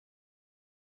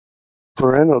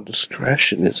Parental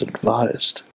discretion is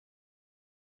advised.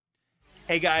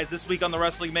 Hey guys, this week on the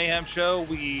Wrestling Mayhem Show,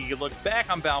 we look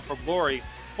back on Bound for Glory,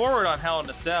 forward on Hell in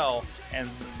a Cell, and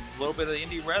a little bit of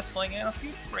indie wrestling, and a few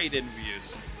great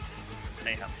interviews.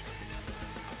 Mayhem Show.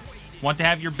 Want to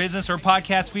have your business or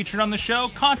podcast featured on the show?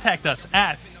 Contact us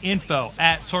at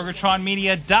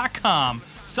info@sorgatronmedia.com.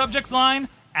 Subject line,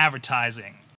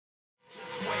 advertising.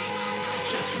 Just wait,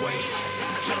 just wait,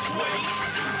 just wait,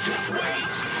 just wait,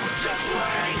 just wait.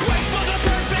 Wait for the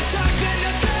perfect time, then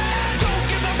attack. Don't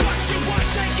give up what you want,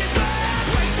 take it back.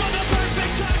 Wait for the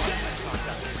perfect time,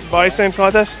 then Body slam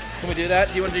contest? Can we do that?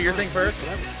 Do you want to do your thing first?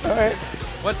 All right.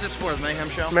 What's this for, the Mayhem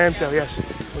Show? Mayhem Show, yes.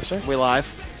 Yes, sir. We live?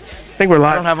 I think we're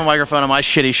live. I don't have a microphone on my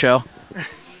shitty show.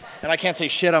 And I can't say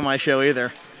shit on my show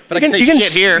either. But I can say you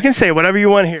shit here. You can say whatever you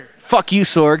want here. Fuck you,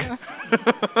 Sorg.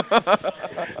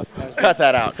 Cut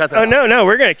that out. Cut that out. No,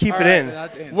 we're going to keep it in.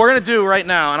 We're going to do right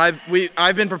now, and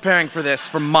I've been preparing for this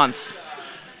for months,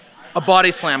 a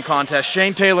body slam contest,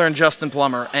 Shane Taylor and Justin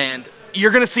Plummer. And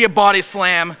you're going to see a body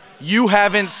slam you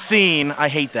haven't seen. I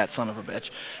hate that son of a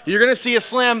bitch. You're going to see a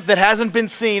slam that hasn't been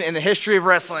seen in the history of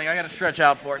wrestling. I got to stretch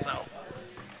out for it, though.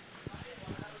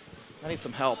 I need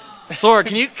some help. Sorg,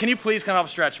 can you please come up and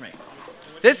stretch me?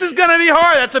 This is going to be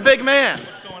hard. That's a big man.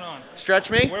 What's going on?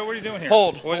 Stretch me. What are you doing here?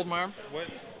 Hold my arm. What?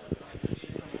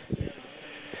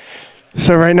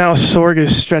 So right now, Sorg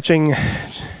is stretching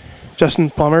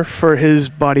Justin Plummer for his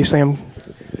body slam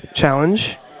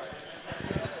challenge.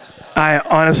 I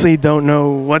honestly don't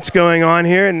know what's going on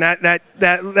here, and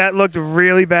that looked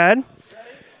really bad.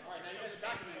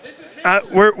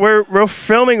 We're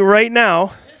filming right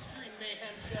now.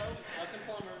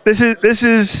 This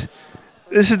is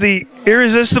the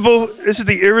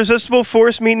irresistible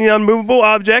force meeting the unmovable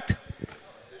object.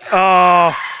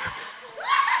 Oh.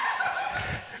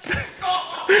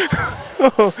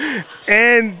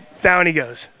 And down he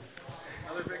goes.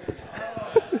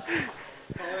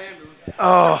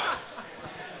 Oh.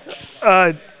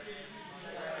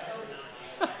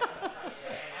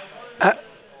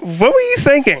 What were you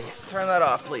thinking? Turn that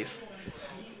off, please.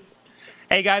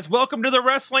 Hey guys, welcome to the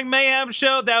Wrestling Mayhem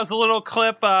Show. That was a little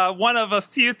clip, one of a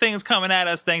few things coming at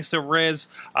us thanks to Rizz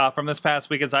from this past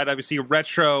weekend's IWC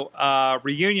Retro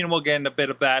reunion. We'll get into a bit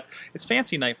of that. It's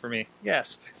fancy night for me.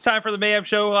 Yes, it's time for the Mayhem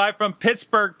Show live from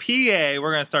Pittsburgh, PA.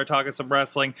 We're going to start talking some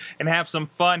wrestling and have some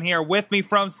fun here. With me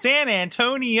from San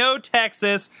Antonio,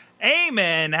 Texas,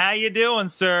 Eamon. How you doing,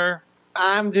 sir?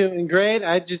 I'm doing great.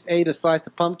 I just ate a slice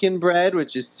of pumpkin bread,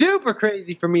 which is super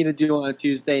crazy for me to do on a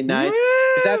Tuesday night.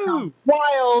 That's how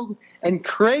wild and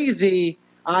crazy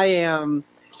I am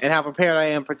and how prepared I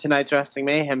am for tonight's Wrestling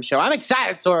Mayhem Show. I'm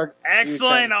excited, Sorg.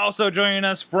 Excellent. Also joining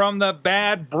us from the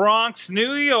bad Bronx,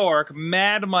 New York,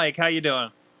 Mad Mike. How you doing?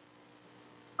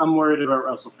 I'm worried about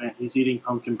WrestleFan. He's eating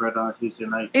pumpkin bread on a Tuesday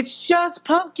night. It's just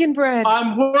pumpkin bread.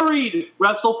 I'm worried,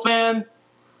 WrestleFan.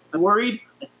 I'm worried.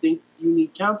 I think you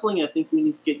need counseling. I think we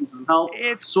need to get you some help.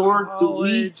 It's Sorg, do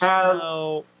we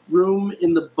have room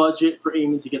in the budget for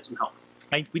Eamon to get some help?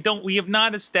 We have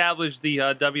not established the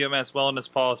WMS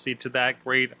wellness policy to that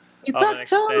great It's of an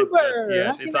extent just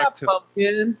yet. It's October.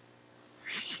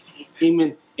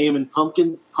 Eamon,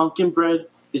 pumpkin bread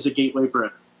is a gateway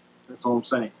bread. That's all I'm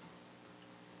saying.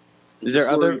 Is there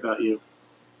other about you?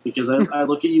 Because I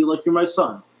look at you like you're my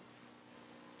son.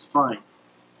 It's fine.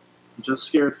 I'm just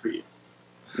scared for you.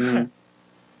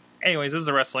 Anyways, this is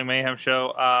the Wrestling Mayhem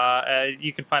Show.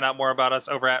 You can find out more about us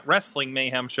over at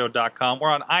WrestlingMayhemShow.com. We're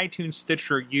on iTunes,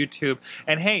 Stitcher, YouTube.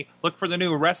 And hey, look for the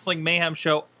new Wrestling Mayhem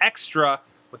Show Extra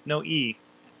with no E.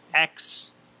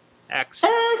 Extra.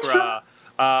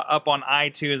 Up on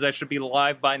iTunes. That should be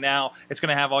live by now. It's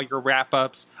going to have all your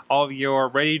wrap-ups, all of your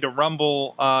Ready to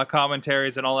Rumble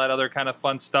commentaries, and all that other kind of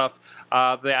fun stuff.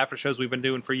 The after shows we've been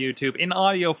doing for YouTube in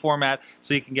audio format,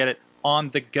 so you can get it on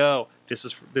the go.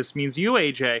 This means you,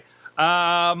 AJ.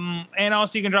 And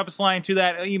also you can drop us a line to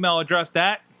that email address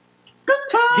that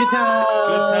Good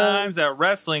times at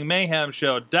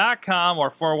WrestlingMayhemShow.com or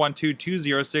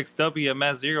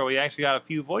 412-206-WMS0. We actually got a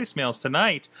few voicemails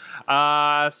tonight.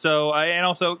 And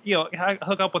also,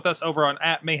 hook up with us over on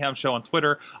 @Mayhem Show on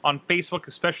Twitter, on Facebook,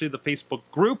 especially the Facebook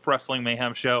group Wrestling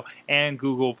Mayhem Show, and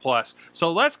Google+. So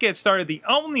let's get started the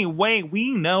only way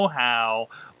we know how.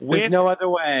 There's no other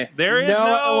way. There is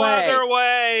no other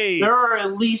way. There are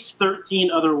at least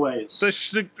 13 other ways.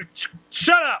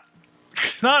 Shut up!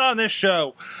 Not on this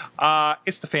show.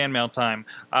 It's the fan mail time.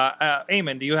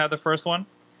 Eamon, do you have the first one?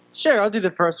 Sure, I'll do the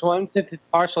first one since it's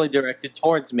partially directed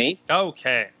towards me.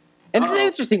 Okay. And it's an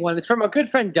interesting one. It's from our good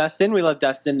friend Dustin. We love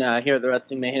Dustin here at the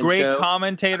Wrestling Mayhem Great Show.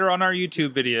 commentator on our YouTube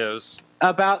videos.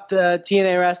 About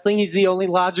TNA wrestling. He's the only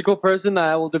logical person that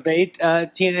I will debate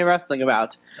TNA wrestling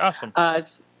about. Awesome.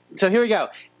 So here we go.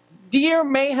 Dear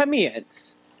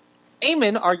Mayhemians,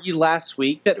 Eamon argued last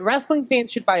week that wrestling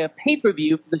fans should buy a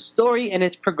pay-per-view for the story and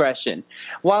its progression.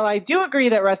 While I do agree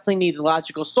that wrestling needs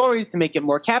logical stories to make it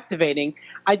more captivating,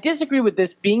 I disagree with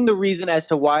this being the reason as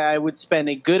to why I would spend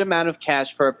a good amount of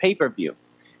cash for a pay-per-view.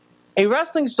 A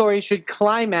wrestling story should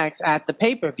climax at the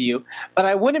pay-per-view, but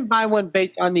I wouldn't buy one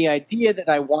based on the idea that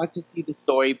I want to see the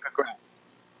story progress.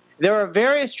 There are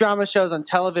various drama shows on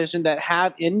television that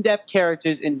have in-depth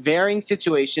characters in varying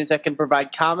situations that can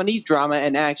provide comedy, drama,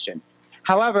 and action.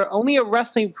 However, only a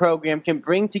wrestling program can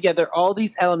bring together all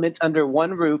these elements under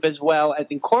one roof as well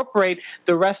as incorporate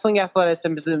the wrestling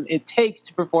athleticism it takes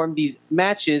to perform these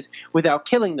matches without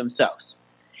killing themselves.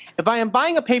 If I am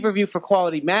buying a pay-per-view for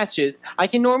quality matches, I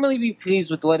can normally be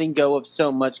pleased with letting go of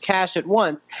so much cash at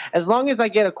once as long as I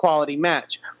get a quality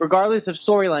match, regardless of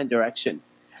storyline direction.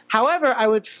 However, I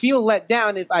would feel let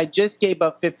down if I just gave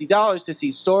up $50 to see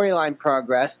storyline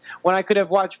progress when I could have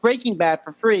watched Breaking Bad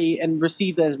for free and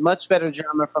received as much better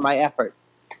drama for my efforts.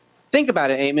 Think about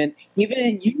it, Eamon.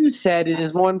 Even you said it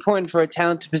is more important for a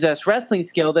talent to possess wrestling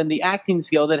skill than the acting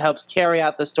skill that helps carry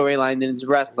out the storyline in his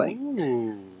wrestling.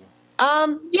 Ooh.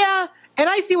 Yeah, and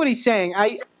I see what he's saying.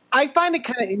 I find it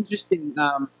kind of interesting.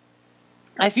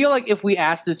 I feel like if we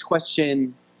asked this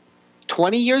question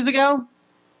 20 years ago,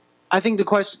 I think the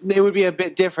question, it would be a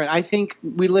bit different. I think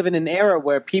we live in an era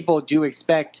where people do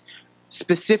expect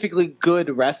specifically good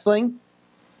wrestling.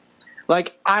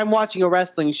 Like, I'm watching a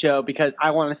wrestling show because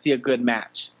I want to see a good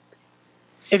match.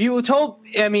 If you were told,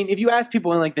 I mean, if you asked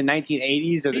people in like the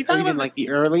 1980s or even like the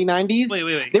early 90s,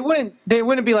 they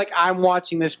wouldn't be like, I'm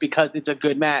watching this because it's a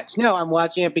good match. No, I'm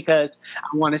watching it because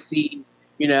I want to see,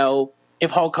 you know,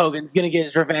 if Hulk Hogan's going to get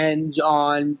his revenge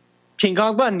on King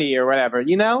Kong Bundy or whatever,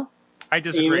 you know? I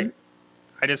disagree.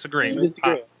 I disagree.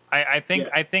 I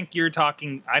think you're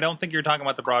talking. I don't think you're talking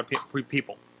about the broad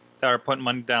people that are putting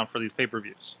money down for these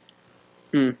pay-per-views.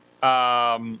 Hmm.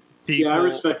 I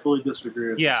respectfully disagree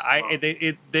with this.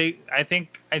 I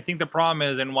think the problem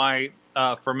is, and why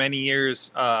for many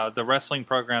years the wrestling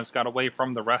programs got away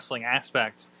from the wrestling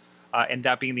aspect, and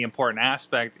that being the important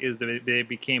aspect, is that they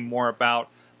became more about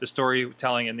the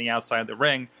storytelling in the outside of the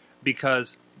ring,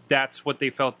 because that's what they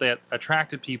felt that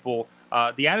attracted people.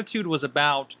 The attitude was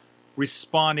about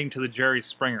responding to the Jerry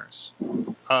Springers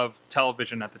of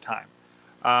television at the time,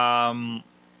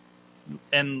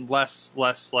 and less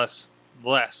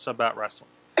about wrestling.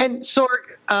 And Sorg,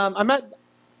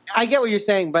 I get what you're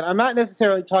saying, but I'm not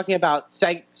necessarily talking about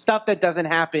stuff that doesn't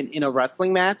happen in a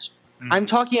wrestling match. Mm-hmm. I'm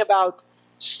talking about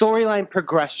storyline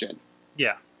progression.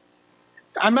 Yeah.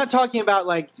 I'm not talking about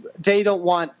like they don't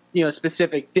want, you know,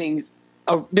 specific things.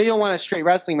 They don't want a straight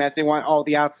wrestling match. They want all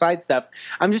the outside stuff.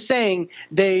 I'm just saying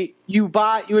you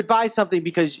would buy something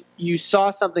because you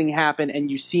saw something happen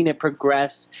and you've seen it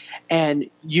progress, and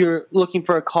you're looking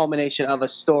for a culmination of a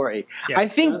story. Yes. I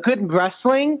think good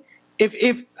wrestling,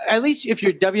 if at least if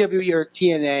you're WWE or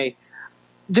TNA,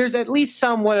 there's at least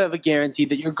somewhat of a guarantee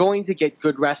that you're going to get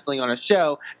good wrestling on a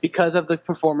show because of the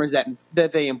performers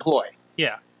that they employ.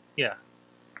 Yeah, yeah.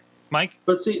 Mike?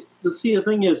 But see, the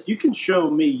thing is, you can show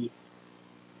me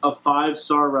a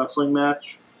 5-star wrestling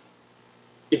match.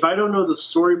 If I don't know the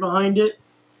story behind it,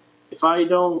 if I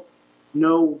don't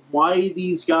know why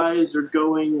these guys are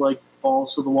going like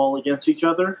balls to the wall against each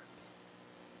other,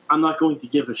 I'm not going to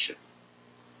give a shit.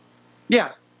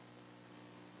 Yeah.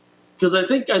 Because I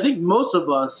think most of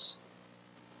us,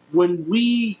 when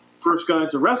we first got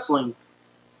into wrestling,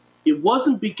 it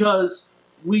wasn't because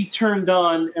we turned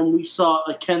on and we saw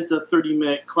a Kenta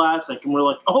 30-minute classic and we're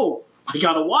like, oh, I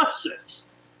gotta watch this.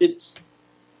 It's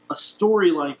a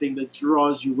storyline thing that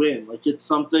draws you in. Like, it's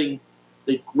something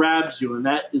that grabs you, and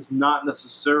that is not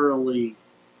necessarily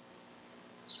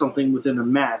something within a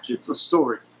match. It's a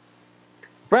story.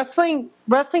 Wrestling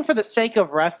for the sake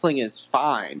of wrestling is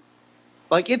fine.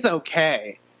 Like, it's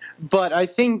okay. But I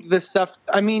think the stuff,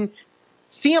 I mean,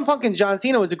 CM Punk and John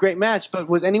Cena was a great match, but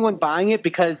was anyone buying it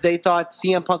because they thought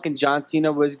CM Punk and John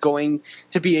Cena was going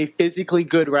to be a physically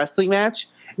good wrestling match?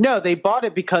 No, they bought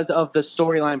it because of the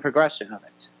storyline progression of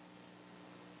it.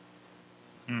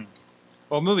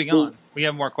 Well, moving on, we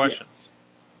have more questions.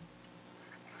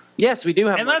 Yes, we do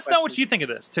have. And more let us know what you think of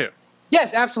this too.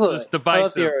 Yes, absolutely. This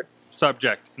divisive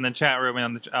subject in the chat room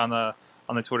and on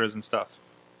the Twitters and stuff.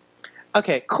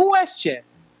 Okay, question.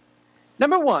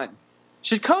 Number 1: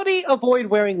 should Cody avoid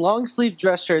wearing long sleeve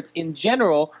dress shirts in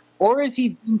general, or is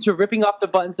he into ripping off the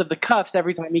buttons of the cuffs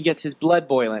every time he gets his blood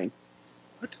boiling?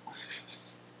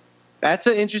 That's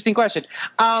an interesting question.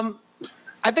 I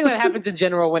think that happens in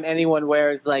general when anyone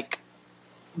wears like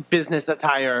business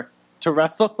attire to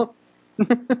wrestle. All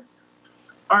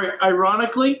right.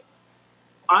 Ironically,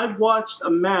 I watched a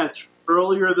match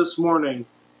earlier this morning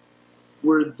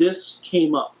where this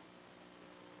came up.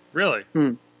 Really?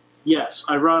 Yes,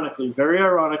 ironically, very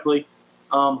ironically.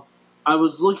 I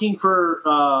was looking for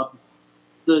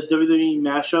the WWE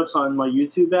mashups on my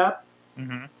YouTube app,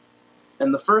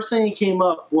 and the first thing that came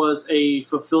up was a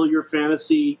Fulfill Your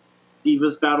Fantasy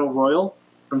Divas Battle Royal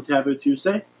from Taboo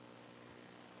Tuesday.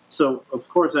 So, of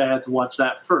course, I had to watch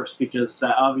that first because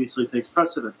that obviously takes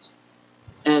precedence.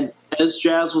 And as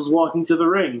Jazz was walking to the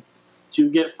ring to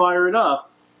get fired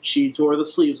up, she tore the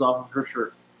sleeves off of her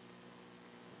shirt.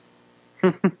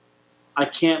 I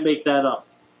can't make that up.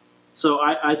 So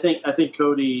I think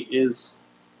Cody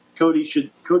should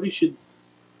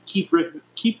keep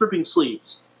ripping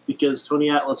sleeves because Tony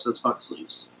Atlas has fuck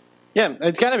sleeves. Yeah,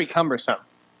 it's got to be cumbersome.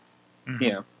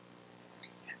 Yeah.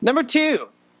 Number 2.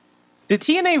 Did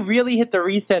TNA really hit the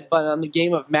reset button on the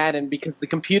game of Madden because the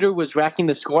computer was racking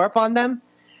the score up on them?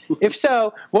 If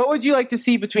so, what would you like to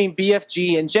see between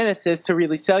BFG and Genesis to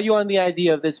really sell you on the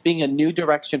idea of this being a new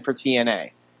direction for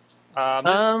TNA?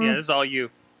 Yeah, this is all you.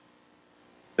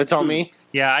 That's all me?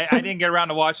 Yeah, I didn't get around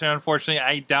to watching it, unfortunately.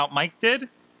 I doubt Mike did.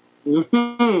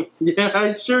 Yeah,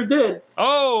 I sure did.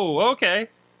 Oh, okay.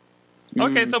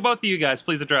 Okay, so both of you guys,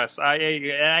 please address.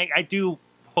 I do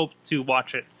hope to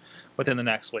watch it within the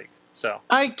next week. So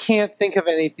I can't think of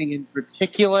anything in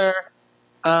particular.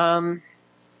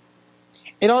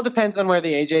 It all depends on where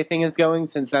the AJ thing is going,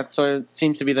 since that sort of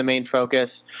seems to be the main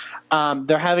focus.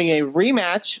 They're having a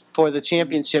rematch for the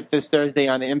championship this Thursday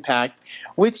on Impact,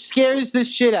 which scares the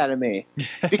shit out of me.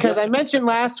 Because I mentioned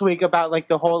last week about like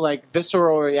the whole like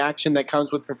visceral reaction that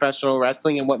comes with professional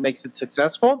wrestling and what makes it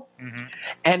successful.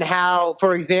 And how,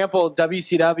 for example,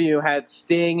 WCW had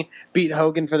Sting beat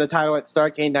Hogan for the title at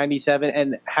Starrcade 97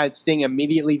 and had Sting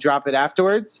immediately drop it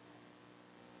afterwards.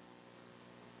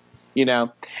 You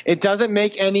know, it doesn't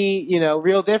make any,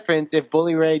 real difference if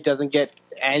Bully Ray doesn't get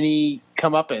any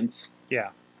comeuppance. yeah.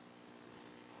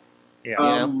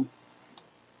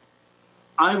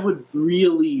 I would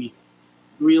really,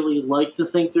 really like to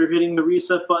think they're hitting the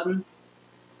reset button.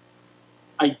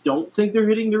 I don't think they're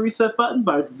hitting the reset button,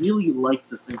 but I'd really like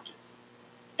to think it.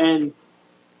 And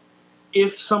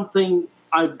if something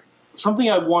I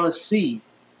want to see,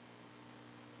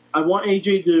 I want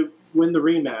AJ to win the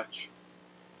rematch.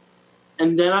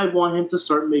 And then I want him to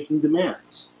start making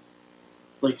demands,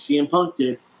 like CM Punk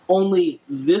did. Only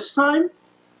this time,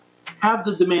 have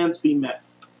the demands be met.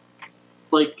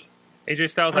 Like, AJ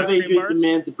Styles have ice cream AJ bars?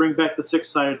 demand to bring back the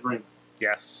 6-sided ring.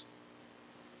 Yes.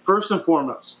 First and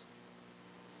foremost,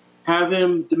 have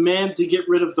him demand to get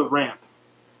rid of the ramp.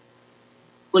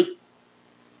 Like,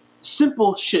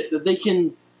 simple shit that they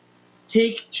can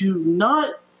take to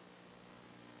not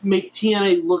make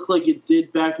TNA look like it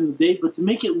did back in the day, but to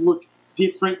make it look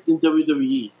different than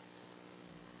WWE.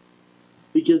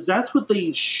 Because that's what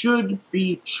they should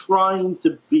be trying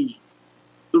to be.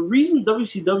 The reason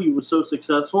WCW was so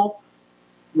successful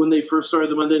when they first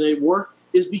started the Monday Night War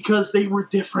is because they were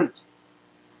different.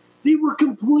 They were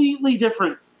completely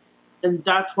different. And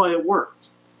that's why it worked.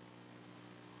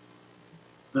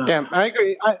 Yeah, I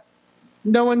agree.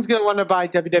 No one's going to want to buy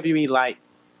WWE Light.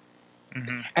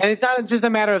 And it's not just a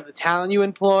matter of the talent you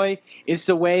employ, it's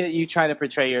the way that you try to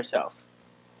portray yourself.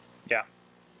 Yeah.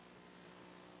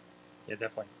 Yeah,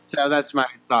 definitely. So that's my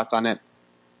thoughts on it.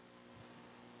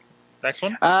 Next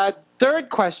one? Third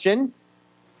question.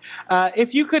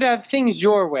 If you could have things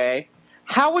your way,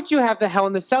 how would you have the Hell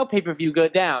in the Cell pay-per-view go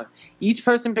down? Each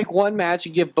person pick one match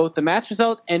and give both the match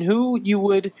result and who you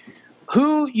would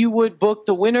book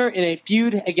the winner in a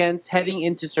feud against heading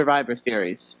into Survivor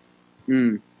Series.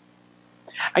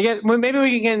 I guess maybe we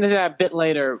can get into that a bit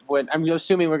later. I'm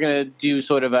assuming we're going to do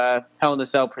sort of a Hell in the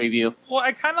Cell preview. Well,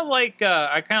 I kind of like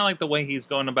the way he's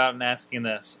going about and asking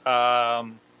this.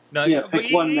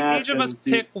 Pick one match. Each of us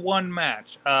pick one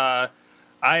match.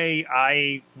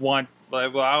 I want.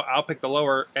 Well, I'll pick the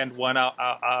lower end one.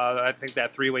 I think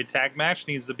that 3-way tag match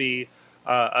needs to be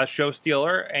a show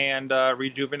stealer and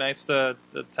rejuvenates the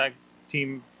tag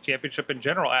team championship in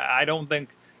general. I don't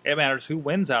think it matters who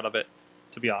wins out of it.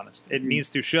 To be honest, it needs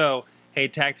to show, hey,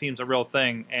 tag team's a real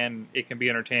thing, and it can be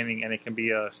entertaining, and it can be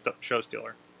a show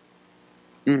stealer.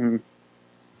 Mm-hmm.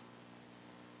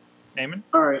 Eamon?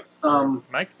 All right.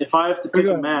 Mike? If I have to pick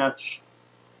a match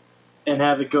and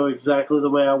have it go exactly the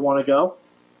way I want to go,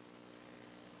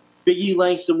 Big E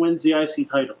Langston wins the IC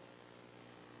title.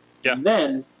 Yeah. And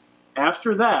then,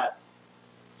 after that,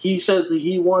 he says that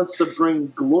he wants to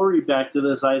bring glory back to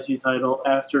this IC title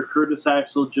after Curtis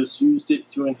Axel just used it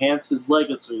to enhance his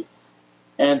legacy.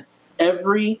 And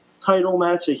every title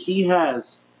match that he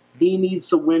has, he needs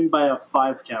to win by a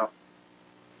 5 count.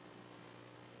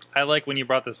 I like when you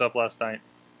brought this up last night.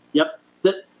 Yep.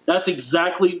 That's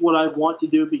exactly what I want to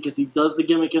do because he does the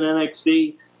gimmick in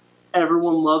NXT.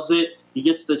 Everyone loves it. He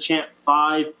gets to chant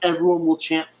 5. Everyone will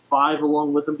chant 5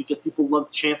 along with him because people love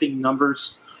chanting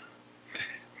numbers.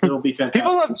 It'll be fantastic.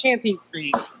 People love chanting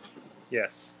 3.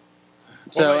 Yes.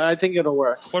 So I think it'll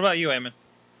work. What about you, Eamon?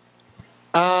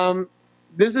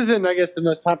 This isn't, I guess, the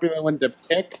most popular one to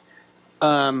pick.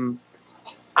 I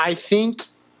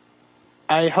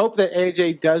hope that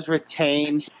AJ does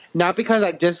retain, not because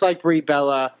I dislike Brie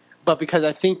Bella, but because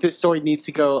I think this story needs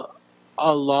to go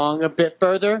along a bit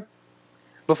further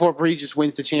before Brie just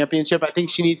wins the championship. I think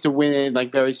she needs to win in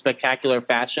like very spectacular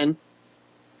fashion.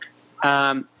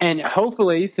 And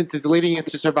hopefully, since it's leading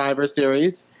into Survivor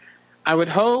Series, I would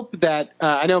hope that,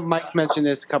 I know Mike mentioned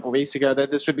this a couple weeks ago,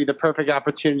 that this would be the perfect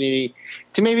opportunity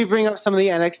to maybe bring up some of the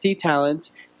NXT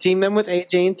talents, team them with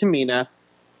AJ and Tamina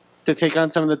to take on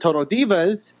some of the Total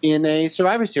Divas in a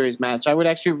Survivor Series match. I would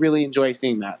actually really enjoy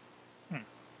seeing that.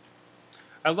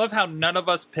 I love how none of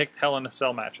us picked Hell in a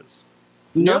Cell matches.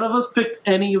 None of us picked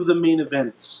any of the main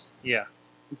events. Yeah.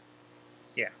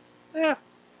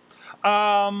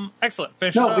 Excellent.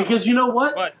 Finish it No, off. because you know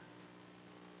what? What?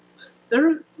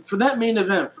 For that main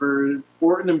event, for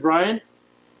Orton and Bryan,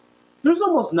 there's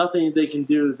almost nothing they can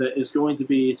do that is going to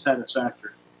be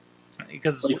satisfactory.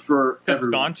 Because Like for it's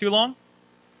everyone. gone too long?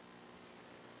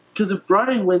 Because if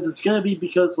Bryan wins, it's going to be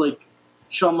because like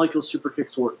Shawn Michaels super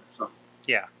kicks Orton or something.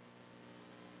 Yeah.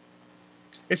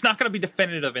 It's not going to be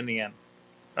definitive in the end,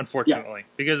 unfortunately,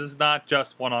 because it's not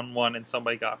just one-on-one and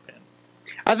somebody got pinned.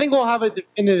 I think we'll have a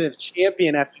definitive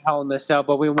champion after Hell in a Cell,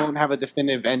 but we won't have a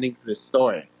definitive ending to the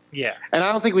story. Yeah. And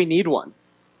I don't think we need one.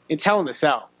 It's Hell in a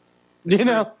Cell. You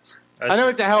know? I know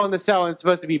it's a Hell in a Cell and it's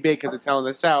supposed to be big because it's Hell in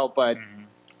a Cell, but...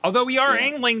 Although we are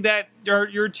angling that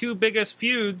your two biggest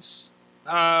feuds,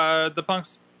 the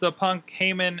Punk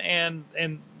Heyman and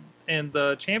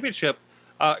the championship,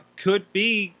 could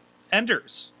be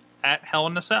enders at Hell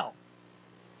in a Cell.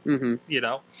 Mm-hmm. You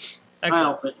know? I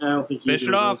Excellent. don't think Fish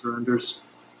either it of off. those are unders.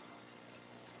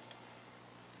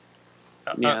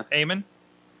 Yeah. Eamon?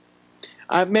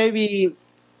 Maybe...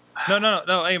 No,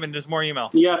 Eamon, there's more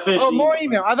email. Yeah, finish. Oh, more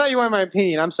email. I thought you wanted my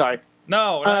opinion. I'm sorry.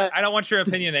 No, I don't want your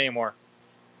opinion anymore.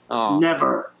 Oh.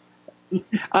 Never.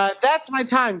 That's my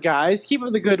time, guys. Keep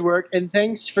up the good work, and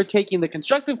thanks for taking the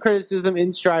constructive criticism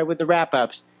in stride with the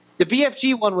wrap-ups. The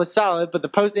BFG one was solid, but the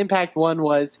post-impact one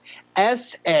was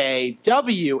SAWFT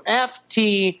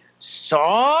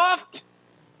soft.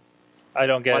 I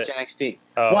don't get Watch it. NXT.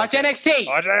 Oh, Watch okay. NXT.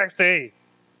 Watch NXT.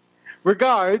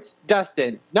 Regards,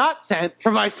 Dustin. Not sent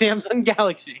from my Samsung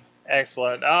Galaxy.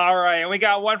 Excellent. All right, and we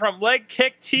got one from Leg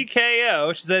Kick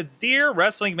TKO. She said, "Dear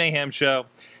Wrestling Mayhem Show,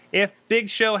 if Big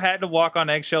Show had to walk on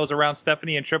eggshells around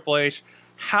Stephanie and Triple H,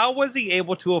 how was he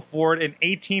able to afford an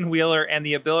 18-wheeler and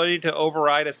the ability to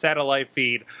override a satellite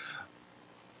feed?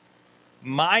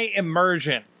 My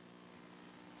immersion."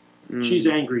 She's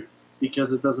angry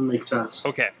because it doesn't make sense.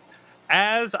 Okay.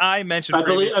 As I mentioned I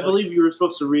previously... believe you were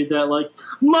supposed to read that like,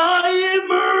 my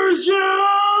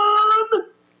immersion!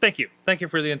 Thank you. Thank you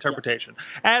for the interpretation.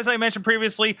 As I mentioned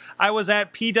previously, I was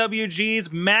at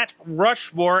PWG's Matt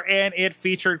Rushmore, and it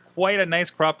featured quite a nice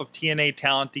crop of TNA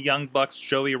talent. The Young Bucks,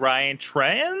 Joey Ryan,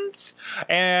 Trent,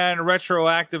 and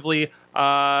retroactively,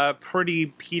 Pretty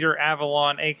Peter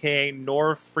Avalon, a.k.a.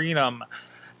 Nor Freedom.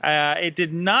 It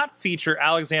did not feature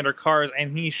Alexander Cars,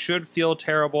 and he should feel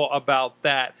terrible about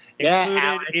that. Included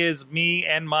Alex. is me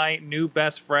and my new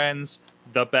best friends,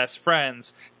 the Best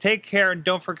Friends. Take care, and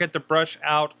don't forget to brush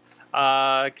out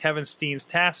Kevin Steen's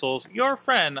tassels. Your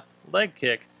friend, Leg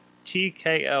Kick,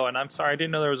 TKO. And I'm sorry, I didn't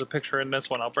know there was a picture in this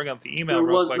one. I'll bring up the email There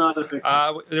real was quick. not a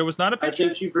picture. There was not a I picture?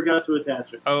 think she forgot to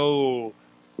attach it. Oh.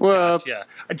 Whoops. Gotcha.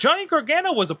 Johnny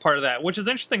Gargano was a part of that, which is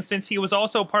interesting since he was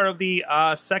also part of the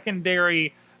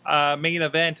secondary main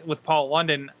event with Paul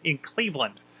London in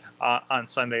Cleveland on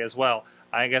Sunday as well.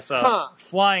 I guess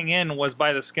flying in was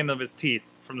by the skin of his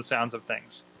teeth from the sounds of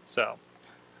things. So,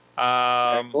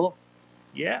 Very cool.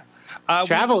 yeah.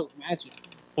 Travel is magic.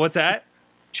 What's that?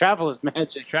 Travel is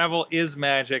magic. Travel is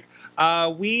magic.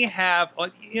 We have,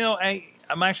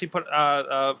 I'm actually put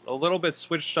a little bit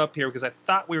switched up here because I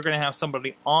thought we were going to have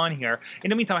somebody on here. In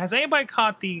the meantime, has anybody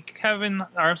caught the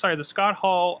the Scott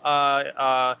Hall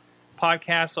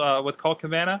podcast with Colt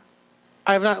Cabana?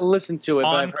 I have not listened to it.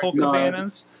 On but I've Colt heard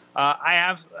Cabanas? I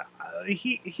have.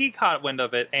 He caught wind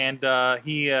of it, and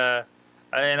he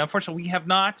and unfortunately we have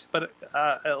not. But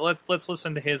let's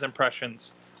listen to his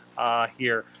impressions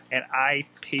here. And I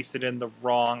pasted in the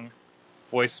wrong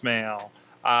voicemail.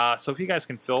 So if you guys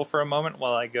can fill for a moment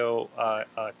while I go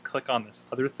click on this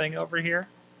other thing over here.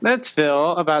 That's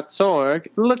Phil about Sorg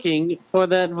looking for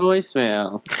that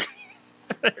voicemail.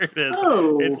 There it is.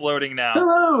 Oh. It's loading now.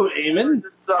 Hello, Eamon.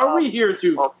 Are we here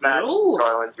to Matt Phil?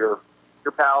 Garland, your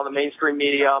pal in the mainstream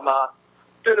media. I'm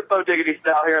doing a Bo Diggity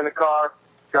style here in the car,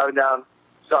 driving down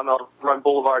Sawmill Run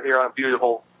Boulevard here on a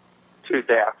beautiful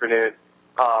Tuesday afternoon.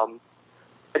 I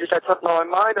just had something on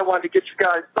my mind I wanted to get you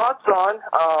guys' thoughts on.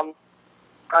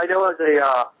 I know as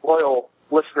a loyal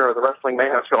listener of the Wrestling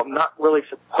Mayhem Show, I'm not really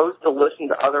supposed to listen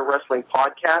to other wrestling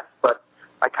podcasts, but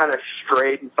I kind of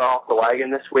strayed and fell off the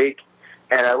wagon this week,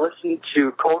 and I listened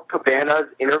to Colt Cabana's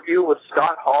interview with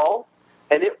Scott Hall,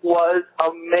 and it was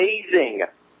amazing.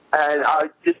 And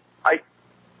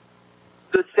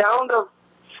the sound of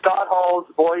Scott Hall's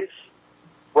voice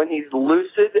when he's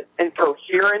lucid and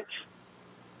coherent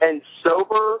and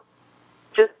sober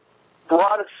just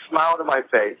brought a smile to my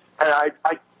face. And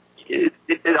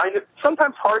it's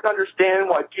sometimes hard to understand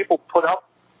why people put up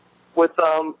with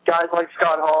guys like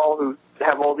Scott Hall who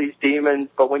have all these demons,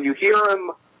 but when you hear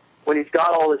him, when he's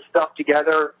got all his stuff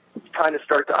together, you kind of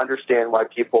start to understand why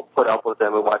people put up with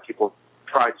him and why people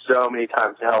tried so many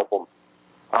times to help him.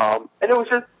 And it was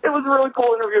a really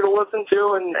cool interview to listen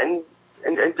to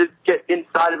and to get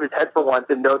inside of his head for once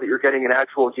and know that you're getting an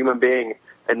actual human being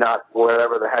and not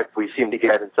whatever the heck we seem to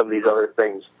get in some of these other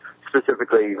things,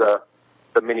 specifically the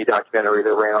mini documentary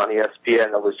that ran on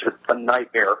ESPN that was just a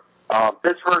nightmare.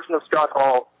 This version of Scott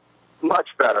Hall, much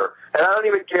better. And I don't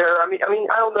even care. I mean,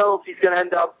 I don't know if he's going to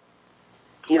end up,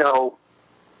 I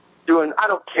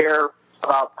don't care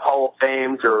about Hall of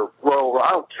Fames or Royal.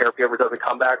 I don't care if he ever does a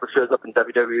comeback or shows up in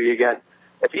WWE again.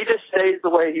 If he just stays the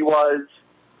way he was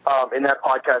in that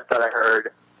podcast that I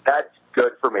heard, that's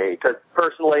good for me. Because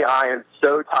personally, I am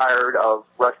so tired of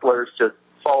wrestlers just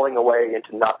falling away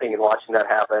into nothing and watching that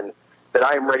happen that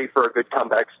I am ready for a good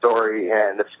comeback story.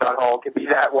 And if Scott Hall can be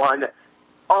that one,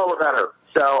 all the better.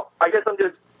 So I guess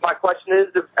my question is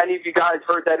if any of you guys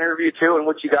heard that interview too and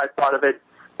what you guys thought of it.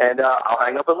 And I'll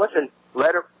hang up and listen.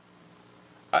 Later.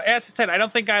 As I said, I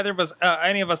don't think either of us,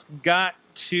 any of us, got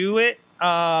to it.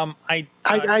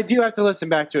 I do have to listen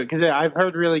back to it because I've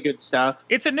heard really good stuff.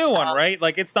 It's a new one, right?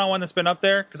 Like it's not one that's been up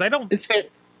there because I don't.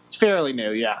 It's fairly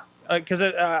new, yeah. Because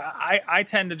I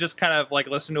tend to just kind of like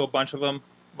listen to a bunch of them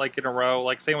like in a row.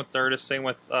 Like same with Nerdist, same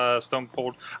with Stone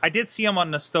Cold. I did see him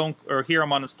on the hear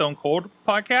him on the Stone Cold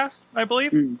podcast, I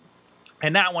believe. Mm.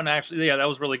 And that one actually, yeah, that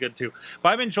was really good too. But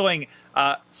I'm enjoying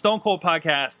Stone Cold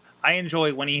podcast. I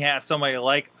enjoy when he has somebody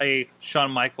like a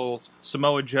Shawn Michaels,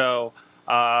 Samoa Joe,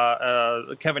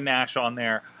 Kevin Nash on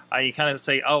there. You kind of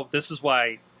say, oh, this is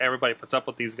why everybody puts up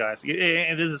with these guys.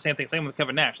 It is the same thing. Same with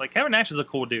Kevin Nash. Like Kevin Nash is a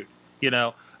cool dude.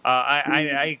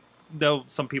 I know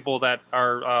some people that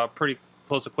are pretty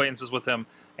close acquaintances with him,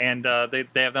 and they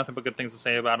have nothing but good things to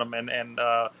say about him. And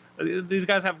these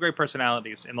guys have great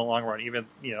personalities in the long run, even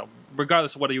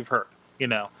regardless of what you've heard.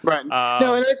 Right.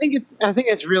 No, and I think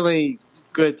it's really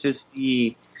good to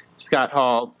see Scott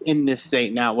Hall in this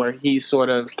state now, where he sort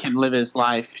of can live his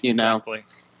life, exactly,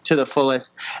 to the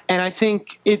fullest. And I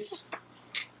think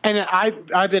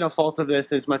I've been a fault of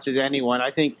this as much as anyone.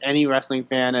 I think any wrestling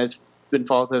fan has been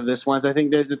fault of this once. I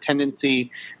think there's a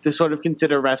tendency to sort of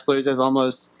consider wrestlers as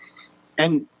almost,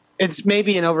 and it's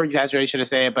maybe an over-exaggeration to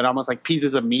say it, but almost like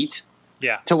pieces of meat.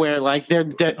 Yeah. To where like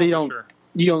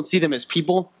you don't see them as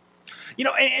people.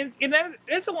 And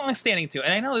that's a long-standing too.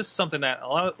 And I know this is something that a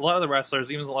lot of the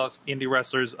wrestlers, even a lot of indie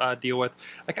wrestlers, deal with.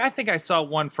 Like I think I saw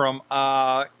one from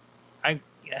help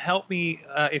me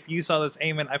if you saw this,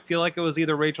 Eamon. I feel like it was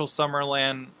either Rachel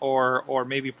Summerland or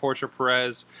maybe Portia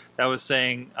Perez that was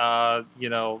saying,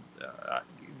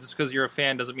 just because you're a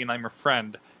fan doesn't mean I'm your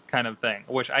friend, kind of thing.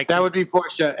 That would be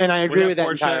Portia, and I agree with that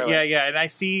entirely. Yeah, and I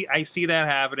see that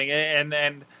happening,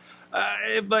 and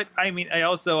but I mean, I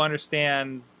also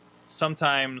understand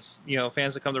sometimes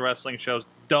fans that come to wrestling shows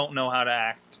don't know how to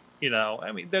act.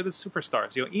 I mean, they're the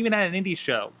superstars. Even at an indie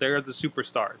show, they're the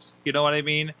superstars. You know what I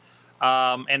mean?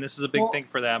 And this is a big thing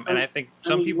for them. And I think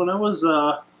some people. When I was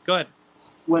go ahead.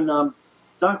 When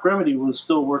Doc Remedy was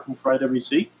still working for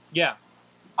IWC. Yeah.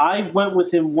 I went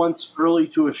with him once early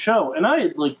to a show, and I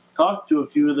had talked to a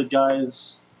few of the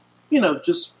guys.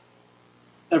 Just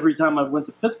every time I went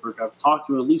to Pittsburgh, I've talked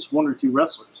to at least one or two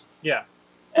wrestlers. Yeah.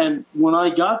 And when I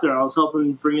got there, I was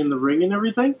helping bring in the ring and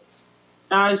everything.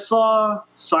 And I saw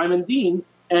Simon Dean,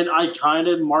 and I kind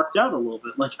of marked out a little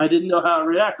bit. I didn't know how to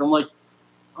react. I'm like,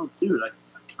 oh, dude, I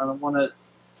kind of want to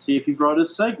See if he brought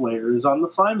his Segway or is on the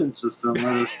Simon system,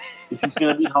 or if he's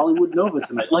going to be Hollywood Nova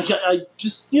tonight. Like, I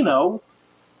just,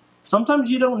 sometimes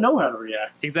you don't know how to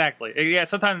react. Exactly. Yeah.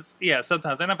 Sometimes.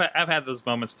 And I've had those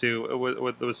moments too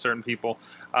with certain people.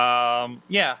 And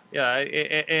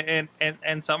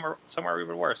some are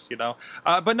even worse.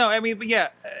 But no, I mean, but yeah.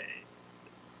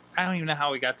 I don't even know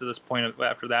how we got to this point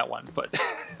after that one, but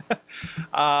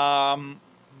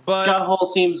Scott Hall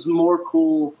seems more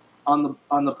cool on the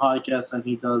podcast than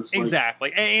he does.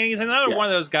 Exactly, and he's another one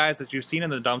of those guys that you've seen in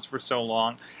the dumps for so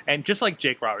long, and just like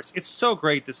Jake Roberts, it's so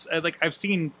great. I've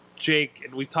seen Jake,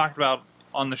 and we've talked about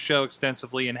on the show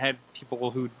extensively, and had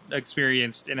people who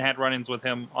experienced and had run-ins with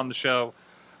him on the show,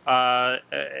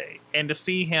 and to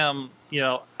see him,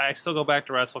 I still go back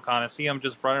to WrestleCon and see him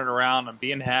just running around and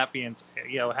being happy and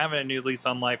having a new lease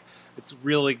on life. It's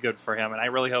really good for him, and I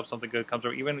really hope something good comes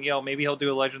from it. Even maybe he'll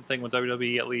do a legend thing with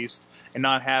WWE at least, and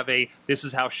not have a "this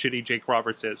is how shitty Jake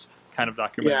Roberts is" kind of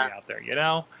documentary out there.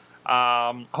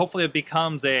 Hopefully it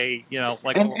becomes a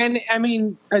I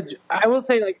mean, I will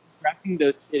say, like, addressing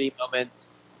those shitty moments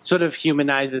sort of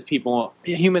humanizes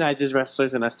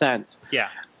wrestlers in a sense. Yeah.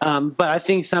 But I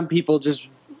think some people just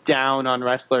down on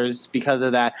wrestlers because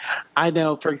of that. I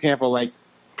know, for example, like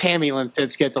Tammy Lynn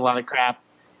Sitz gets a lot of crap,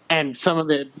 and some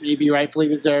of it may be rightfully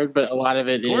deserved, but a lot of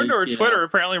it according is. According to her Twitter,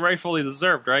 apparently rightfully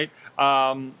deserved, right?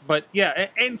 But yeah,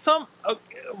 and some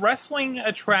wrestling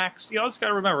attracts. You always got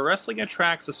to remember, wrestling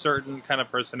attracts a certain kind of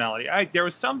personality. There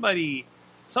was somebody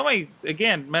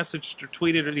again messaged or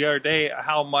tweeted the other day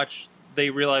how much they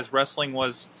realized wrestling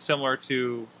was similar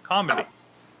to comedy.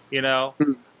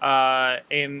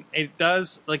 And it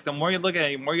does, like, the more you look at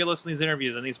it, the more you listen to these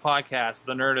interviews and these podcasts,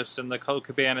 the Nerdist and the Colt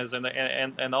Cabanas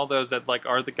and all those that, like,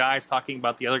 are the guys talking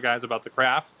about the other guys about the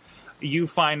craft, you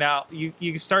find out,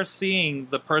 you start seeing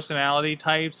the personality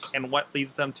types and what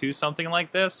leads them to something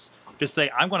like this. Just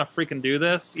say, I'm going to freaking do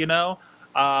this,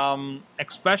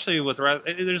 especially with,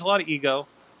 there's a lot of ego,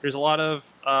 there's a lot of,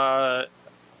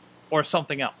 or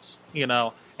something else,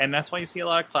 and that's why you see a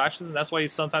lot of clashes, and that's why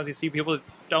sometimes you see people that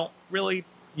don't really,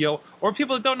 or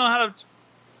people that don't know how to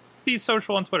be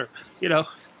social on Twitter.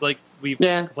 It's like we've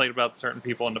complained about certain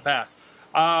people in the past.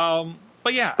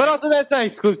 But yeah. But also, that's not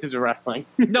exclusive to wrestling.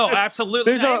 No,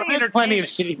 absolutely. There's plenty of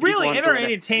shitty people really, on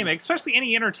entertainment, especially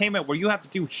any entertainment where you have to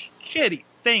do shitty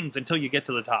things until you get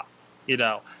to the top. I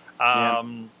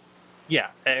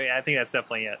think that's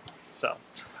definitely it. So,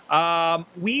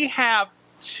 we have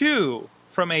two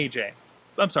from AJ.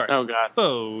 I'm sorry. Oh God.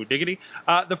 Oh diggity.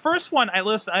 The first one I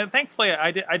listened. Thankfully,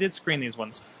 I did screen these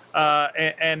ones.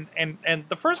 And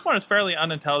the first one is fairly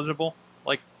unintelligible.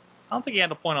 Like, I don't think he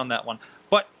had a point on that one,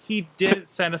 but he did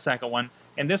send a second one,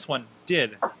 and this one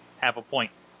did have a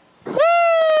point. Woo!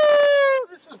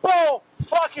 This is Bo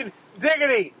fucking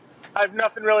diggity. I have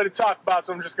nothing really to talk about,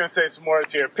 so I'm just gonna say some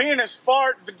words here. Penis,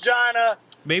 fart, vagina.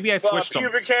 Maybe I switched them.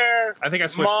 Pubic hair. I think I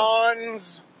switched them.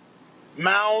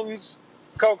 Mounds,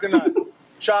 coconut.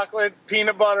 Chocolate,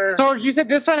 peanut butter. Sorg, you said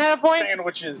this one had a point?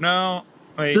 Sandwiches. No.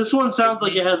 Wait. This one sounds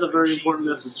like it has a very important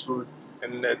message for it.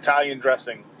 And Italian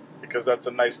dressing, because that's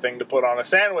a nice thing to put on a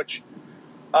sandwich.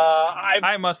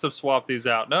 I must have swapped these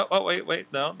out. No,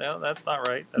 wait. No, that's not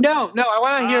right. No, I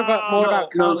want to hear more about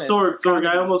comments. No, Sorg,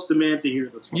 I almost demand to hear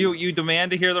this one. You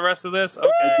demand to hear the rest of this? Okay.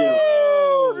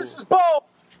 Oh, this is Bo.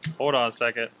 Hold on a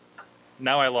second.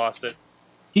 Now I lost it.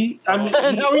 He ended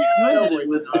it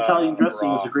with Italian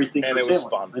dressing is a great thing and for a it was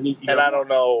sandwich. fun. I don't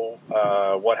know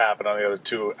what happened on the other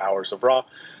 2 hours of Raw,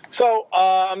 so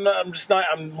I'm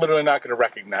literally not going to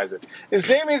recognize it. Is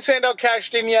Damien Sandow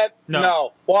cashed in yet?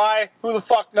 No. Why? Who the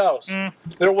fuck knows?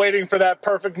 They're waiting for that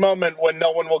perfect moment when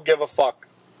no one will give a fuck.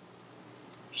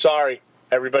 Sorry,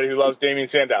 everybody who loves Damien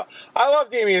Sandow. I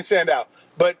love Damien Sandow,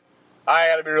 but I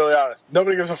got to be really honest.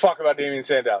 Nobody gives a fuck about Damien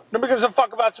Sandow. Nobody gives a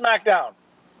fuck about SmackDown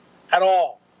at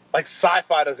all. Like,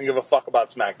 Sci-Fi doesn't give a fuck about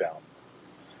SmackDown.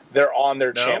 They're on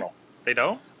their channel. They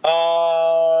don't?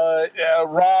 Raw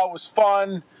was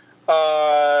fun.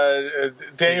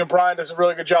 Daniel Bryan does a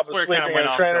really good job of sleeping in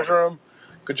a trainer's room.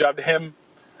 Good job to him.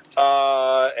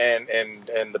 And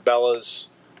the Bellas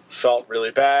felt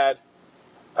really bad.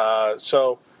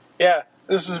 So, yeah,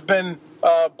 this has been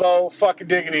Bo fucking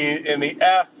diggity, and the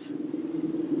F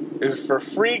is for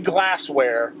free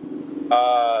glassware.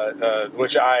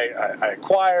 Which I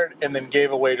acquired and then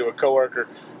gave away to a coworker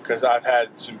because I've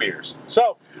had some beers.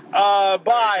 So,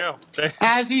 bye.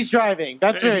 As he's driving.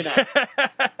 That's very nice.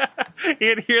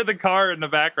 You can hear the car in the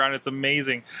background. It's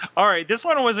amazing. All right, this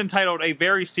one was entitled A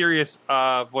Very Serious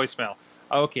Voicemail.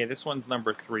 Okay, this one's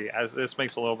number 3. This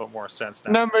makes a little bit more sense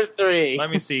now. Number 3. Let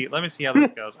me see how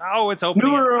this goes. Oh, it's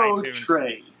opening in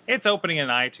iTunes. It's opening in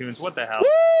iTunes. What the hell? Woo!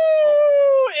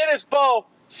 it is Bo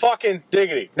fucking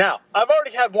Diggity. Now, I've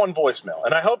already had one voicemail,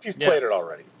 and I hope you've played it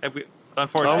already.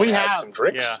 Unfortunately, we I had have some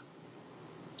drinks.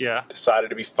 Yeah. Decided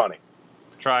to be funny.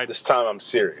 Tried. This time I'm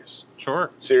serious.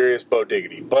 Sure. Serious Bo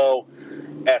Diggity. Bo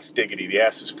S Diggity. The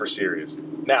S is for serious.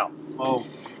 Now. Oh.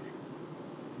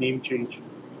 Name change.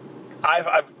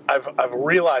 I've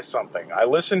realized something. I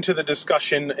listened to the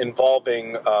discussion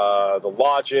involving the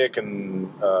logic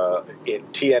and in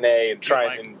TNA and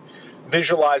trying and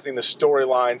visualizing the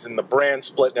storylines and the brand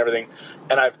split and everything,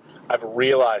 and I've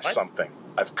realized something.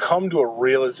 I've come to a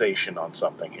realization on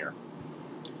something here.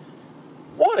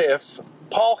 What if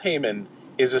Paul Heyman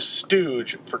is a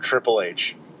stooge for Triple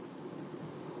H?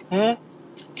 Can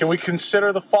we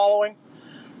consider the following?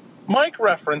 Mike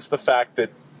referenced the fact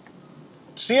that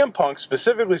CM Punk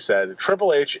specifically said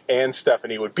Triple H and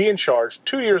Stephanie would be in charge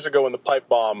 2 years ago in the Pipe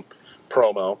Bomb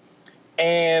promo,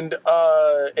 and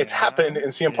it's happened,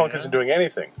 and CM Punk isn't doing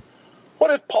anything.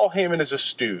 What if Paul Heyman is a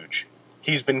stooge?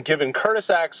 He's been given Curtis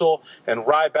Axel and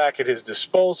Ryback at his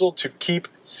disposal to keep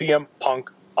CM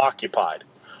Punk occupied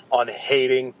on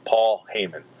hating Paul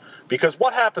Heyman. Because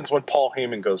what happens when Paul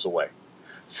Heyman goes away?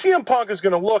 CM Punk is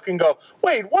going to look and go,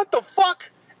 wait, what the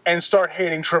fuck? And start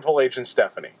hating Triple H and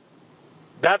Stephanie.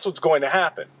 That's what's going to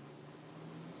happen.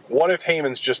 What if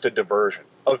Heyman's just a diversion?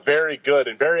 A very good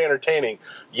and very entertaining,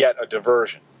 yet a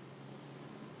diversion.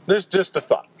 There's just a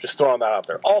thought. Just throwing that out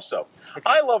there. Also,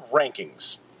 I love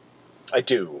rankings. I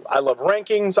do. I love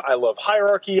rankings, I love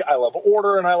hierarchy, I love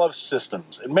order, and I love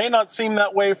systems. It may not seem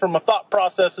that way from my thought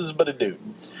processes, but it do.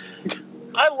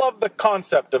 I love the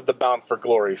concept of the Bound for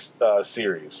Glory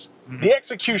series. The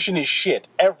execution is shit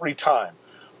every time.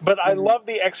 But I love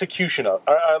the execution of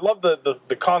I love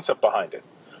the concept behind it.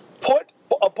 Put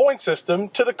a point system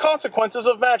to the consequences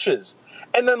of matches,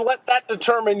 and then let that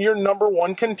determine your number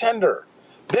one contender.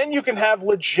 Then you can have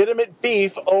legitimate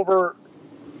beef over.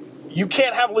 You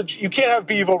can't have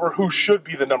beef over who should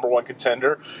be the number one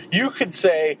contender. You could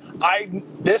say,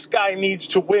 this guy needs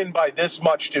to win by this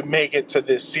much to make it to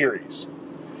this series.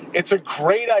 It's a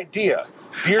great idea.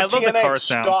 Dear TNA,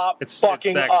 stop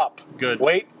fucking up. Good.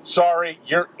 Wait, sorry,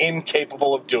 you're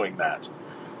incapable of doing that.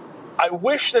 I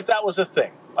wish that was a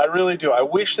thing. I really do. I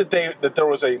wish that there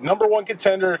was a number one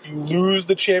contender. If you lose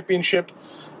the championship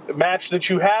match that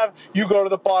you have, you go to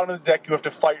the bottom of the deck. You have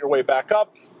to fight your way back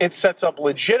up. It sets up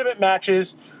legitimate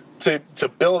matches to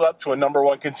build up to a number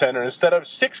one contender instead of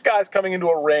 6 guys coming into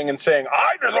a ring and saying,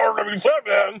 I deserve to be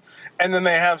champion, and then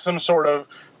they have some sort of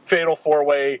fatal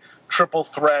 4-way triple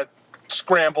threat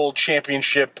scrambled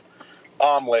championship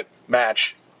omelet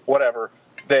match, whatever,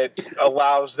 that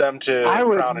allows them to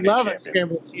crown a new champion. I would love a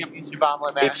scrambled championship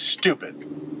omelet match. It's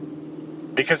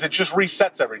stupid because it just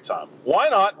resets every time. Why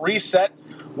not reset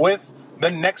with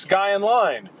the next guy in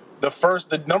line?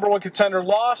 The number one contender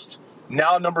lost,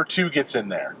 now number 2 gets in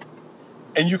there.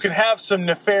 And you can have some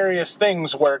nefarious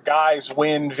things where guys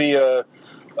win via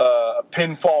a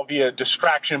pinfall via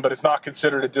distraction, but it's not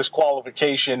considered a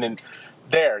disqualification, and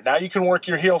there. Now you can work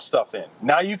your heel stuff in.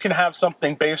 Now you can have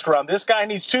something based around this guy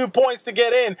needs 2 points to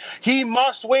get in. He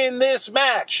must win this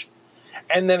match.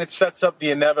 And then it sets up the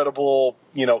inevitable,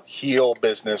 heel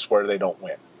business where they don't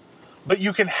win. But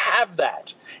you can have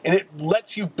that. And it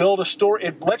lets you build a story.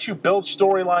 It lets you build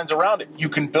storylines around it. You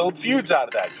can build feuds out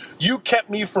of that. You kept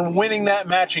me from winning that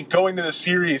match and going to the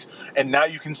series, and now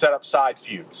you can set up side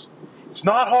feuds. It's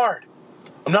not hard.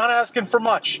 I'm not asking for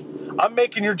much. I'm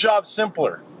making your job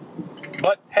simpler.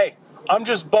 But, hey, I'm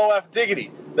just Bo F. Diggity.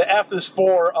 The F is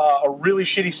for a really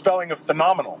shitty spelling of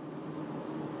phenomenal.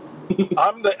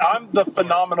 I'm the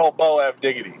phenomenal Bo F.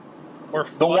 Diggity. Or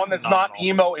the one that's not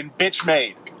emo and bitch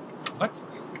made. What?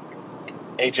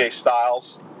 AJ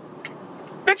Styles.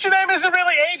 Bitch, your name isn't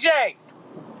really AJ.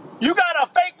 You got a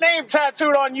fake name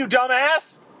tattooed on you,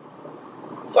 dumbass.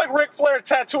 It's like Ric Flair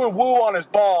tattooing Woo on his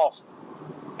balls.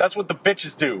 That's what the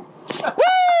bitches do.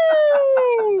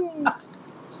 Woo!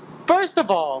 First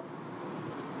of all,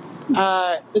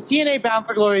 the TNA Bound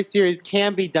for Glory series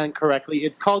can be done correctly.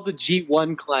 It's called the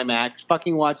G1 Climax.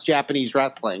 Fucking watch Japanese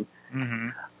wrestling.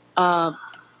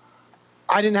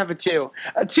 I didn't have a 2.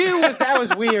 A 2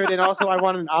 was weird, and also I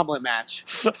wanted an omelet match.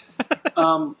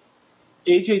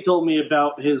 AJ told me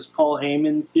about his Paul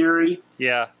Heyman theory.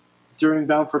 Yeah. During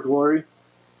Bound for Glory.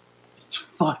 It's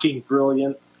fucking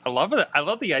brilliant. I love it. I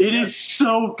love the idea. It is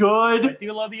so good. I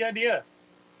do love the idea.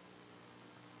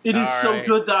 It is so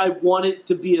good that I want it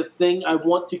to be a thing. I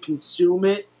want to consume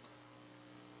it.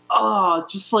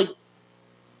 Just like...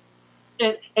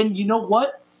 And you know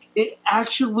what? It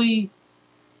actually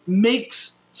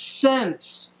makes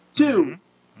sense, too.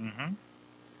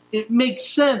 It makes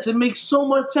sense. It makes so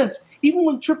much sense. Even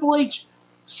when Triple H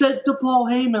said to Paul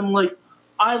Heyman, like,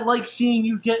 I like seeing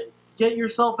you get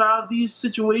yourself out of these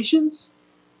situations,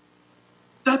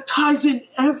 that ties in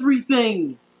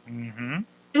everything. Mm-hmm.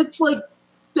 It's like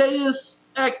Deus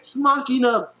Ex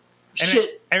Machina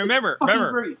shit. And remember,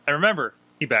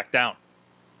 he backed down.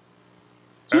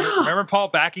 Yeah. Remember Paul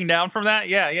backing down from that?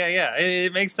 Yeah.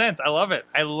 It makes sense. I love it.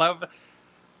 I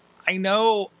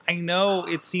know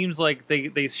it seems like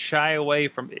they shy away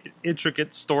from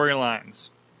intricate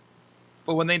storylines.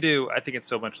 But when they do, I think it's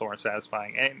so much more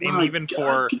satisfying. And even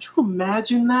for... Could you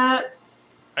imagine that?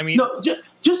 I mean... No,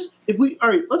 just if we... All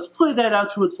right, let's play that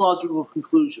out to its logical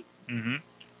conclusion. Mm-hmm.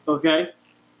 Okay?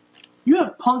 You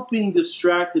have Punk being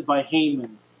distracted by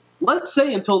Heyman, let's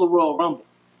say until the Royal Rumble.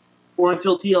 Or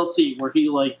until TLC, where he,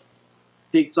 like,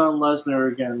 takes on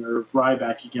Lesnar again, or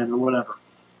Ryback again, or whatever.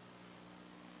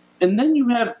 And then you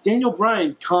have Daniel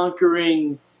Bryan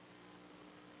conquering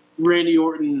Randy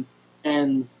Orton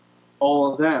and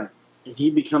all of them, and he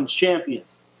becomes champion.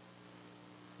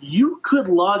 You could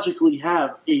logically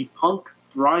have a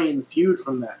Punk-Bryan feud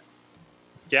from that.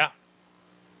 Yeah.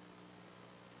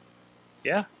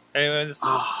 Yeah. Anyways,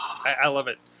 I love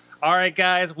it. All right,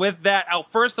 guys. With that,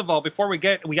 first of all, before we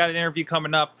got an interview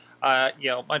coming up.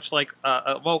 Much like,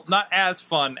 well, not as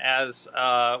fun as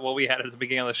what we had at the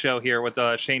beginning of the show here with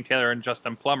Shane Taylor and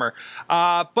Justin Plummer.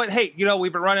 But hey,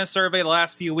 we've been running a survey the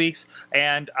last few weeks,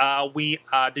 and we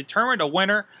determined a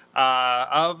winner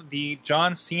of the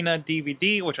John Cena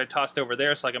DVD, which I tossed over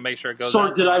there so I can make sure it goes out.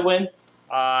 So did I win?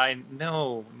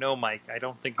 No, Mike. I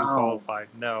don't think you qualified.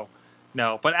 No.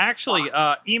 But actually,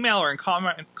 emailer and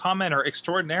commenter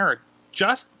extraordinaire,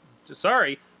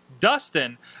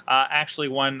 Dustin actually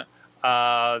won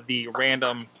the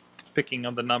random picking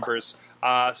of the numbers.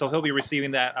 So he'll be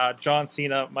receiving that John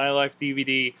Cena My Life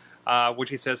DVD, which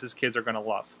he says his kids are going to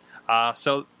love.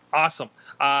 So awesome.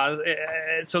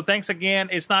 So thanks again.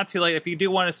 It's not too late. If you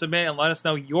do want to submit and let us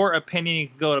know your opinion, you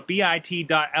can go to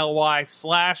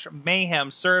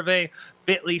bit.ly/mayhem survey,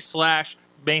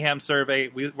 bit.ly/mayhem survey.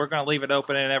 We're going to leave it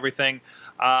open and everything.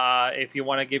 If you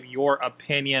want to give your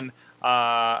opinion,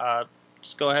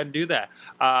 just go ahead and do that.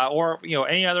 Or,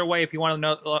 any other way, if you want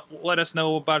to let us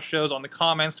know about shows on the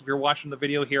comments. If you're watching the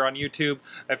video here on YouTube,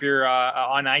 if you're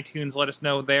on iTunes, let us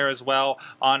know there as well.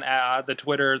 On the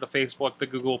Twitter, the Facebook, the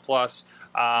Google+.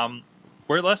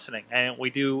 We're listening, and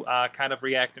we do kind of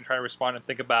react and try to respond and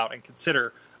think about and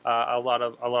consider a lot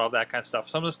of that kind of stuff.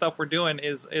 Some of the stuff we're doing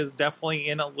is definitely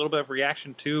in a little bit of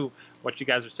reaction to what you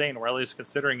guys are saying, or at least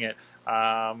considering it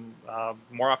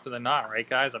more often than not, right,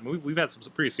 guys? I mean, we've had some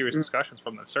pretty serious discussions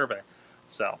from the survey.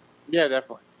 So yeah,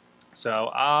 definitely.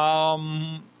 So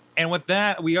and with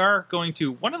that, we are going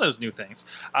to one of those new things.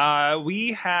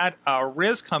 We had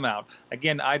Rizz come out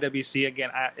again. IWC again.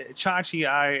 Chachi,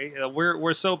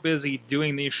 we're so busy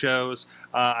doing these shows.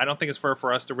 I don't think it's fair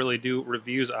for us to really do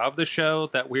reviews of the show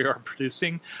that we are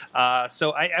producing.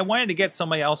 So I wanted to get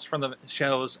somebody else from the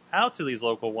shows out to these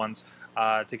local ones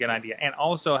to get an idea, and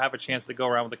also have a chance to go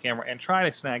around with the camera and try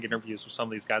to snag interviews with some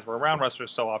of these guys. We're around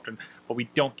wrestlers so often, but we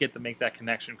don't get to make that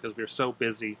connection because we're so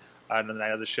busy on the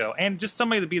night of the show, and just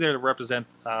somebody to be there to represent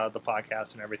the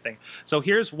podcast and everything. So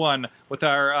here's one with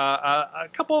our a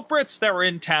couple of Brits that were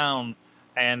in town,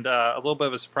 and a little bit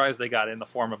of a surprise they got in the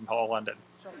form of Paul London.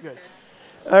 Good.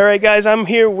 All right, guys, I'm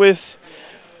here with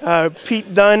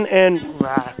Pete Dunn and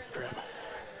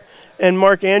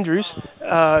Mark Andrews.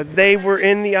 They were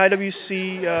in the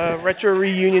IWC Retro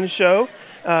Reunion show.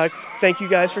 Thank you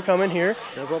guys for coming here.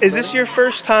 No problem. Is this your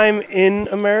first time in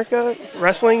America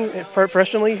wrestling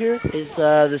professionally here? It's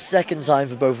the second time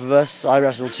for both of us. I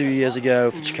wrestled 2 years ago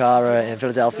for Chikara in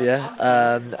Philadelphia,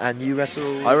 and you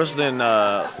wrestled? I wrestled in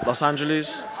Los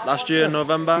Angeles last year in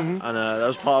November, and that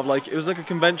was part of it was like a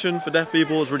convention for deaf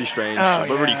people. It was really strange, but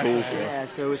really cool. So. Yeah,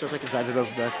 so it's the second time for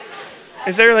both of us.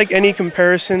 Is there any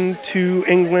comparison to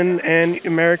England and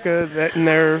America that in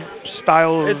their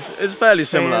style? It's fairly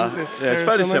similar. It's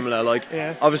fairly similar.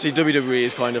 Obviously WWE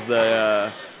is kind of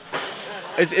the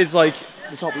it's like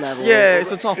the top level. Yeah,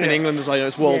 it's the top in England.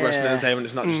 It's world wrestling entertainment.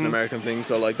 It's not just an American thing.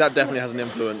 So that definitely has an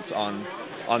influence on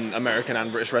American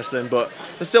and British wrestling. But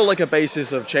there's still a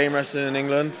basis of chain wrestling in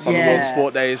England from the World of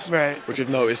Sport days, which we've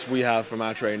noticed we have from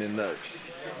our training that.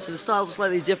 So the styles are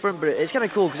slightly different, but it's kind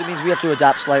of cool because it means we have to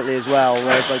adapt slightly as well.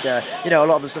 Whereas, a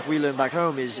lot of the stuff we learn back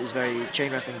home is very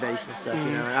chain wrestling based and stuff.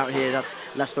 And out here that's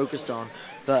less focused on.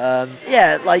 But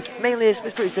mainly it's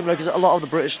pretty similar because a lot of the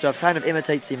British stuff kind of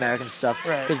imitates the American stuff.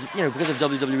 Because because of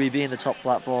WWE being the top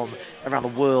platform around the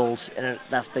world, and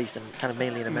that's based in kind of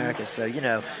mainly in America. So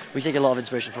we take a lot of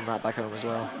inspiration from that back home as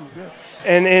well.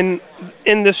 And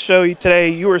in this show today,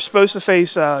 you were supposed to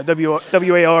face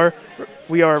WAR.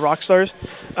 We Are Rockstars.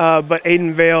 but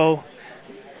Aiden Vale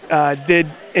did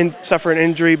suffer an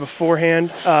injury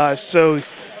beforehand. So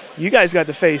you guys got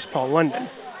to face Paul London.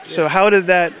 So how did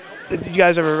that? Did you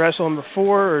guys ever wrestle him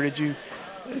before, or did you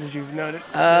notice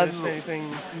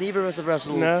anything? Neither of us have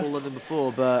wrestled Paul London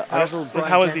before, but I wrestled Brian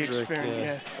how was the Kendrick,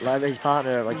 experience? like his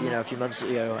partner, like a few months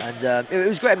ago, and it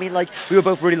was great. I mean, like we were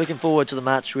both really looking forward to the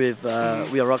match with We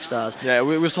Are Rockstars. Yeah,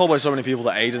 we was told by so many people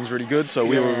that Aiden's really good, so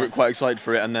we were quite excited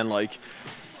for it. And then like,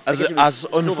 as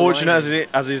unfortunate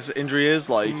as his injury is,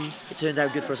 like it turned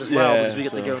out good for us as well because we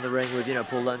got to go in the ring with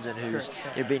Paul London, who's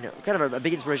been kind of a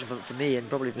big inspiration for me and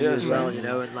probably for you as well,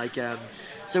 and like.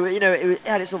 So it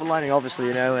had its silver lining, obviously,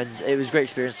 and it was a great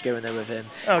experience to go in there with him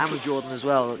and with Jordan as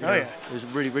well. It was a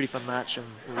really, really fun match, and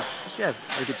it was a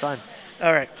good time.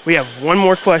 All right, we have one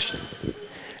more question.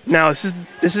 Now this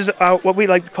is what we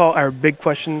like to call our big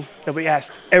question that we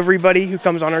ask everybody who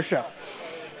comes on our show.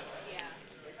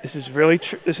 This is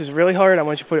really hard. I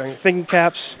want you to put on your thinking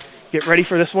caps. Get ready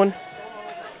for this one.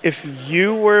 If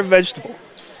you were a vegetable,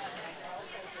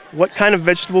 what kind of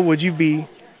vegetable would you be,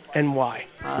 and why?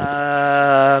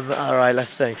 All right,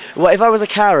 let's think. Well, if I was a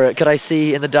carrot, could I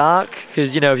see in the dark?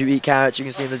 Because, if you eat carrots, you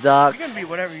can see in the dark. You can be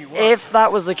whatever you want. If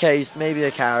that was the case, maybe a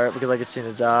carrot, because I could see in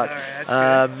the dark. All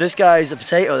right, this guy's a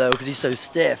potato, though, because he's so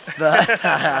stiff. But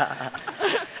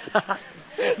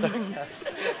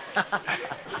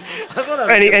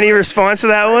any response to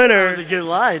that one, or? That was a good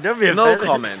line. Don't be offended. no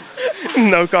comment.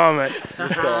 No comment.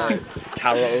 This guy,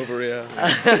 carrot over here.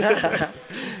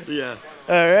 So, yeah.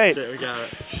 All right.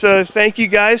 So thank you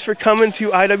guys for coming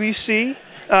to IWC.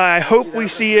 I hope we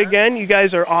see you again. You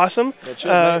guys are awesome.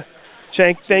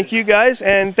 Thank you guys,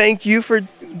 and thank you for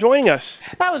joining us.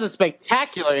 That was a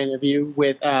spectacular interview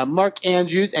with Mark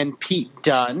Andrews and Pete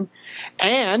Dunne.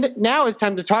 And now it's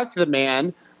time to talk to the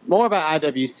man more about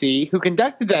IWC who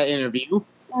conducted that interview,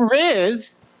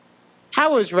 Rizz.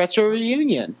 How was Retro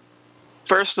Reunion?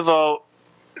 First of all,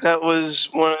 that was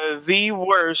one of the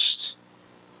worst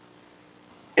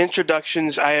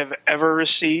introductions I have ever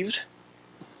received.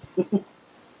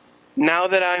 Now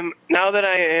that I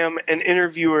am an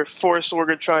interviewer for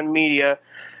Sorgatron Media,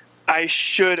 I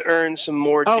should earn some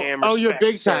more damn respect. Oh, you're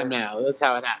big time now. That's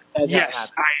how it happens.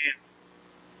 Yes, I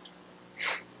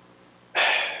am.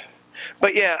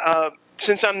 But yeah,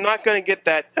 since I'm not going to get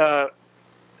that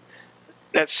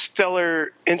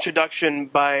stellar introduction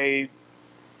by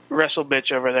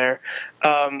WrestleBitch over there,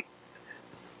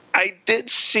 I did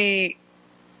see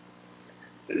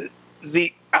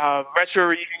the Retro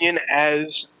Reunion,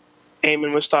 as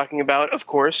Eamon was talking about, of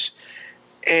course,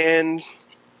 and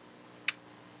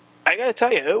I gotta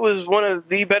tell you, it was one of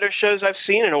the better shows I've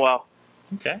seen in a while.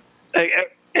 Okay.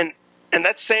 And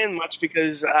that's saying much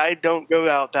because I don't go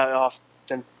out that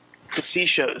often to see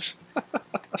shows.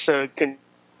 So,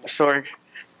 Sorg,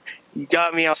 you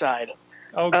got me outside.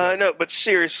 Okay. No, but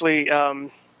seriously,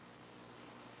 the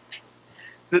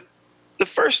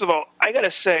first of all, I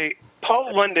gotta say,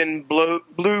 Paul London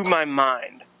blew my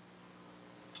mind.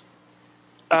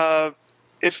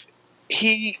 If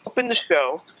he opened the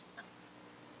show,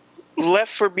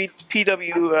 left for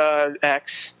PWX,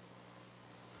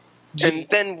 and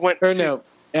then went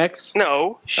X?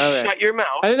 No, shut your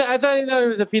mouth. I thought it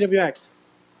was a PWX.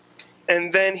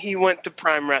 And then he went to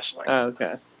Prime Wrestling. Oh,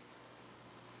 okay.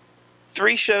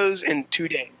 3 shows in 2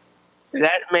 days.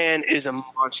 That man is a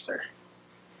monster.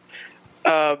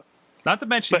 Not to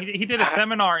mention, he did a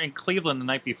seminar in Cleveland the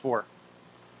night before.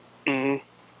 Mm-hmm.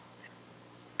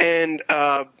 And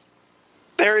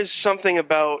there is something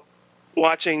about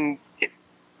watching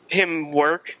him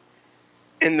work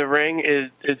in the ring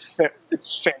it's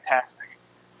fantastic.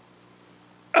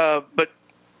 But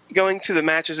going to the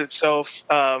matches itself,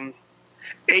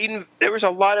 Aiden, there was a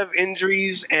lot of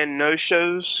injuries and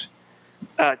no-shows.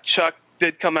 Chuck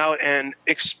did come out and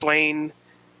explain,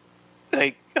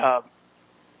 like,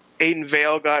 Aiden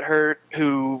Vale got hurt,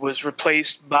 who was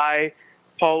replaced by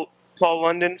Paul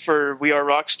London for We Are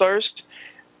Rockstars,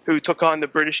 who took on the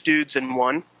British dudes and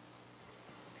won.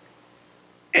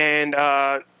 And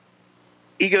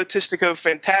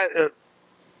Egotistico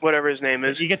whatever his name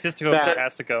is. Egotistico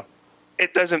Fantastico.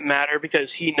 It doesn't matter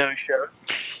because he no-showed.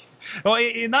 Well,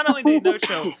 not only did he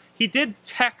no-show, he did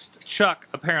text Chuck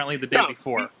apparently the day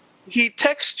before. He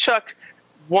texted Chuck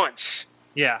once.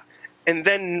 Yeah. And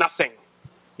then nothing.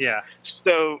 Yeah.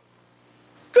 So,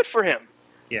 good for him.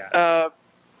 Yeah.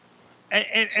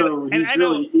 So he's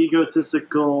really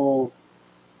egotistical,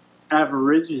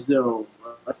 average zone.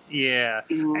 Yeah.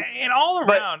 And all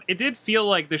around, it did feel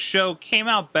like the show came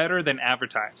out better than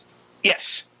advertised.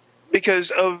 Yes,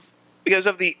 because of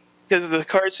the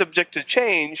card subject to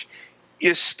change,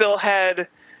 you still had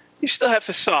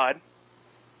Facade,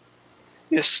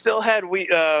 You still had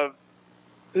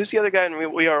who's the other guy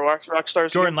in We Are Rock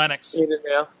Stars? Jordan Lennox.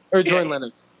 Yeah. Or Jordan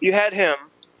Lennox. You had him.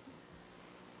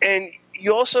 And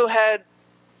you also had,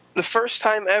 the first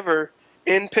time ever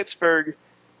in Pittsburgh,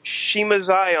 Shima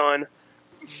Zion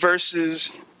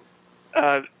versus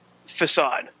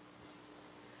Facade.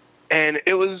 And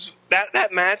it was,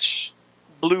 that match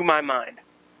blew my mind.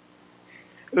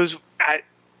 It was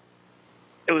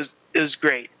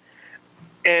great.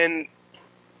 And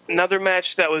another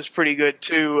match that was pretty good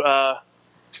too,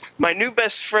 my new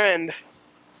best friend,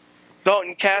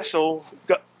 Dalton Castle,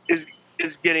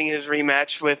 is getting his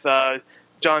rematch with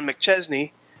John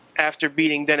McChesney after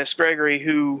beating Dennis Gregory,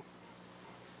 who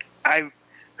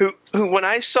when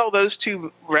I saw those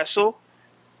two wrestle,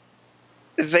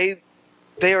 they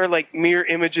are like mirror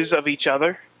images of each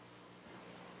other,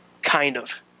 kind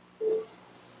of.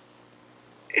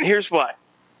 And here's why: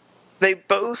 they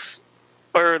both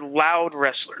are loud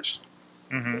wrestlers.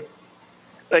 Mm-hmm.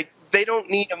 Like, they don't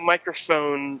need a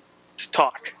microphone to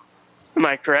talk. Am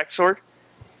I correct, Sorg?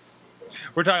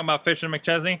 We're talking about Fish and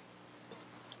McChesney?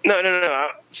 No.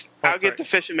 I'll get to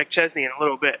Fish and McChesney in a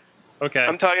little bit. Okay.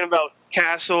 I'm talking about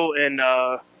Castle and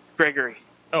Gregory.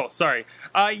 Oh, sorry.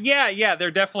 Yeah,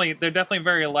 they're definitely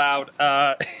very loud.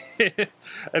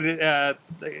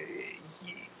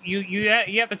 You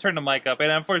have to turn the mic up, and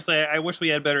unfortunately, I wish we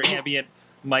had better ambient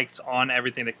mics on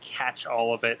everything to catch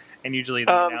all of it, and usually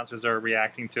the announcers are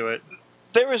reacting to it.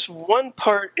 There was one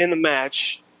part in the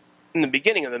match, in the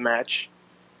beginning of the match,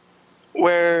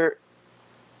 where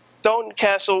Dalton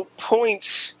Castle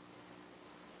points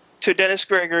to Dennis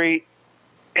Gregory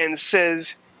and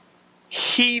says,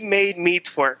 "He made me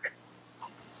twerk."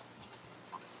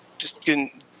 Just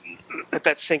can let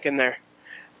that sink in there.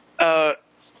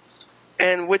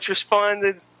 And which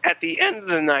responded at the end of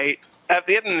the night, at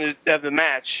the end of the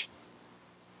match,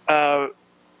 Dalton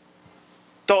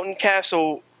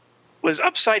Castle was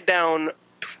upside down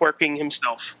twerking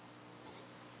himself.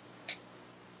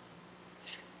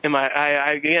 Am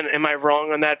I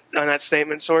wrong on that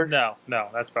statement, Sorg? No,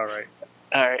 that's about right.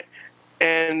 All right.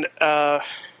 And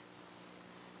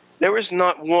there was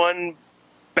not one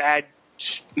bad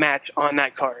match on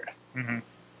that card. Mm-hmm.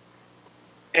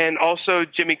 And also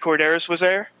Jimmy Corderas was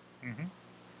there,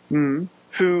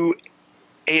 who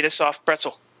ate a soft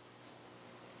pretzel.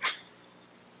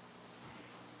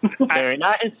 Very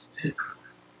nice.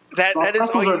 That is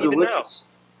all you need delicious.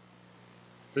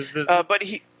 to know. But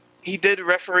he did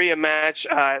referee a match.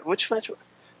 Which match?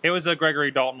 It was a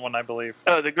Gregory Dalton one, I believe.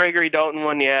 Oh, the Gregory Dalton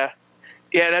one, yeah.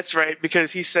 Yeah, that's right,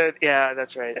 because he said, yeah,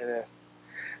 that's right.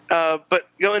 But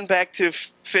going back to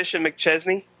Fish and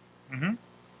McChesney,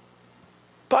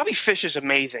 Bobby Fish is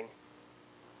amazing.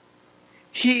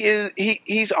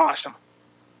 He's awesome.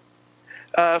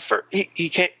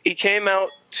 He came out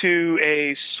to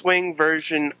a swing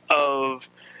version of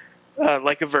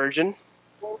Like a Virgin.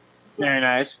 Very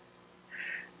nice.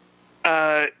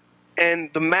 And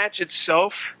the match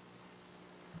itself,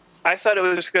 I thought it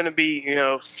was just going to be,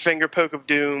 finger poke of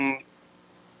doom,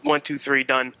 1, 2, 3,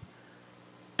 done.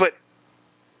 But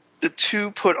the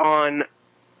two put on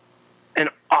an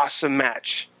awesome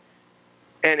match.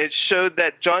 And it showed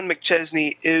that John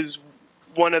McChesney is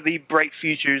one of the bright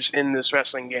futures in this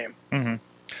wrestling game. Mm-hmm.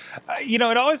 It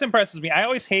always impresses me. I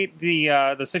always hate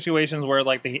the situations where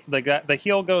like the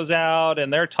heel goes out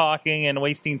and they're talking and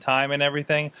wasting time and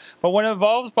everything. But when it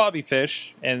involves Bobby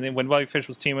Fish, and when Bobby Fish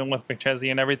was teaming with McChesney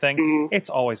and everything, it's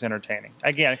always entertaining.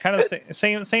 Again, kind of the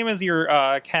same as your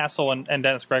Castle and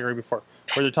Dennis Gregory before,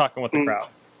 where they're talking with the crowd.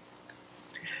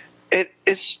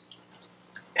 It's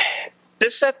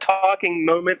just that talking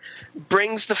moment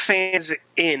brings the fans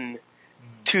in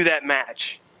to that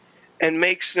match and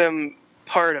makes them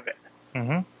part of it.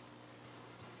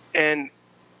 And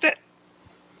that,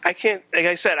 like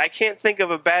I said, I can't think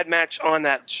of a bad match on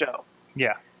that show.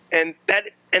 Yeah. And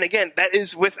again, that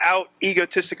is without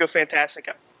Egotistico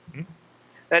Fantastica.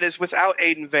 That is without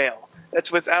Aiden Vale.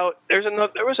 That's without, there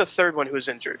was a third one who was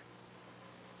injured.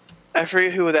 I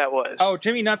forget who that was. Oh,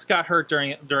 Jimmy Nuts got hurt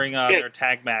during their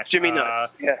tag match. Jimmy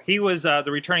Nuts, yeah. He was the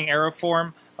returning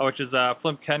Aeroform, which is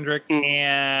Flip Kendrick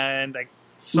and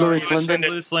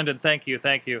Louis Linden. Thank you.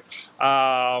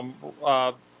 One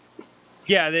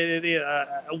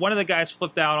of the guys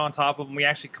flipped out on top of him. We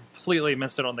actually completely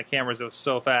missed it on the cameras. It was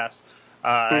so fast,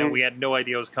 and we had no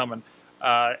idea it was coming.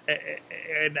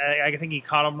 And I think he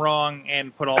caught him wrong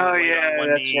and put all the weight on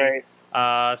one knee. Right.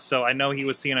 So I know he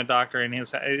was seeing a doctor, and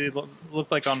it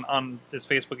looked like on his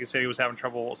Facebook he said he was having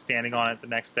trouble standing on it the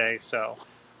next day. So,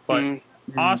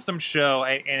 awesome show,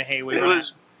 and hey, it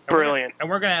was brilliant. And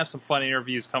we're gonna have some fun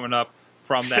interviews coming up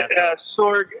from that.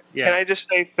 Sorg, can I just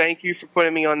say thank you for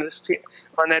putting me on this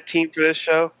on that team for this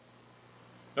show?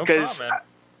 No problem, man.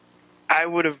 I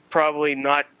would have probably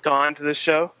not gone to this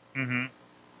show, and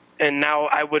now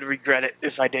I would regret it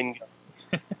if I didn't go.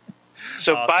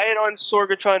 So Awesome. buy it on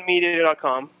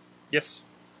sorgatronmedia.com. Yes,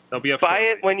 they'll be up. Buy shortly.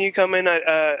 it when you come in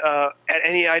at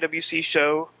any IWC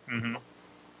show.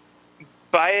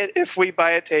 Buy it if we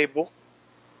buy a table.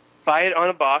 Buy it on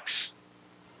a box.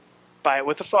 Buy it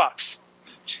with a fox.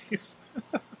 Jeez.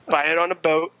 Buy it on a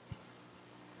boat.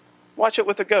 Watch it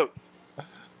with a goat.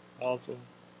 Awesome.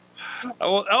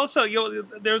 Well, also,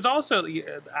 there's also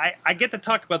I get to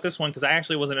talk about this one because I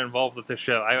actually wasn't involved with this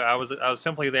show. I was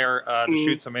simply there to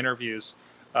shoot some interviews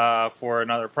for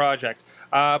another project.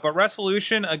 But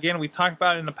Resolution, again, we've talked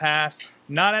about it in the past.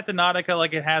 Not at the Nautica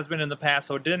like it has been in the past,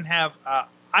 so it didn't have.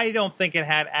 I don't think it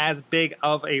had as big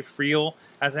of a feel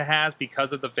as it has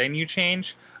because of the venue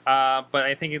change. But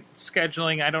I think it's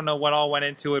scheduling. I don't know what all went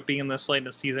into it being this late in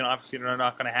the season. Obviously, they're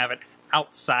not going to have it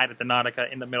outside at the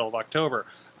Nautica in the middle of October.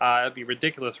 That'd be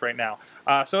ridiculous right now.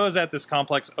 So it was at this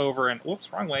complex over in,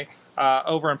 wrong way,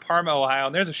 over in Parma, Ohio.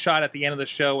 And there's a shot at the end of the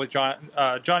show with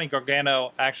Johnny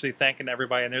Gargano actually thanking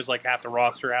everybody. And there's like half the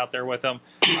roster out there with him.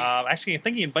 Actually, I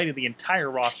think he invited the entire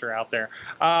roster out there.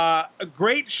 A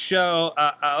great show.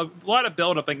 A lot of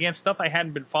build-up. Again, stuff I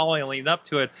hadn't been following leading up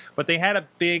to it. But they had a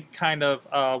big kind of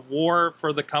war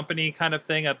for the company kind of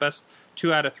thing. At best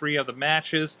 2 out of 3 of the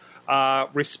matches.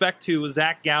 Respect to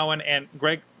Zach Gowen and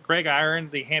Greg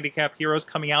Iron, the Handicap Heroes,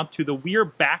 coming out to the We're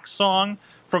Back song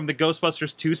from the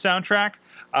Ghostbusters 2 soundtrack.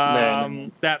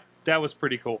 That was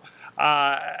pretty cool.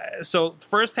 So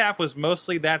first half was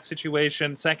mostly that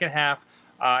situation. Second half,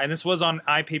 and this was on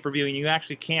iPay-per-view, and you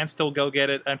actually can still go get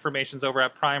it. Information's over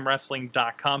at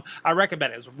primewrestling.com. I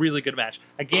recommend it. It was a really good match.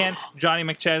 Again, Johnny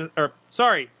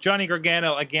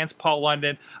Gargano against Paul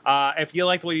London. If you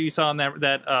liked what you saw in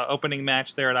that opening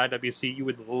match there at IWC, you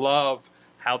would love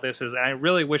how this is, and I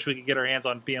really wish we could get our hands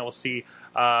on being able to see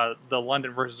the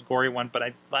London versus Gory one,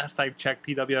 but last I checked,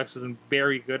 PWX isn't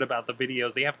very good about the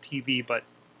videos. They have TV, but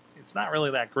it's not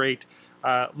really that great.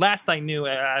 Last I knew,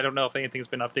 I don't know if anything's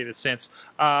been updated since,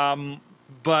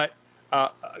 but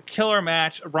killer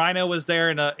match. Rhino was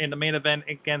there in the main event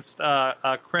against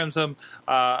Crimson.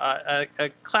 A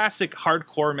classic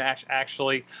hardcore match,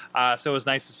 actually, so it was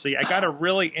nice to see. I got a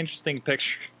really interesting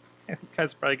picture. You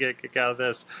guys probably get a kick out of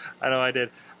this. I know I did.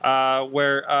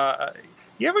 Where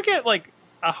you ever get like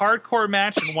a hardcore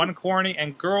match in one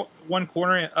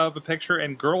corner of a picture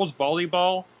and girls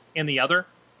volleyball in the other?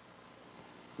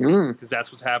 Because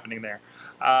that's what's happening there.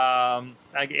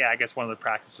 I guess one of the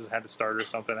practices had to start or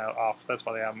something off. That's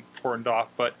why they have them cordoned off.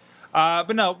 But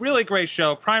no, really great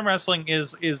show. Prime Wrestling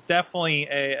is definitely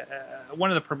one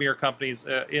of the premier companies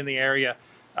in the area,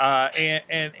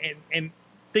 and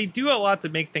they do a lot to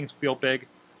make things feel big.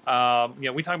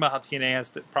 We talk about how TNA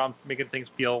has the problem making things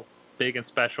feel big and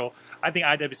special. I think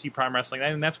IWC Prime Wrestling,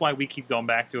 and that's why we keep going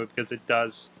back to it, because it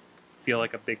does feel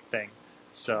like a big thing.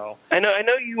 So I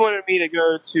know you wanted me to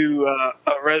go to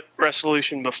a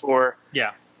Resolution before.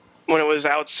 Yeah. When it was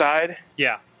outside.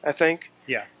 Yeah. I think.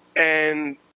 Yeah.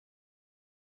 And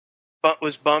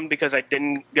was bummed because I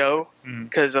didn't go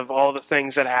because of all the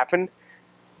things that happened.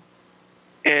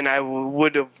 And I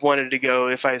would have wanted to go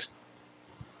if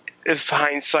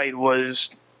hindsight was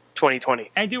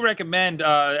 2020. I do recommend.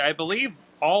 I believe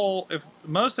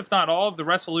most, if not all, of the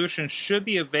Resolutions should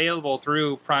be available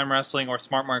through Prime Wrestling or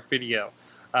Smart Mark Video,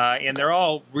 and they're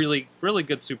all really, really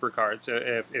good supercards.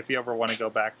 If you ever want to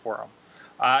go back for them.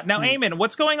 Now, Eamon,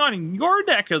 what's going on in your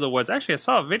neck of the woods? Actually, I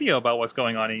saw a video about what's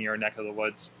going on in your neck of the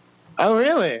woods. Oh,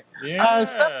 really? Yeah.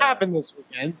 Stuff happened this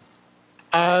weekend.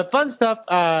 Fun stuff.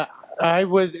 I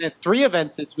was at 3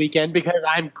 events this weekend because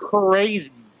I'm crazy.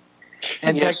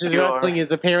 And Texas Wrestling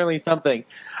is apparently something.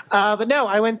 But no,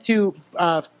 I went to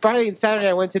Friday and Saturday.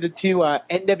 I went to the 2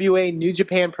 NWA New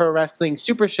Japan Pro Wrestling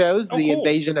Super Shows, the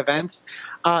Invasion events,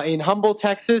 in Humble,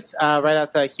 Texas, right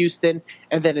outside Houston,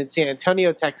 and then in San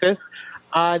Antonio, Texas.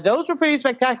 Those were pretty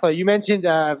spectacular. You mentioned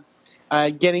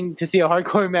getting to see a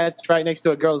hardcore match right next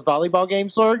to a girls' volleyball game,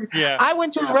 Sorg. Yeah. I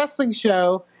went to a wrestling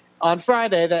show on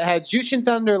Friday that had Jushin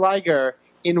Thunder Liger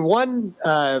in one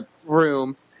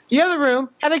room. The other room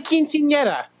had a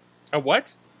quinceanera. A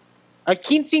what? A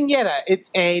quinceanera. It's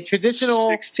a traditional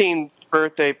 16th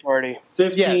birthday party.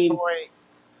 15. Yes,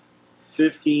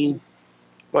 15.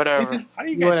 Whatever. How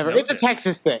do you guys whatever. know It's a this?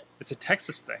 Texas thing. It's a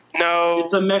Texas thing. No.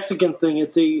 It's a Mexican thing.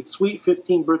 It's a sweet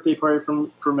 15 birthday party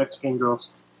for Mexican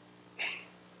girls.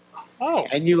 Oh.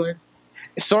 And you learn.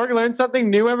 Sorg learns something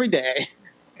new every day.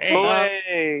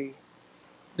 Hey.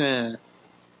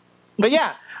 But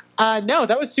yeah, No,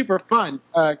 that was super fun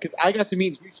because I got to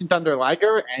meet Jushin Thunder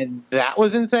Liger, and that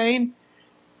was insane.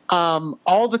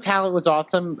 All the talent was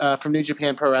awesome from New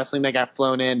Japan Pro Wrestling that got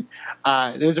flown in.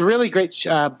 There was a really great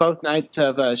both nights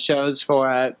of shows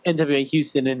for NWA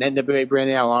Houston and NWA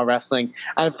Brandon Outlaw Wrestling.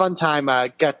 I had a fun time.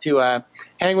 Got to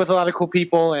hang with a lot of cool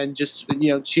people and just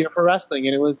cheer for wrestling,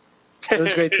 and it was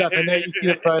great stuff. And there you see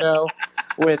the photo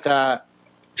with.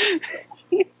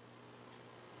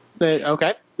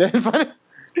 Okay.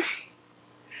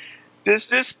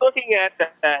 Just looking at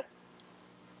that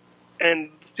and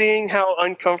seeing how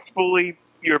uncomfortably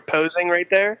you're posing right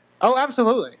there. Oh,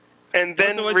 absolutely. And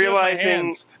then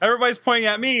realizing everybody's pointing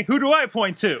at me. Who do I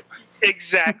point to?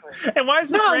 Exactly. And why is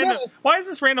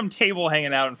this random table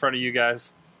hanging out in front of you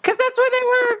guys? Because that's where they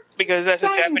were. Because that's a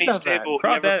Japanese table.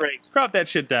 Crop that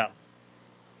shit down.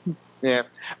 Yeah,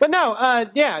 but no, I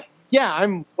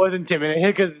was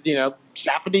intimidated because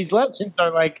Japanese legends are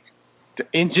like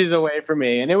inches away from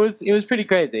me, and it was pretty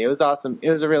crazy. It was awesome. It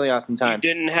was a really awesome time.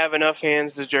 You didn't have enough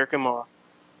hands to jerk him off.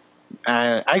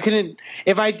 I couldn't.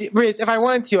 If I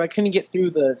wanted to, I couldn't get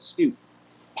through the suit.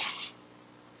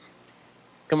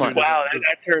 Come on. Wow,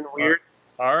 that turned weird.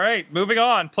 All right, moving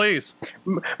on, please.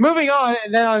 Moving on,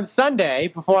 and then on Sunday,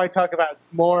 before I talk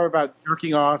more about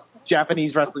jerking off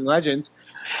Japanese wrestling legends,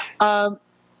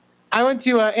 I went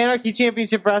to Anarchy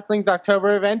Championship Wrestling's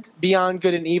October event, Beyond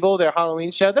Good and Evil, their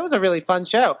Halloween show. That was a really fun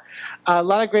show. A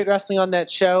lot of great wrestling on that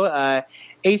show.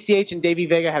 ACH and Davey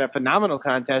Vega had a phenomenal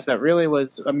contest that really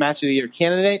was a Match of the Year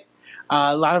candidate.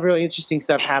 A lot of really interesting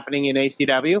stuff happening in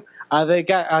ACW. They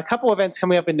got a couple events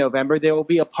coming up in November. They will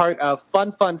be a part of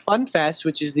Fun Fest,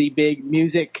 which is the big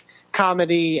music,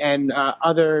 comedy, and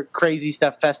other crazy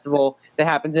stuff festival that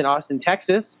happens in Austin,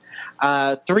 Texas.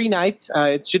 3 nights.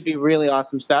 It should be really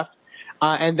awesome stuff.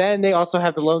 And then they also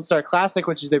have the Lone Star Classic,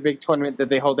 which is their big tournament that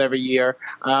they hold every year,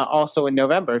 also in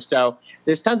November. So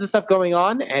there's tons of stuff going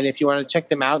on, and if you want to check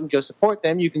them out and go support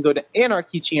them, you can go to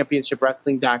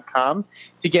anarchychampionshipwrestling.com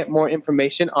to get more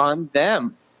information on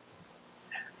them.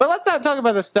 But let's not talk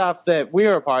about the stuff that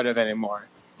we're a part of anymore.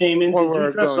 Eamon, or did we're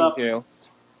you dress going up? to.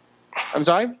 I'm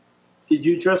sorry? Did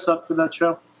you dress up for that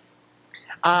show?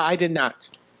 I did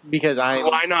not, because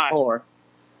Why not? Poor.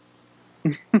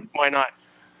 Why not?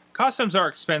 Costumes are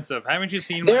expensive. Haven't you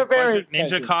seen They're my very budget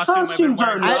ninja expensive. costume I've been Costumes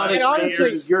are wearing? not honestly,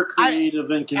 expensive. You're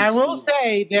creative and I will conceited.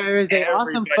 say there is an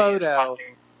awesome photo.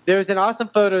 There's an awesome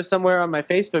photo somewhere on my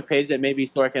Facebook page that maybe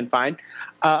Thor can find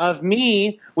of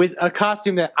me with a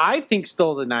costume that I think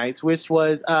stole the night, which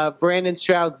was Brandon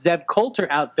Stroud's Zeb Coulter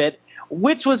outfit,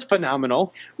 which was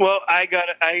phenomenal. Well, I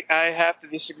have to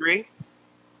disagree.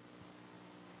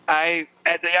 At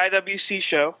the IWC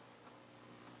show,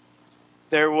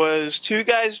 there was 2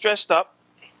 guys dressed up,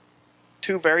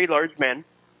 2 very large men.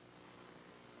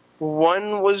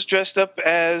 One was dressed up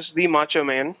as the Macho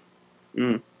Man.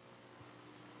 Mm.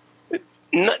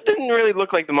 Didn't really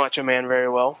look like the Macho Man very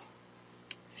well.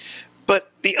 But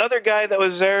the other guy that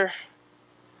was there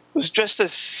was dressed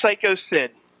as Psycho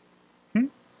Sid. Hmm?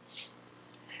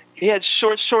 He had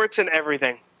short shorts and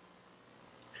everything.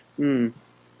 Mm.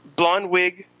 Blonde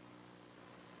wig,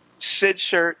 Sid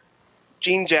shirt,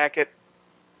 jean jacket,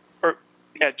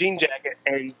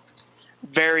 and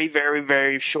very, very,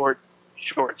 very short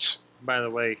shorts. By the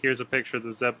way, here's a picture of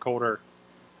the Zeb Coulter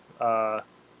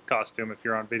costume if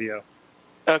you're on video.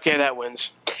 Okay, that wins.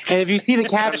 And if you see the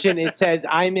caption, it says,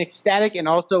 "I'm ecstatic and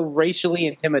also racially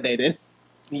intimidated."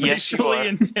 Yes, you Racially are.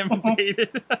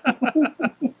 intimidated.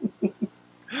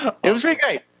 It was pretty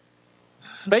great.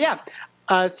 But yeah,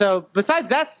 so besides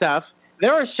that stuff,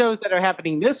 there are shows that are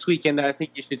happening this weekend that I think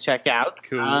you should check out.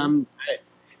 Cool.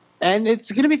 And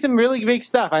it's going to be some really big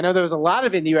stuff. I know there was a lot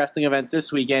of indie wrestling events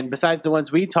this weekend, besides the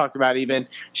ones we talked about even.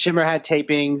 Shimmer had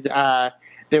tapings.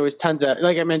 There was tons of,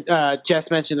 like I meant,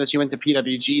 Jess mentioned that she went to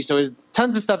PWG, so there's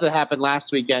tons of stuff that happened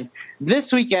last weekend.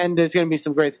 This weekend, there's going to be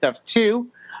some great stuff, too.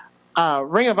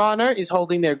 Ring of Honor is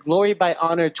holding their Glory by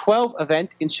Honor 12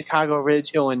 event in Chicago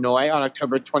Ridge, Illinois on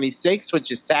October 26th,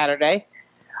 which is Saturday.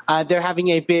 They're having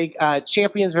a big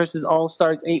Champions versus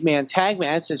All-Stars 8-man tag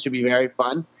match. That should be very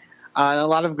fun. And a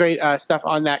lot of great stuff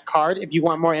on that card. If you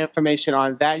want more information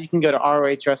on that, you can go to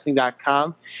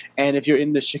rohwrestling.com. And if you're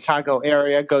in the Chicago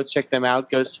area, go check them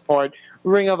out. Go support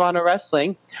Ring of Honor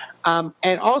Wrestling.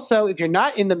 And also, if you're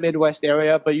not in the Midwest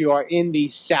area, but you are in the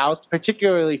South,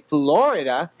 particularly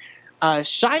Florida,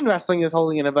 Shine Wrestling is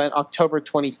holding an event October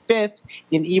 25th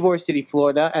in Ybor City,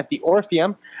 Florida at the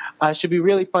Orpheum. Should be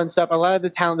really fun stuff. A lot of the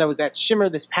talent that was at Shimmer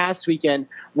this past weekend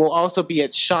will also be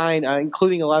at Shine,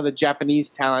 including a lot of the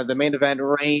Japanese talent. The main event,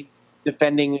 Rain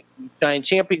defending Shine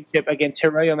Championship against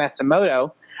Hiroyo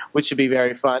Matsumoto, which should be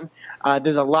very fun.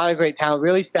 There's a lot of great talent,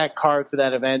 really stacked card for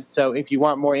that event. So if you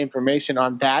want more information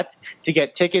on that, to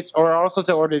get tickets or also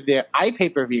to order their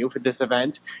iPay-per-view for this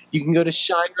event, you can go to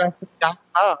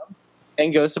shinewrestling.com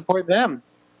and go support them.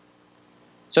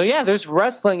 So yeah, there's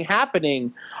wrestling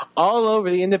happening all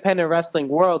over the independent wrestling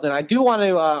world. And I do want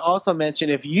to also mention,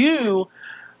 if you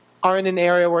are in an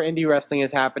area where indie wrestling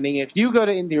is happening, if you go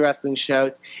to indie wrestling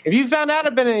shows, if you found out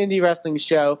about an indie wrestling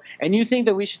show and you think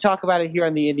that we should talk about it here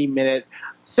on the Indie Minute,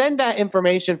 send that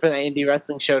information for the indie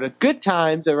wrestling show to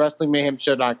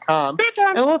goodtimes@wrestlingmayhemshow.com,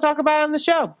 and we'll talk about it on the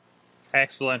show.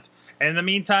 Excellent. And in the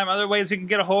meantime, other ways you can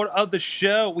get a hold of the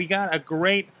show, we got a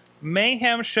great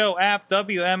Mayhem Show app,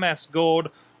 WMS Gold,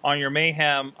 on your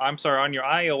on your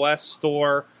iOS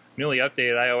store, newly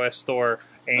updated iOS store,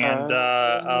 and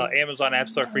Amazon App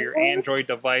Store for your Android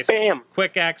device. Bam.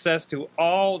 Quick access to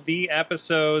all the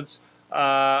episodes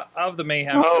of the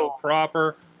Mayhem Show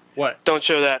proper. What? Don't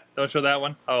show that. Don't show that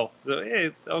one? Oh,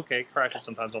 okay. Crashes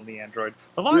sometimes on the Android.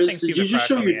 A lot of things seem Did to you just crash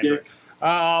show on the your Android. dick?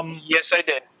 Yes, I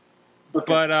did. Okay.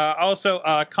 But also,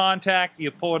 contact,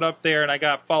 you pull it up there, and I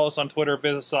got follow us on Twitter,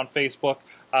 visit us on Facebook.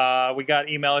 We got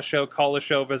email a show, call the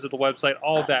show, visit the website,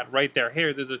 all that right there.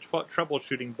 Here, there's a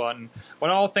troubleshooting button. But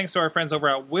all thanks to our friends over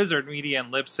at Wizard Media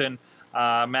and Libsyn.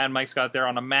 Mad Mike's got it there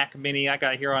on a Mac Mini. I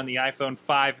got it here on the iPhone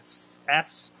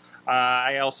 5S.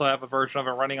 I also have a version of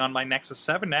it running on my Nexus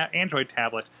 7 Android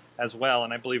tablet as well,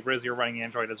 and I believe Rizz, you're running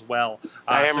Android as well.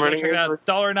 I am running check it out, Android.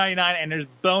 $1.99, and there's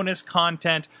bonus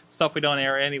content, stuff we don't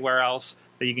air anywhere else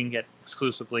that you can get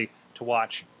exclusively to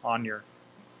watch on your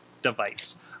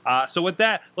device. So with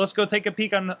that, let's go take a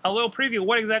peek on a little preview of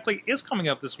what exactly is coming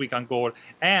up this week on Gold,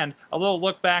 and a little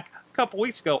look back a couple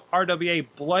weeks ago, RWA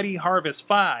Bloody Harvest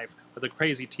 5 with a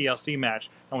crazy TLC match.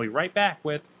 And we'll be right back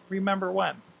with Remember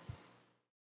When.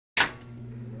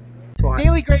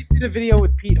 Daily Grace did a video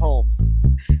with Pete Holmes.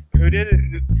 Who did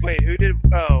it? Wait, who did?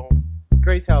 Oh,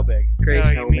 Grace Helbig. Grace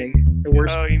Oh, you Helbig, mean- the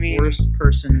worst, oh, you mean- worst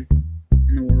person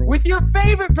in the world. With your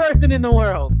favorite person in the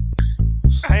world.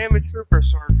 I am a trooper,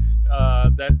 Sorg.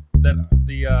 The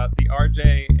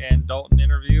RJ and Dalton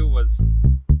interview was...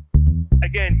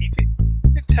 Again, you could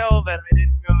tell that I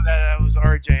didn't know that I was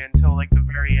RJ until like the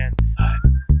very end.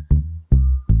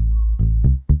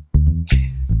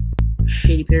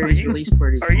 Katy Perry's release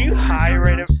party. Are you high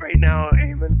right now,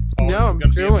 Eamon? Oh, No, I'm this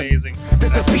is gonna chilling. be amazing.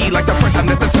 This is me like the first time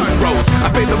that the sun rose. I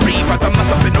feel the read, but I'm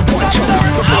up in the one show.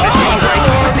 Before the day breaks, I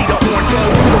see the orange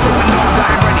glow. We're moving on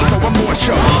time, ready for one more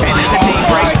show. And as the day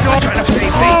breaks, I'm trying to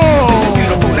save face. This is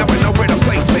beautiful, never know where to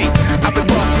place me. I've been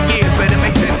lost for years, but it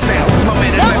makes sense now. My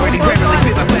man is already rarely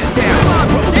feel I let down.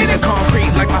 Rolled in the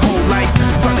concrete like my whole life.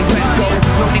 Finally let go,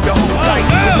 no need to hold tight.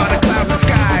 There's not a cloud in the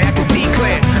sky, I can see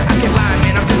clear. I can lie,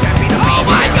 man, I'm just happy to be here. Oh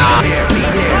my God!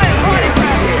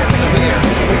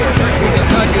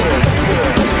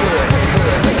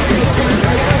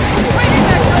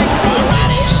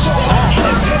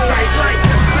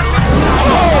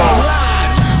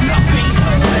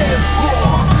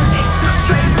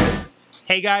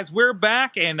 Hey guys, we're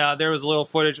back, and there was a little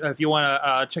footage. If you want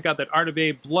to check out that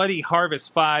RWA Bloody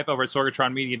Harvest 5 over at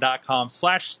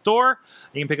sorgatronmedia.com/store,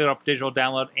 you can pick it up digital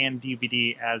download and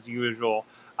DVD as usual.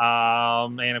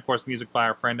 And of course, music by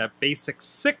our friend at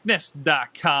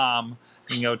basicsickness.com.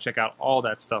 You can go check out all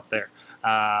that stuff there.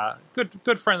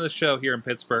 Good friend of the show here in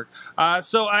Pittsburgh.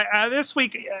 So this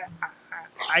week,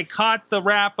 I caught the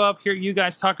wrap up here. You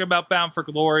guys talking about Bound for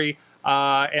Glory.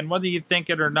 And whether you think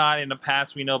it or not, in the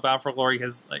past, we know Bound for Glory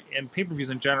has, and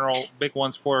pay-per-views in general, big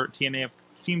ones for TNA, have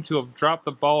seemed to have dropped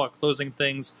the ball at closing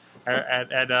things,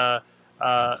 not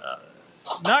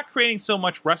creating so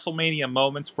much WrestleMania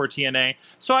moments for TNA.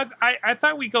 So I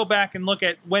thought we'd go back and look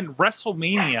at when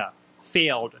WrestleMania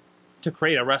failed to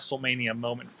create a WrestleMania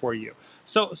moment for you.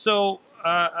 So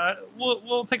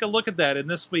we'll take a look at that in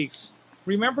this week's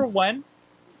Remember When?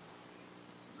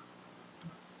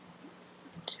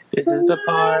 This is the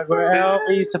part where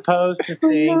Elvie's supposed to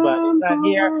sing, but it's not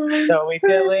here. So we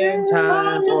fill in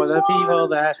time for the people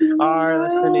that are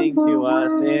listening to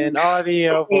us in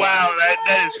audio. Wow,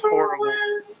 that is horrible.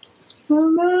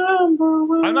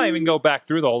 I'm not even go back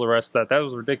through all the rest of that. That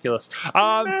was ridiculous.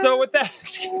 So with that,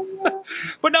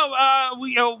 but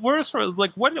no, we're sort of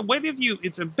like, what have you?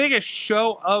 It's the biggest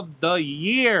show of the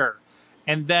year,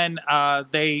 and then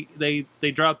they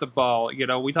drop the ball. You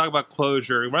know, we talk about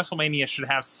closure. WrestleMania should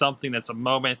have something that's a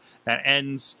moment that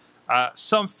ends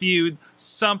some feud,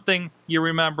 something you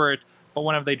remember it. But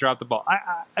when have they dropped the ball?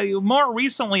 I more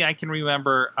recently, I can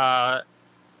remember.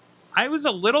 I was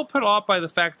a little put off by the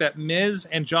fact that Miz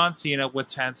and John Cena,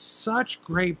 which had such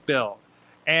great build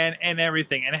and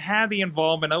everything, and had the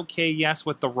involvement, okay, yes,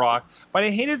 with The Rock, but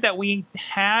I hated that we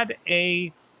had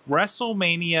a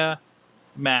WrestleMania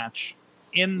match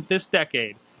in this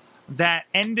decade that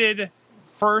ended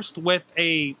first with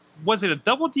was it a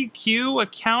double DQ, a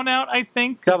count out, I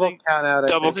think? Double count out.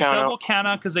 Double double count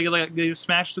out because they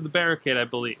smashed through the barricade, I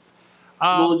believe.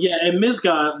 Well, yeah, and Miz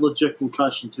got legit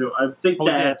concussion too. I think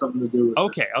that had something to do with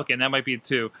it. Okay, and that might be it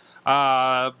too.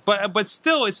 But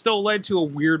still, it still led to a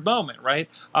weird moment, right?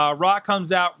 Rock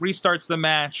comes out, restarts the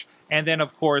match, and then,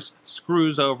 of course,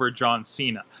 screws over John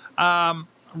Cena.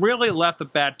 Really left a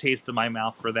bad taste in my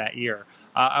mouth for that year.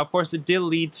 Of course, it did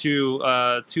lead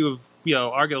to two of,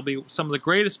 arguably some of the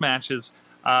greatest matches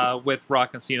with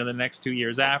Rock and Cena the next 2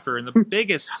 years after, and the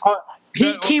biggest.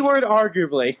 Keyword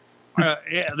arguably.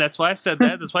 Yeah, that's why I said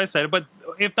that. That's why I said it. But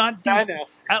if not, I know.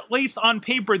 At least on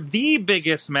paper, the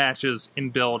biggest matches in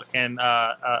build and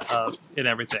in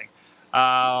everything.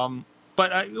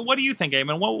 But what do you think,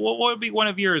 Eamon? What would be one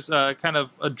of yours kind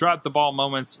of drop the ball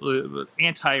moments,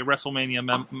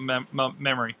 anti-WrestleMania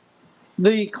memory?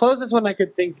 The closest one I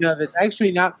could think of is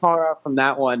actually not far off from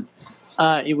that one.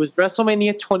 It was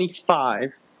WrestleMania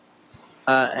 25,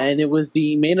 and it was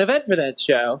the main event for that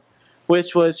show,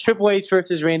 which was Triple H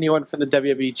versus Randy Orton for the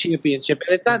WWE Championship.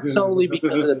 And it's not solely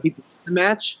because of the people in the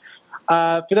match.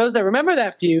 For those that remember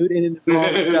that feud, it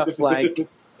involved stuff like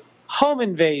home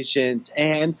invasions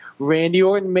and Randy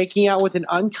Orton making out with an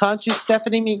unconscious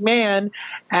Stephanie McMahon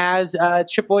as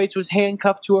Triple H was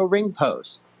handcuffed to a ring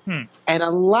post. And a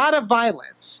lot of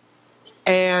violence.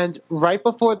 And right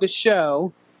before the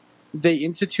show, they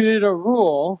instituted a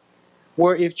rule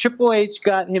where if Triple H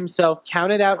got himself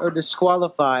counted out or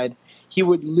disqualified, he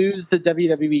would lose the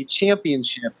WWE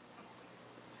Championship.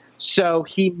 So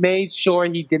he made sure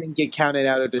he didn't get counted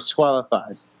out or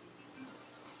disqualified.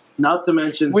 Not to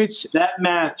mention, that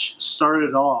match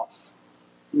started off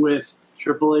with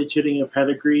Triple H hitting a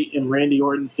pedigree and Randy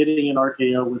Orton hitting an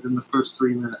RKO within the first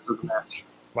 3 minutes of the match.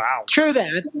 Wow. True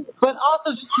that, but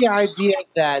also just the idea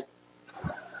that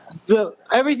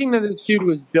everything that this feud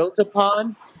was built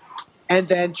upon, and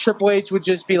then Triple H would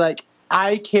just be like,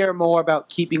 I care more about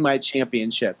keeping my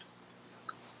championship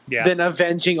than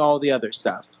avenging all the other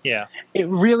stuff. Yeah. It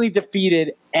really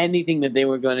defeated anything that they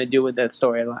were going to do with that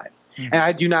storyline. And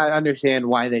I do not understand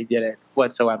why they did it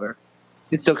whatsoever.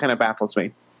 It still kind of baffles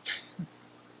me.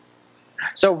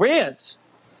 So, Rizz.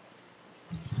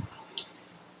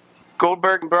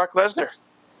 Goldberg and Brock Lesnar.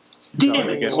 Damn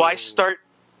it. Why start?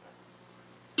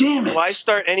 Damn it. Why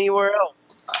start anywhere else?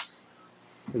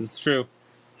 This is true.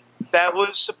 That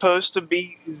was supposed to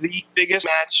be the biggest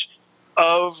match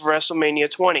of WrestleMania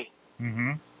 20.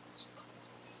 Mm-hmm.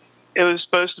 It was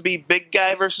supposed to be big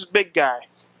guy versus big guy.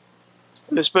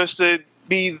 It was supposed to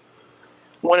be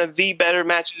one of the better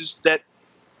matches that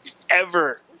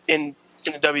ever in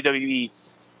the WWE.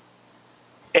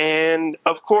 And,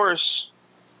 of course,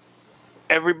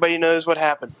 everybody knows what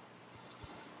happened.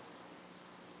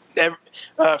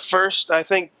 First, I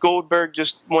think Goldberg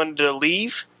just wanted to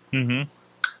leave. Mm-hmm.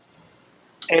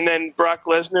 And then Brock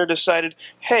Lesnar decided,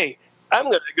 hey, I'm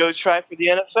going to go try for the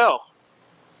NFL.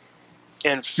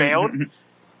 And failed.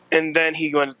 And then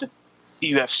he went to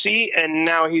UFC, and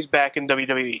now he's back in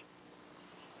WWE.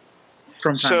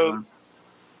 From time on.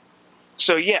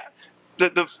 So yeah,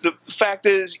 the fact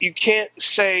is, you can't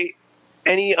say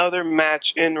any other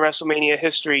match in WrestleMania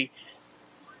history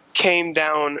came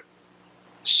down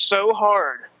so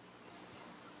hard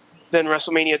than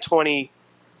WrestleMania 20,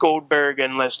 Goldberg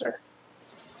and Lesnar.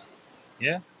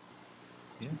 Yeah.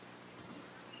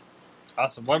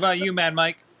 Awesome. What about you, Mad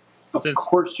Mike? Of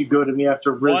course you go to me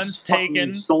after Rizz one's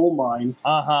taken. Stole mine.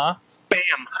 Uh-huh.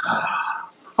 Bam.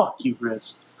 Fuck you,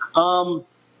 Rizz.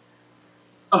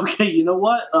 Okay, you know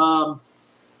what?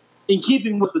 In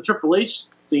keeping with the Triple H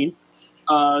theme,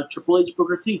 Triple H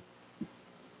Booker T.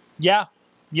 Yeah,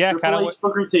 Triple H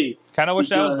Booker T. Kind of wish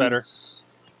that was better.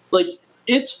 Like,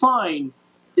 it's fine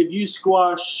if you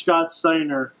squash Scott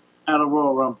Steiner at a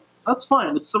Royal Rumble. That's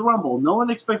fine. It's the Rumble. No one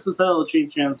expects the title to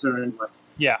change hands there anyway.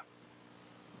 Yeah.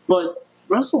 But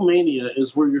WrestleMania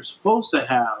is where you're supposed to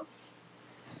have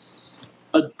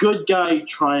a good guy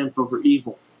triumph over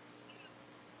evil.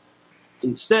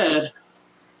 Instead,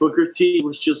 Booker T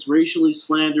was just racially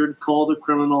slandered, called a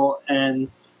criminal, and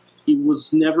he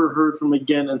was never heard from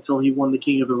again until he won the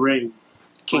King of the Ring.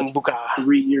 King Booker.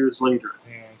 3 years later.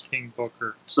 Yeah, King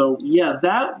Booker. So, yeah,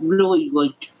 that really,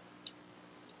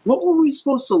 what were we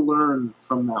supposed to learn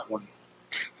from that one?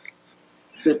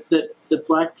 That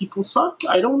black people suck?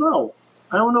 I don't know.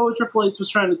 I don't know what Triple H was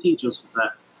trying to teach us with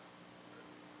that.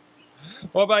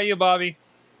 What about you, Bobby?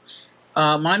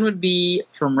 Mine would be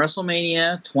from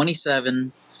WrestleMania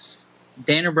 27,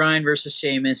 Daniel Bryan versus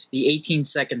Sheamus, the 18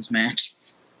 seconds match.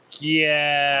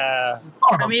 Yeah.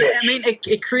 I mean,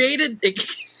 it created.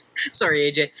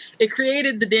 Sorry, AJ. It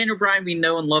created the Daniel Bryan we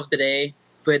know and love today,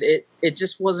 but it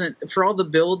just wasn't for all the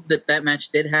build that match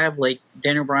did have. Like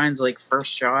Daniel Bryan's like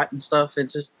first shot and stuff.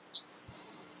 It's just,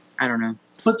 I don't know.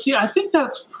 But see, I think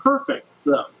that's perfect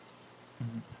though.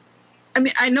 I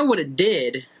mean, I know what it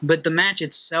did, but the match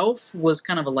itself was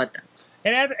kind of a letdown.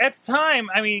 And at the time,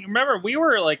 I mean, remember we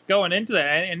were like going into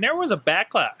that, and there was a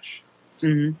backlash.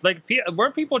 Mm-hmm. Like,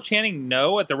 weren't people chanting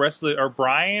no at the rest of the, or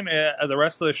Bryan at the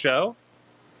rest of the show?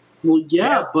 Well,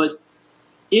 yeah, but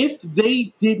if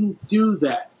they didn't do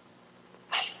that,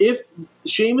 if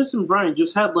Sheamus and Bryan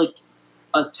just had like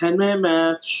a 10-man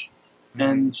match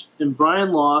and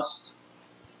Bryan lost,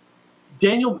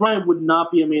 Daniel Bryan would not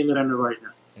be a main eventer right now.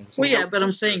 Well, yeah, but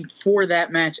I'm saying for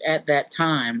that match at that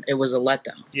time, it was a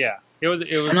letdown. Yeah, it was.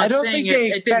 I'm not saying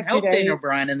it didn't help Daniel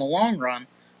Bryan in the long run,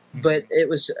 but it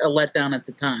was a letdown at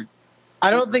the time.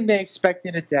 I don't think they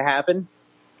expected it to happen.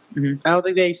 Mm-hmm. I don't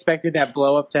think they expected that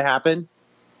blow up to happen.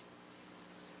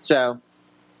 So,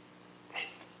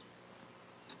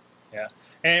 yeah,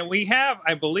 and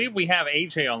I believe we have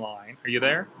AJ online. Are you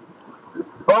there?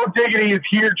 Oh, Diggity is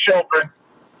here, children.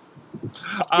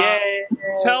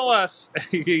 Tell us,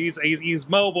 he's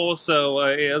mobile, so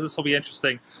this will be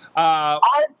interesting. No.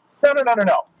 I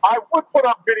would put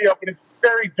up video, but it's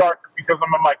very dark because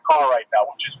I'm in my car right now,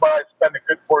 which is where I spend a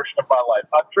good portion of my life.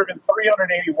 I've driven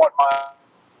 381 miles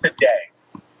a day.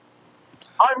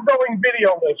 I'm going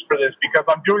videoless for this because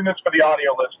I'm doing this for the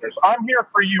audio listeners. I'm here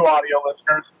for you, audio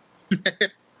listeners.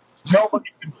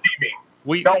 Nobody can see me.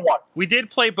 No one. We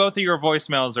did play both of your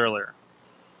voicemails earlier.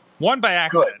 One by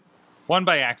accident. Good. One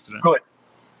by accident. Good.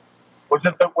 Was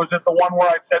it the one where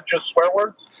I said just swear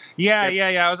words? Yeah.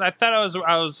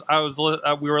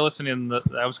 We were listening.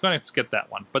 I was going to skip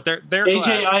that one, but they're AJ,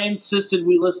 glad. I insisted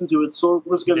we listen to it, so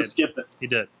was going to skip it. He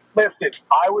did. Listen,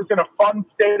 I was in a fun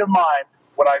state of mind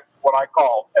when I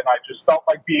called, and I just felt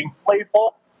like being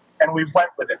playful, and we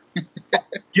went with it.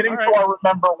 Getting to our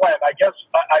remember when. I guess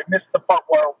I missed the part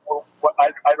where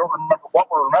I don't remember what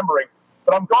we're remembering,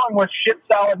 but I'm going with shit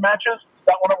salad matches. Is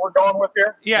that what we're going with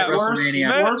here? Yeah,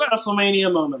 worst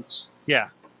WrestleMania moments. Yeah.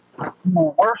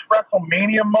 Worst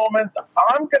WrestleMania moments?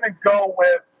 I'm going to go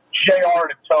with JR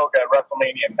and Toga at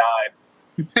WrestleMania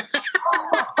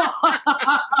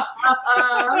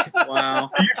 9.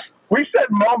 Wow. We said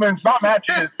moments, not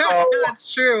matches. So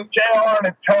that's true. JR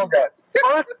and Toga.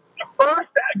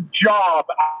 First job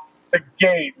out the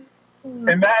gate.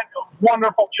 And that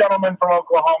wonderful gentleman from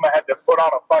Oklahoma had to put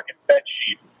on a fucking bed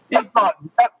sheet. That's not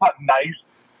nice.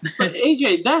 But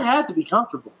AJ, that had to be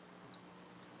comfortable.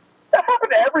 That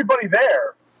happened to everybody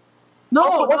there.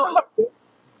 No.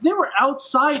 They were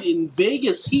outside in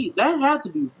Vegas heat. That had to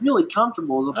be really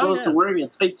comfortable as opposed to wearing a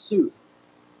tight suit.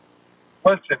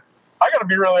 Listen, I got to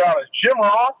be really honest. Jim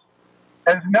Ross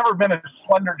has never been a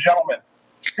slender gentleman.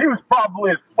 He was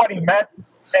probably a sweaty mess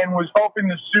and was hoping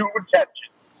the suit would catch it.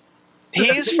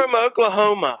 He's from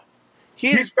Oklahoma.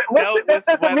 He's dealt with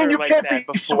weather like that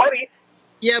before. Sweaty.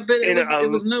 Yeah, but it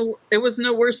was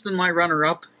no worse than my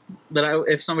runner-up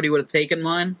if somebody would have taken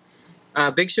mine.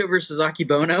 Big Show versus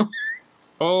Akibono.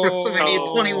 Oh, WrestleMania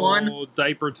 21.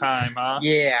 Diaper time, huh?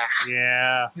 Yeah.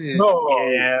 Yeah. No.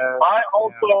 Yeah. I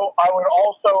would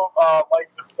also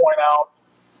like to point out.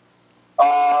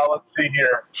 Let's see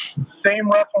here. Same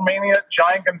WrestleMania,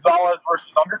 Giant Gonzalez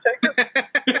versus Undertaker.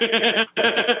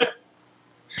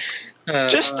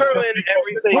 Just throw in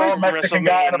everything from Mexican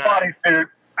guy in a bodysuit.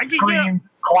 Screams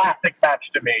classic match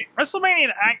to me.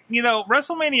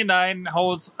 WrestleMania 9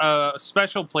 holds a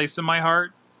special place in my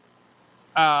heart.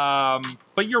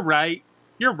 But you're right.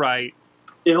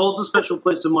 It holds a special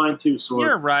place in mine too, Sorg.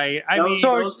 You're right. Weird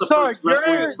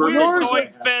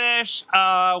Doink finish,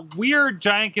 weird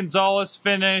Giant Gonzalez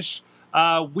finish,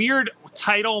 weird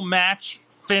title match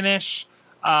finish.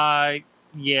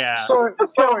 Yeah. You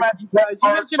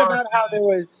mentioned about how there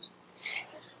was.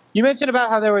 You mentioned about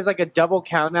how there was like a double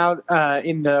count out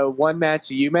in the one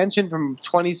match you mentioned from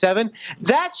 27.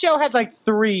 That show had like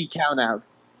 3 count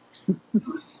outs.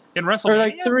 In WrestleMania? Or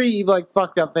like 3 like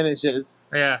fucked up finishes.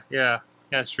 Yeah,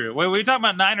 that's true. Wait, were you talking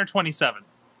about 9 or 27?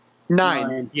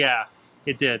 9. Yeah,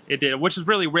 it did, which is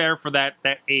really rare for that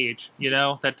age,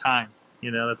 that time,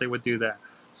 that they would do that.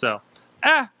 So,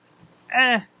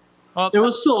 well, it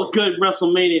was still a good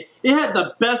WrestleMania. It had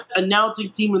the best announcing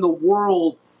team in the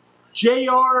world.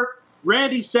 JR,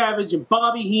 Randy Savage, and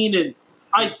Bobby Heenan.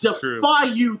 I defy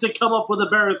you to come up with a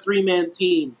better 3-man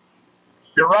team.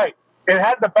 You're right. It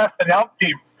had the best announced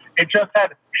team. It just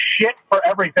had shit for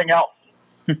everything else.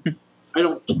 I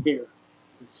don't care.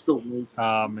 It's still amazing.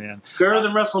 Oh, man. Better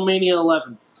than WrestleMania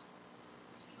 11.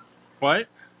 What?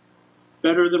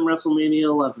 Better than WrestleMania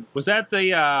 11. Was that the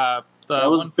that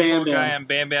was one Bam Bam. guy on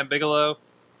Bam Bam Bigelow?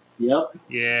 Yep.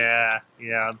 Yeah.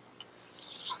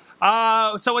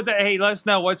 So with hey, let us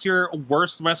know what's your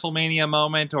worst WrestleMania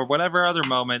moment or whatever other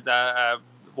moment,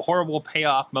 horrible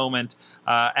payoff moment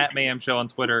at Mayhem Show on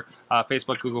Twitter,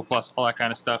 Facebook, Google Plus, all that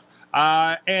kind of stuff.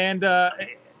 Hey,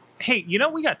 you know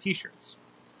we got T-shirts.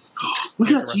 We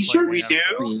got T-shirts. We do.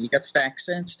 You got stacks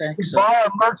and stacks. Buy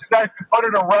our merchandise and put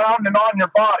it around and on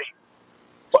your body.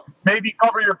 Maybe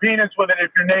cover your penis with it if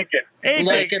you're naked.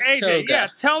 AJ, yeah,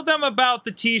 tell them about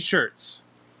the T-shirts.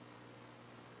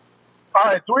 All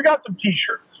right, so we got some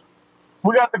T-shirts.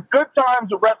 We got the Good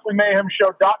Times at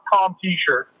WrestlingMayhemShow.com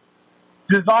T-shirt,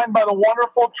 designed by the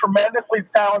wonderful, tremendously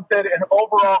talented, and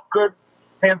overall good,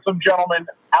 handsome gentleman,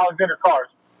 Alexander Cars.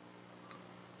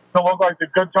 To look like the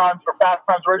Good Times for Fast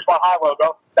Times Ridgemont High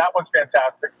logo. That one's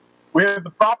fantastic. We have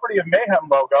the Property of Mayhem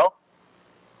logo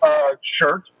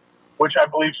shirt, which I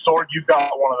believe, Sorg, you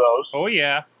got one of those. Oh,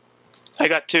 yeah. I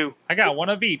got 2. I got one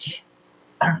of each.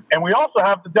 And we also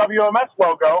have the WMS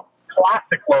logo,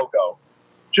 classic logo.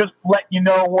 Just let you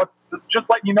know what the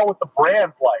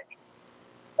brand's like.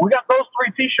 We got those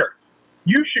 3 T-shirts.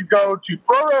 You should go to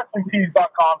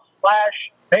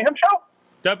prowrestlingtees.com/Mayhem Show.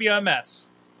 WMS.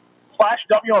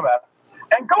 /WMS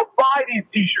and go buy these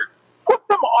T-shirts. Put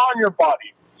them on your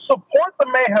body. Support the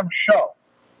Mayhem Show.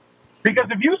 Because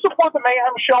if you support the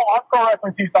Mayhem Show on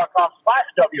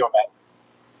prowrestlingtees.com/WMS,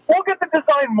 we'll get to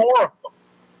design more of them.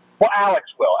 Well,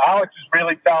 Alex will. Alex is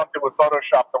really talented with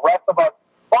Photoshop. The rest of us,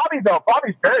 Bobby's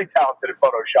very talented at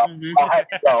Photoshop. Mm-hmm.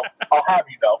 I'll have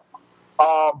you know.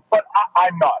 But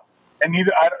I'm not. And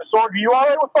neither. Sorg, are you all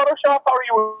right with Photoshop? How are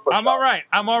you? I'm all right.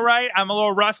 I'm a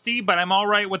little rusty, but I'm all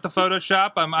right with the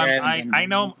Photoshop.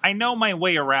 I know my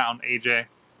way around, AJ.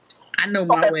 I know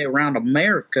my way around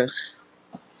America.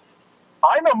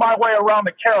 I know my way around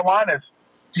the Carolinas,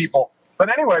 people. But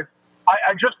anyways,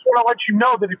 I just want to let you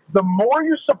know that the more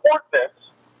you support this,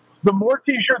 the more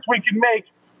T-shirts we can make,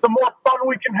 the more fun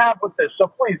we can have with this. So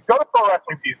please go to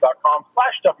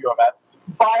prowrestlingtees.com/WMS,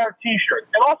 buy our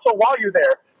T-shirts, and also while you're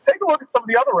there, take a look at some of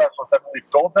the other wrestlers. I believe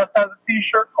Goldust has a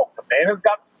T-shirt. Colt Cabana's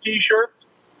got some T-shirts.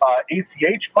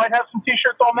 ACH might have some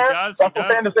T-shirts on there.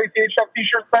 WrestleFan, does ACH have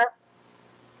T-shirts there?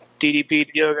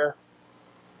 DDP Yoga.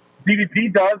 DDP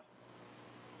does.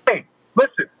 Hey,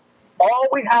 listen. All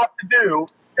we have to do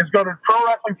is go to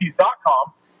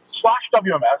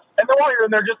prowrestlingtees.com/WMS, and then while you're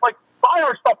in there, just buy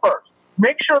our stuff first.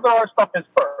 Make sure that our stuff is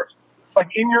first.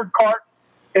 In your cart,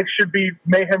 it should be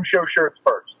Mayhem Show shirts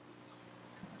first.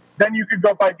 Then you could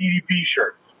go buy DDP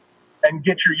shirts and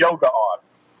get your yoga on.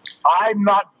 I'm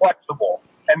not flexible,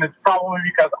 and it's probably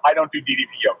because I don't do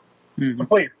DDP yoga. Mm-hmm. So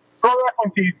please,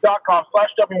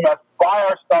 prowrestlingtees.com/WMS, buy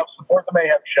our stuff, support the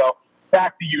Mayhem Show.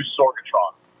 Back to you,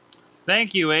 Sorgatron.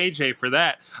 Thank you, AJ, for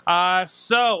that.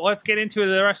 So let's get into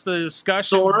the rest of the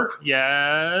discussion. Sorg?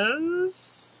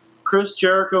 Yes? Chris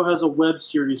Jericho has a web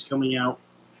series coming out.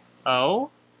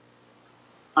 Oh?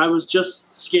 I was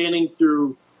just scanning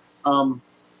through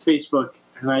Facebook,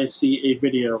 and I see a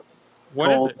video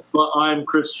called But I'm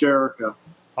Chris Jericho.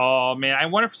 Oh, man. I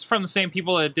wonder if it's from the same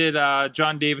people that did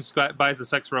John Davis Buys a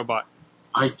Sex Robot.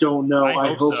 I don't know.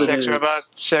 I hope so. it is.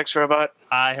 Sex Robot.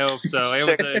 I hope so. It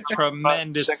was a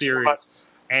tremendous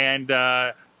series. And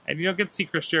you don't get to see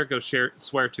Chris Jericho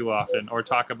swear too often or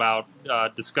talk about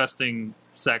disgusting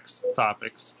sex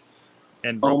topics.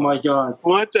 And oh, my God.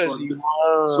 What does he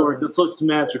want? Sorry, this looks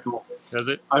magical. Does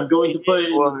it? I'm going to put it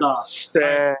in the doc.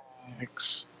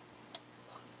 Sex.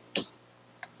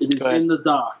 It is in the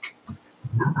doc.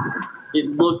 It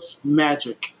looks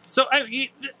magic. So I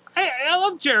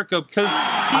love Jericho because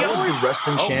I was the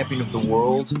wrestling champion of the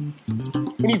world.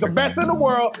 And he's the best in the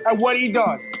world at what he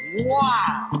does.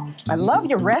 Wow. I love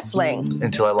your wrestling.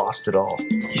 Until I lost it all. I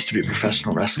used to be a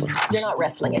professional wrestler. You're not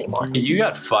wrestling anymore. You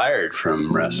got fired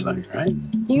from wrestling, right?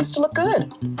 You used to look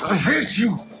good. I hate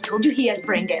you. Told you he has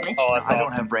brain damage. Oh, I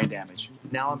don't have brain damage.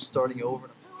 Now I'm starting over.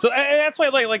 So that's why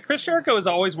like Chris Jericho is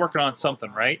always working on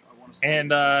something, right?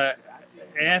 And I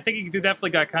think he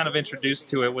definitely got kind of introduced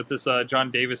to it with this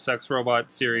John Davis Sex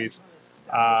Robot series.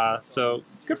 So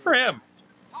good for him.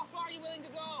 How far are you willing to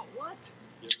go? What?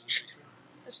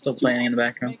 Still playing in the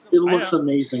background. It looks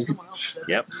amazing.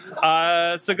 Yep.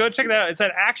 So go check it out. It's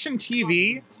at Action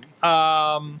TV.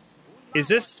 Is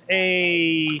this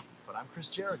a... But I'm Chris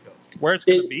Jericho. Where it's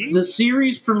going to be? The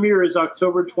series premiere is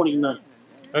October 29th.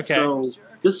 Okay. So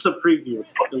this is a preview.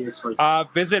 It looks like.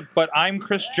 Visit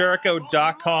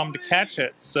butimchrisjericho.com to catch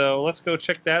it. So let's go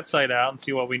check that site out and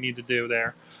see what we need to do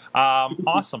there.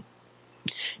 Awesome.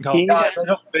 Guys, I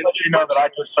just let you know that I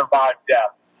just survived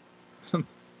death.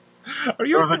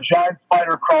 There was a giant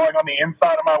spider crawling on the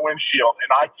inside of my windshield,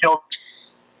 and I killed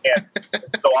it.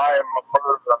 So I am a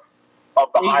murderer of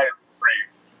the highest grade.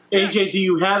 AJ, do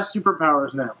you have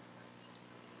superpowers now?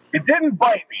 It didn't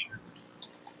bite me.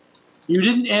 You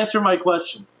didn't answer my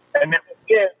question. And if it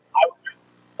did,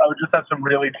 I would just have some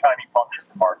really tiny puncture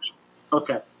marks.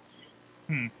 Okay.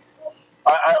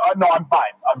 No, I'm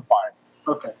fine. I'm fine.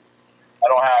 Okay. I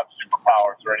don't have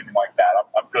superpowers or anything like that.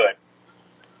 I'm good.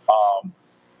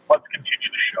 Let's continue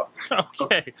the show.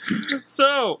 Okay.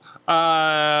 So,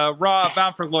 Raw,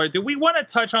 Bound for Glory. Do we want to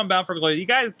touch on Bound for Glory? You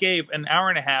guys gave an hour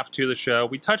and a half to the show.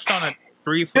 We touched on it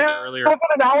briefly earlier. Was it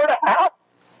an hour and a half?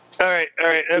 All right.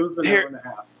 It was an hour and a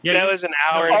half. Yeah, that was an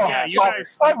hour and a half. You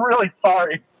guys. I'm really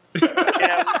sorry.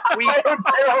 Yeah, I'm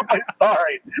terribly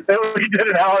sorry that we did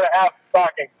an hour and a half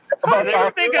talking. How do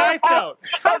you think I felt?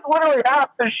 That's literally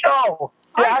half the show.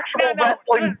 The actual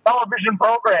wrestling television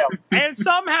program. And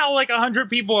somehow, like 100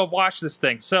 people have watched this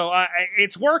thing, so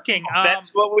it's working.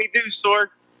 That's what we do, Sorg.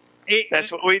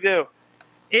 That's what we do.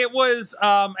 It was,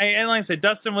 and like I said,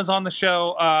 Dustin was on the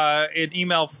show in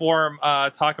email form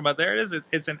talking about. There it is.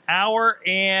 It's an hour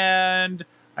and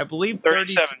I believe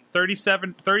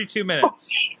 32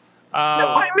 minutes.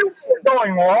 I knew it was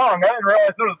going long. I didn't realize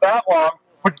it was that long.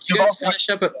 You guys finish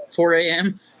up at 4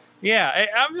 a.m.? Yeah,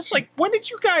 I'm just like, when did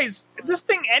you guys? This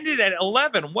thing ended at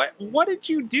 11. What did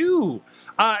you do?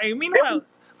 Meanwhile,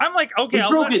 I'm like, okay,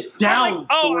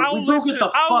 I'll listen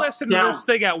to this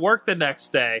thing at work the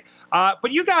next day.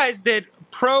 But you guys did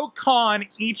pro con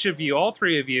each of you, all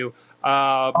three of you,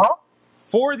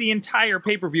 for the entire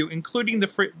pay-per-view, including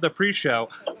the pre-show.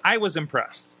 I was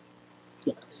impressed.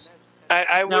 Yes.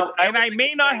 I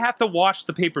may not have to watch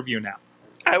the pay-per-view now.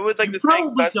 I would like to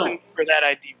thank Dustin for that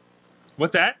idea.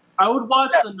 What's that? I would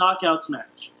watch the Knockouts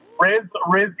match.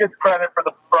 Rizz gets credit for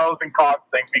the pros and cons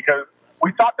thing because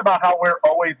we talked about how we're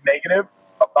always negative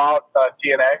about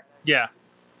TNA. Yeah.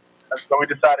 And so we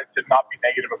decided to not be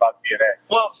negative about TNA.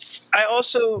 Well, I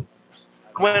also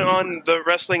went on the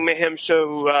Wrestling Mayhem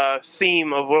Show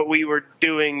theme of what we were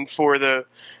doing for the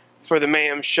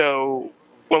Mayhem Show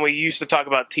when we used to talk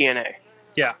about TNA.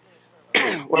 Yeah.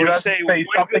 When we say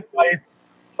something nice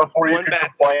before you can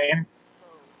complain.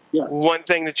 Yes. One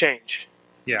thing to change.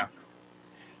 Yeah.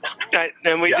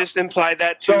 And we just implied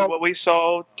that to what we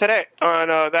saw today on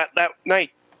that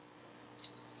night.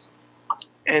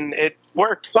 And it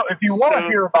worked. So if you want to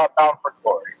hear about Bound for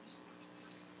Glory,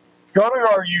 go to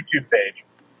our YouTube page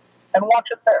and watch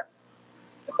it there.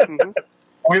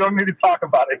 We don't need to talk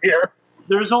about it here.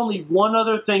 There's only one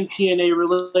other thing TNA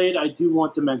related I do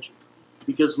want to mention.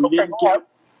 Because we didn't get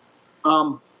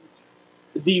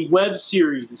the web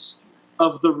series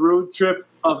of the road trip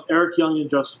of Eric Young and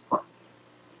Justin Park.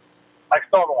 I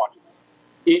still haven't watched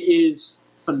it. It is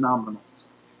phenomenal.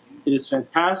 It is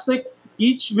fantastic.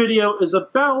 Each video is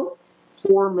about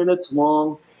 4 minutes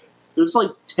long. There's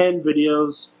like 10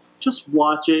 videos. Just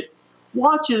watch it.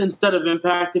 Watch it instead of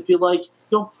Impact if you like.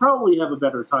 You'll probably have a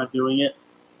better time doing it.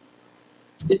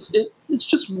 It's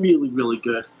just really, really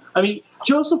good. I mean,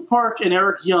 Joseph Park and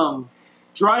Eric Young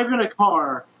drive in a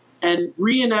car and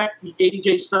reenact the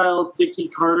AJ Styles Dixie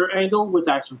Carter angle with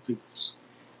action figures.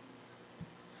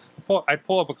 I'd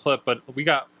pull up a clip, but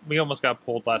we almost got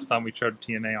pulled last time we showed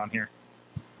TNA on here.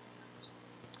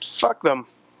 Fuck them.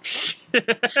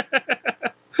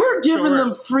 We're giving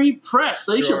them free press.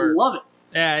 They should love it.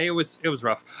 Yeah, it was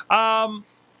rough.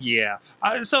 Yeah.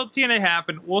 So TNA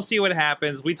happened. We'll see what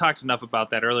happens. We talked enough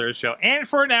about that earlier in the show, and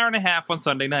for an hour and a half on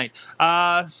Sunday night.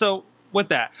 So with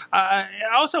that, I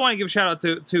also want to give a shout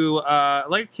out to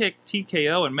Leg Kick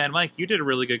TKO and Man Mike. You did a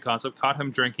really good concept. Caught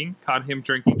him drinking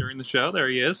during the show. There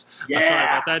he is. Yeah. I'm sorry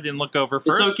about that. Didn't look over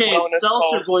first. It's okay. It's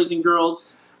seltzer, boys and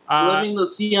girls. Living the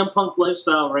CM Punk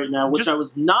lifestyle right now, which I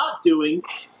was not doing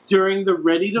during the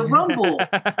Ready to Rumble.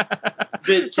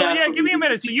 So yeah, give me a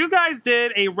minute. So you guys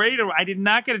did a Ready to. I did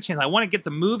not get a chance. I want to get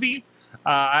the movie.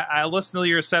 I listened to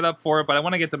your setup for it, but I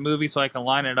want to get the movie so I can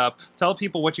line it up. Tell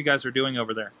people what you guys are doing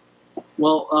over there.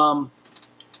 Well,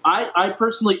 I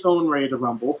personally own Ready to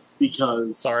Rumble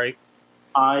because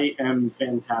I am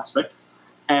fantastic,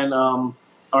 and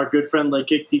our good friend Leg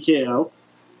Kick TKO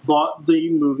bought the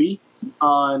movie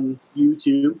on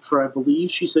YouTube for, I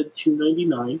believe she said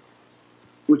 $2.99,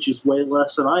 which is way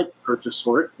less than I purchased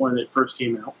for it when it first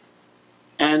came out.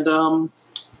 And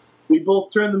we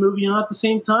both turned the movie on at the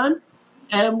same time,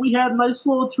 and we had a nice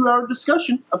little 2-hour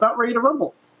discussion about Ready to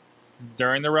Rumble.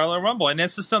 During the Royal Rumble. And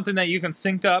this is something that you can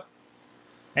sync up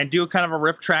and do a kind of a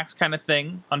riff tracks kind of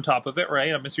thing on top of it,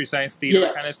 right? A Mystery Science Theater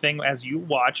kind of thing as you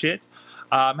watch it.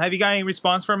 Have you got any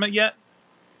response from it yet?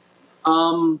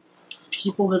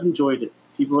 People have enjoyed it.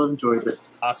 People have enjoyed it.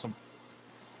 Awesome.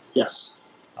 Yes.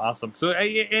 Awesome. So,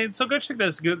 and so go check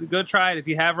this. Go try it if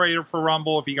you have Raider for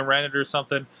Rumble. If you can rent it or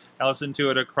something, and listen to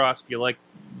it across. If you like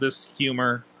this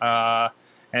humor, and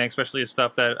especially the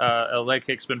stuff that Leg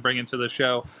Kick's been bringing to the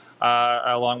show,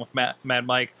 along with Mad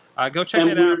Mike, go check it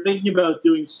out. And we're thinking about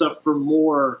doing stuff for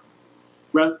more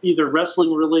either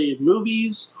wrestling related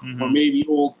movies or maybe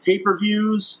old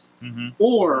pay-per-views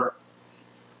or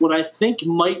what I think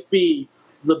might be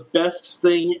the best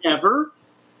thing ever,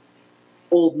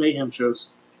 old Mayhem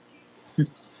shows.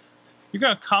 You're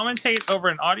going to commentate over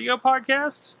an audio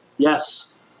podcast?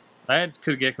 Yes. That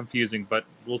could get confusing, but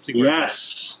we'll see.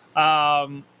 Yes. All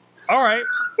right.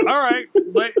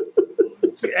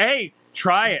 Hey,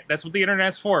 try it. That's what the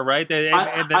internet's for, right?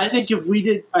 I think if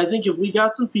we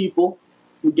got some people,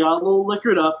 we got a little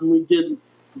liquored up, and we did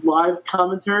live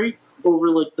commentary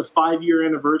over like the 5-year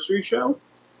anniversary show,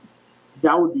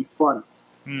 that would be fun.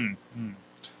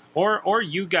 Or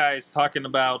you guys talking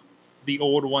about the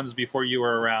old ones before you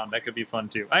were around. That could be fun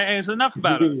too. It's enough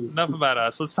about us. Enough about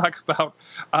us. Let's talk about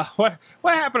what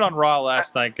happened on Raw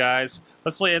last night, guys.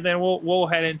 And then we'll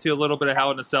head into a little bit of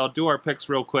Hell in a Cell. Do our picks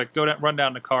real quick. Run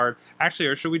down the card. Actually,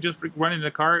 or should we just run into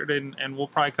the card and we'll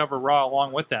probably cover Raw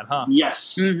along with that, huh?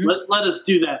 Yes. Let us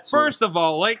do that. First of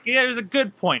all, there's a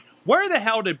good point. Where the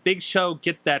hell did Big Show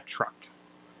get that truck?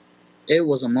 It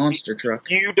was a monster truck.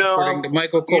 You don't. According to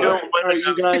Michael Cole. You don't want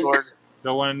you guys.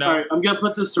 Don't want to know. All right, I'm gonna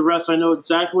put this to rest. I know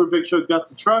exactly where Big Show got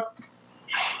the truck.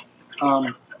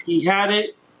 He's had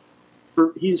it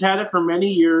for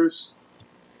many years,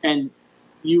 and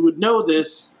you would know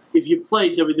this if you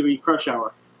played WWE Crush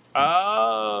Hour.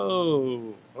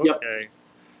 Oh, okay.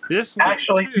 This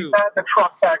actually, he had the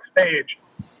truck backstage.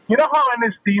 You know how in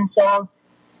his theme song,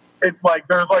 it's like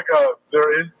there is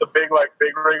the big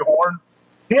rig horn.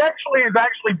 He is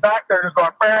actually back there just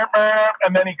going, bam, bam,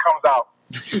 and then he comes out.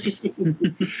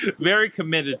 Very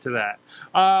committed to that.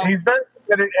 He's very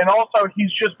committed, and also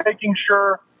he's just making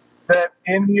sure that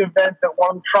in the event that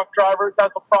one of the truck drivers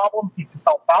has a problem, he can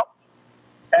help out,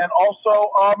 and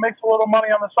also makes a little money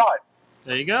on the side.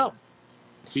 There you go.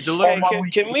 He delivered.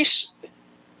 Can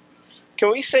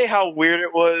we say how weird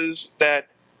it was that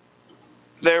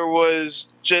there was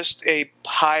just a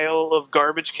pile of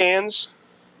garbage cans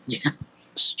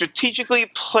strategically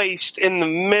placed in the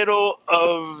middle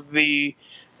of the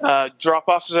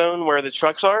drop-off zone where the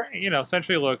trucks are?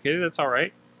 Centrally located. That's all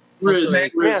right. Listen,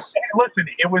 it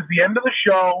was the end of the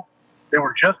show. They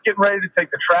were just getting ready to take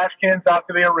the trash cans out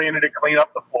to the arena to clean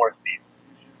up the floor seats.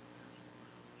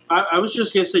 I was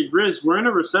just going to say, Rizz, we're in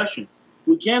a recession.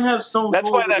 We can't have Stone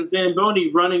Cold and Zamboni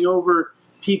running over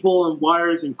people and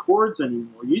wires and cords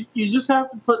anymore. You just have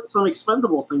to put some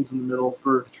expendable things in the middle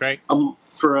for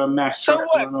a Mack truck to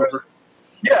run over.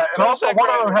 Yeah, and also one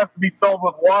of them has to be filled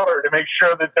with water to make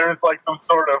sure that there's some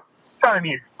sort of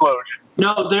tiny explosion.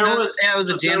 No, it was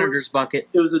a janitor's bucket.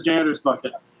 It was a janitor's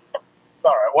bucket.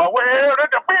 All right, well, where did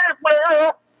the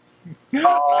business?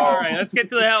 All right, let's get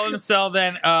to the Hell in a Cell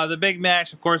then. The big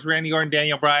match, of course, Randy Orton,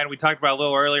 Daniel Bryan. We talked about it a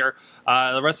little earlier.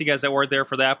 The rest of you guys that weren't there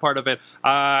for that part of it.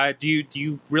 Do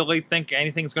you really think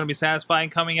anything's going to be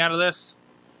satisfying coming out of this?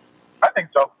 I think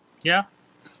so. Yeah?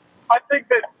 I think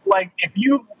that,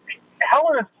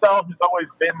 Hell in a Cell has always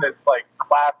been this,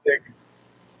 classic,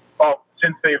 Hell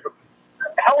in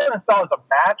a Cell as a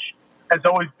match has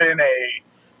always been a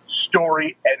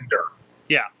story ender.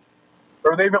 Yeah.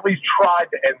 Or they've at least tried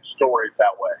to end stories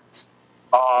that way.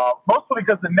 Mostly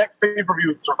because the next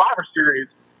pay-per-view is Survivor Series,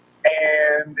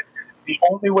 and the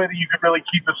only way that you could really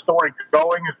keep the story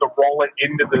going is to roll it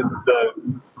into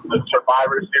the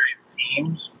Survivor Series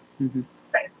teams. Mm-hmm.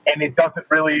 And it doesn't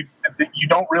really, you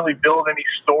don't really build any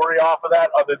story off of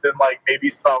that other than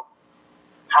maybe some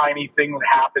tiny thing that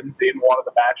happens in one of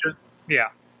the matches. Yeah.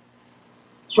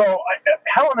 So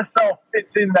Hell in a Cell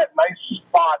fits in that nice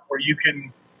spot where you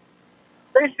can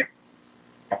basically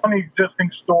tell the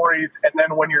existing stories, and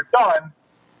then when you're done,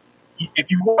 if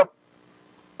you want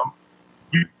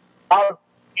you out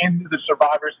into the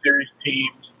Survivor Series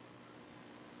teams,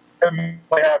 and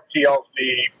they have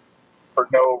TLC for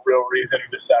no real reason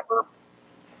in December,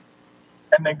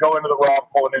 and then go into the Raw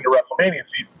pulling into WrestleMania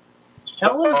season.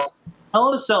 Hell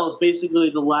in a Cell is basically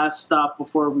the last stop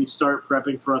before we start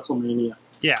prepping for WrestleMania.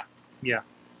 Yeah.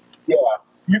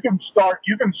 You can start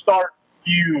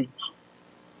feuds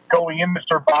going into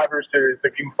Survivor Series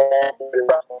that can fall into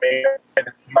WrestleMania, and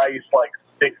it's nice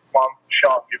 6-month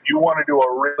chunk. If you want to do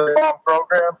a really long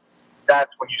program,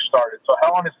 that's when you start it. So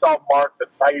Hell in a Cell marked a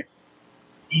nice,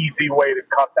 easy way to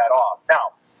cut that off.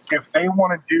 Now, if they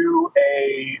want to do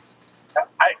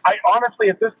I honestly,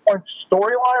 at this point,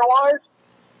 storyline-wise,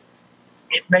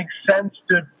 it makes sense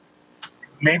to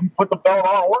maybe put the belt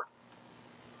on Orton.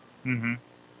 Mm-hmm.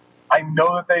 I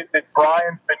know that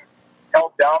Bryan's been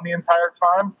held down the entire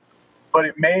time, but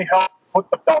it may help put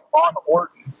the belt on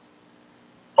Orton.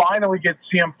 Finally get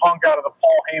CM Punk out of the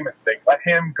Paul Heyman thing. Let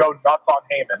him go nuts on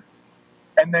Heyman.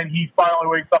 And then he finally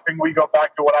wakes up and we go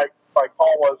back to what my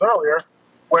call was earlier,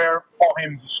 where Paul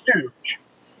Heyman's a stooge.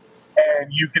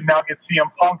 And you can now get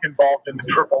CM Punk involved in the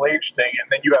Triple H thing,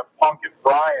 and then you have Punk and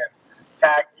Bryan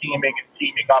tag teaming and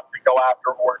teaming up to go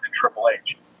after Orton and Triple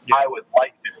H. Yeah. I would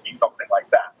like to see something like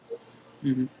that.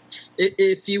 Mm-hmm.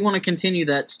 If you want to continue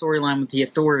that storyline with the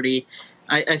Authority,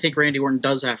 I think Randy Orton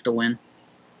does have to win.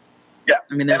 Yeah.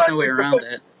 I mean, there's no way around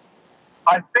it.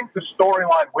 I think the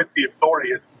storyline with the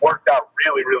Authority has worked out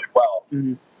really, really well.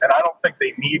 Mm-hmm. And I don't think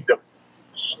they need to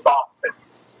stop it.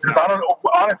 Because I don't know,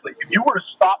 honestly, if you were to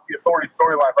stop the Authority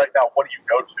storyline right now, what do you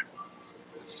go to?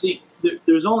 See,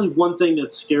 there's only one thing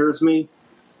that scares me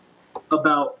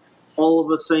about all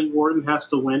of us saying Orton has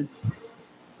to win.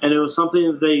 And it was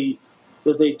something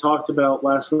that they talked about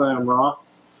last night on Raw.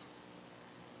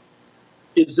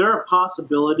 Is there a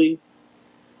possibility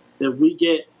that we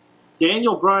get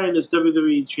Daniel Bryan as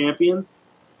WWE champion,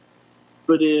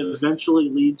 but it eventually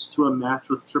leads to a match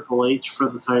with Triple H for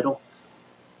the title?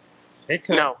 It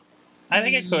could. No. I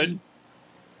think it could.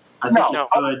 I think it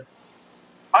could.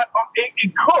 It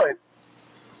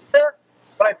could.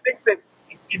 But I think that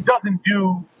it doesn't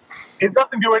do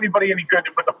anybody any good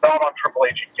to put the belt on Triple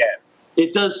H again.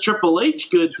 It does Triple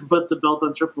H good to put the belt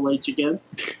on Triple H again.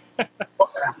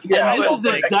 Yeah, and this is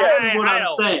exactly what I'm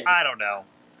saying. I don't know.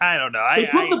 They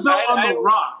put the belt on The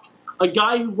Rock, a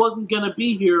guy who wasn't going to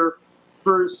be here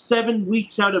for 7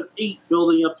 weeks out of 8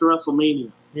 building up to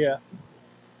WrestleMania. Yeah.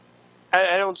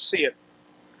 I don't see it.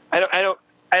 I don't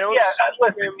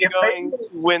see him going to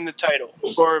win the title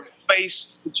or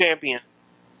face the champion.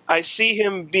 I see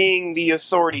him being the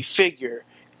authority figure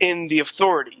in the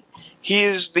Authority. He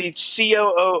is the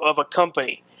COO of a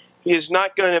company. He is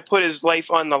not going to put his life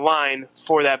on the line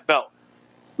for that belt.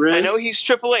 Rizz, I know he's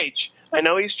Triple H.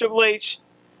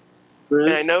 Rizz,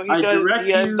 and I know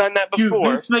he has done that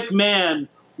before. Vince McMahon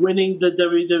winning the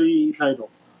WWE title.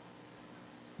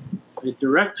 I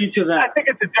direct you to that. I think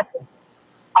it's a different.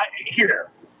 Here,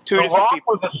 Two The different Rock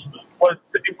people. was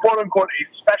quote unquote a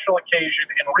special occasion,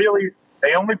 and really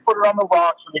they only put it on The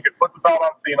Rock so they could put the belt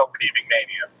on Cena leaving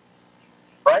Mania,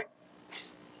 right?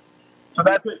 So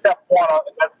that's step one.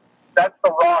 That's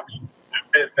The Rock's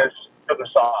business to the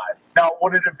side. Now,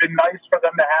 would it have been nice for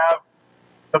them to have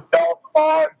the belt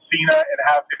on Cena and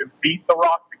have him beat The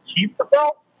Rock to keep the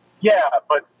belt? Yeah,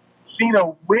 but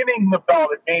Cena winning the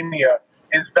belt at Mania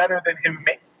is better than him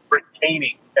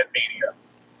retaining at Mania.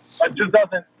 It just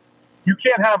doesn't. You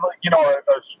can't have a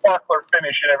sparkler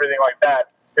finish and everything like that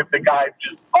if the guy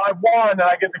just I won and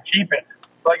I get to keep it.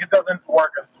 Like, it doesn't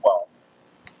work as well.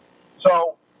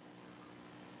 So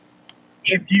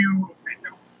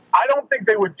I don't think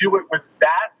they would do it with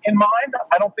that in mind.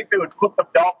 I don't think they would put the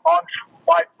belt on.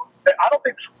 I don't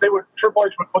think Triple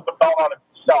H would put the belt on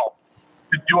himself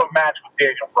to do a match with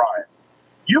Daniel Bryan.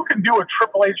 You can do a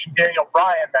Triple H and Daniel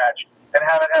Bryan match and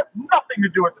have it have nothing to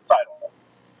do with the title.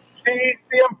 See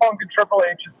CM Punk and Triple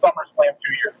H at SummerSlam 2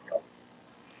 years ago.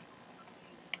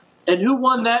 And who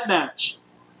won that match?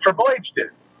 Triple H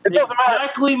did. It doesn't matter.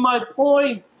 Exactly my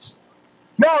point.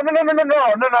 No.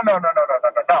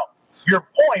 Your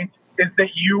point is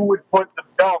that you would put the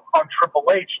belt on Triple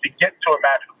H to get to a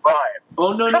match with Bryan.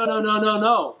 Oh,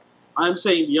 no. I'm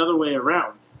saying the other way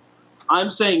around. I'm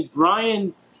saying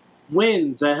Bryan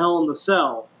wins at Hell in the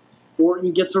Cell.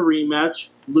 Orton gets a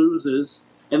rematch, loses,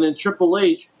 and then Triple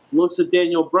H looks at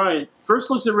Daniel Bryan, first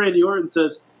looks at Randy Orton and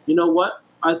says, you know what?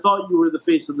 I thought you were the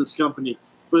face of this company.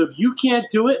 But if you can't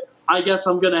do it, I guess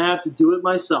I'm going to have to do it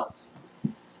myself.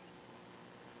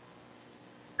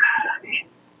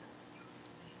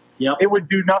 Yep. It would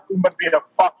do nothing but be a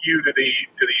fuck you to the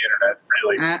internet,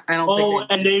 really. I don't think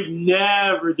and they've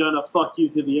never done a fuck you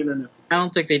to the internet. I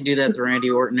don't think they do that to Randy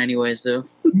Orton anyways, though.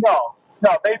 No,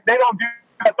 they don't do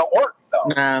that to Orton, though.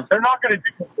 No. They're not going to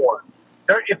do it to Orton.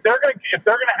 If they're gonna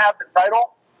have the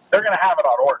title, they're going to have it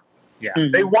on Orton. Yeah.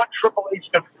 Mm-hmm. They want Triple H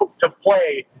to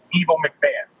play evil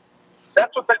McMahon.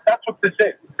 That's what this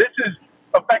is. This is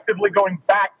effectively going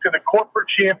back to the corporate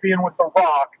champion with The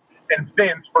Rock and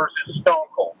Vince versus Stone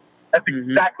Cold. That's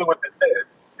exactly what this is.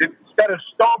 Instead of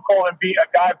Stone Cold and a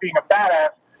guy being a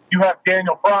badass, you have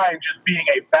Daniel Bryan just being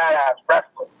a badass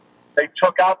wrestler. They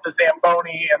took out the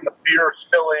Zamboni and the beer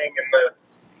spilling and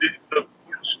the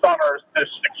stunners, the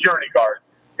security guards.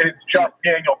 It's just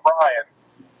Daniel Bryan.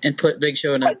 And put Big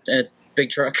Show in a big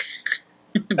truck.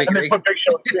 and they put Big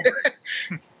Show in Big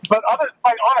Rig. But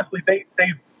honestly,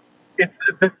 it's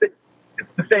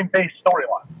the same base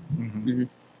storyline. Mm-hmm.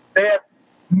 They have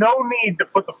no need to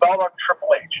put the belt on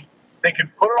Triple H. They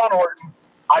can put it on Orton.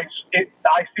 I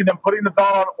see them putting the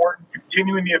belt on Orton,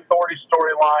 continuing the Authority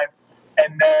storyline,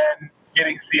 and then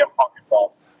getting CM Punk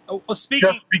involved. Well, just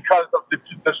because of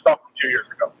the stuff from 2 years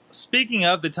ago. Speaking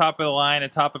of the top of the line and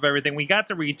top of everything, we got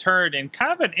to return in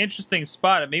kind of an interesting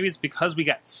spot. And maybe it's because we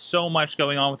got so much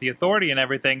going on with the Authority and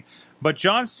everything. But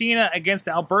John Cena against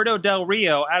Alberto Del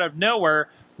Rio out of nowhere,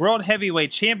 World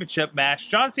Heavyweight Championship match.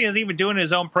 John Cena's even doing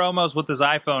his own promos with his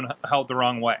iPhone held the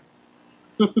wrong way.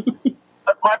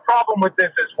 My problem with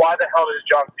this is, why the hell does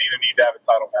John Cena need to have a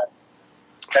title match?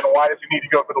 And why does he need to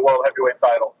go for the World Heavyweight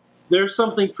title? There's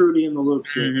something fruity in the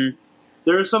loops here. Mm-hmm.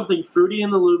 There's something fruity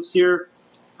in the loops here.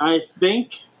 I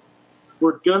think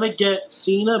we're going to get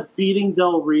Cena beating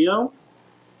Del Rio,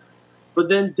 but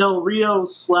then Del Rio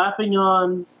slapping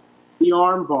on the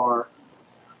armbar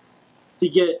to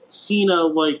get Cena,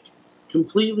 like,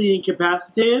 completely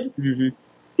incapacitated. Mm-hmm.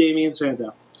 Damian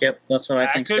Sandow. Yep, that's what I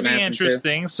think is going to happen. That could be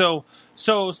interesting. Too.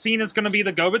 So Cena's going to be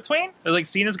the go-between? Like,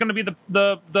 Cena's going to be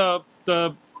the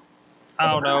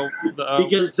I don't know.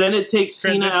 Because then it takes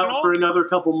Cena out for another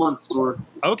couple months. Or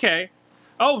okay.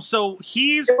 Oh, so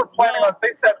he's... They were planning on... They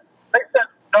said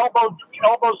elbow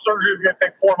surgery is going to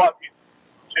take 4 months.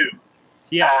 2.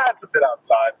 Yeah. That's a bit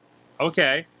outside.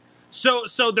 Okay. So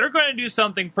they're going to do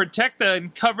something, protect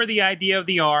and cover the idea of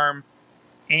the arm,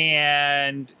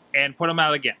 and put him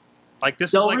out again. Like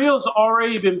this. Del Rio's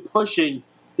already been pushing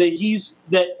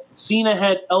that Cena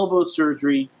had elbow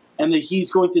surgery and that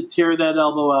he's going to tear that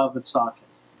elbow out of its socket.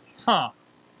 Huh.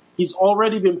 He's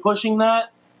already been pushing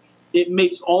that. It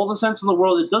makes all the sense in the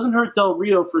world. It doesn't hurt Del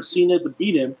Rio for Cena to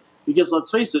beat him because,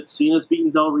 let's face it, Cena's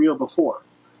beaten Del Rio before.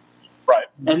 Right.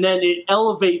 And then it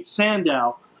elevates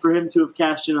Sandow for him to have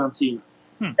cashed in on Cena.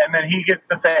 And then he gets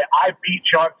to say, I beat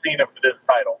John Cena for this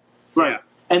title. Right. Yeah.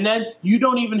 And then you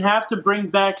don't even have to bring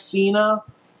back Cena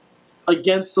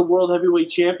against the World Heavyweight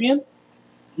Champion.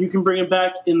 You can bring him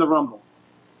back in the Rumble.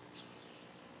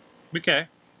 Okay.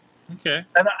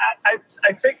 And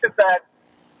I think that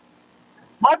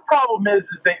my problem is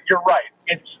that you're right.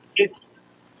 It's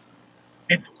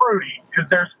fruity because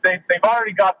they've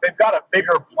got a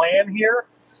bigger plan here.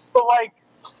 So like,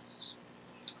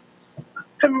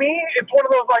 to me, it's one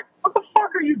of those like, what the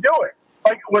fuck are you doing?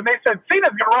 Like when they said Cena's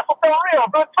gonna wrestle Del Rio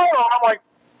for the title, I'm like,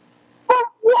 for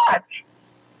what?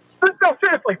 No,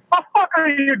 seriously, what the fuck are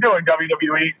you doing,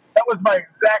 WWE? That was my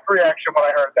exact reaction when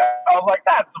I heard that. I was like,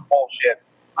 that's some bullshit.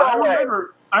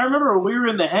 I remember when we were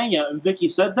in the hangout and Vicky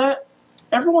said that.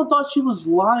 Everyone thought she was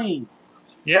lying.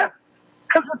 Yeah.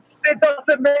 Because it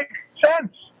doesn't make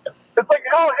sense. It's like,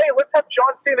 oh, hey, let's have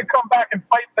John Cena come back and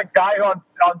fight the guy on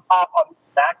top on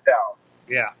SmackDown.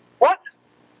 Yeah. What?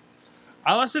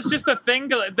 Unless it's just a thing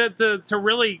to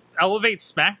really elevate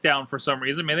SmackDown for some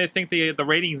reason. Maybe they think the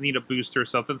ratings need a boost or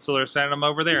something, so they're sending them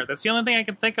over there. That's the only thing I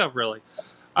can think of, really.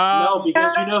 No,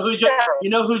 because you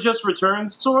know who just returned,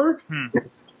 Sorg?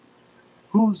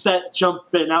 Who's that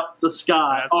jumping out the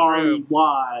sky?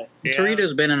 R-E-Y. Yeah.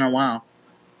 Torito's been in a while.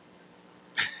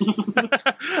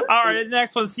 All right,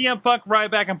 next one, CM Punk,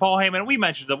 Ryback, and Paul Heyman. We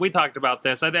mentioned it. We talked about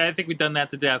this. I think we've done that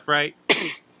to death, right?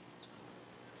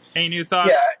 Any new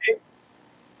thoughts? Yeah.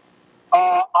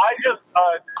 I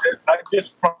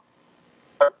just from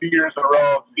a few years in a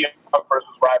row of CM Punk versus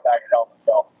Ryback and Hell in a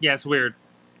Cell. Yeah, it's weird.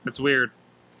 It's weird.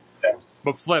 Yeah.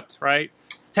 But flipped, right?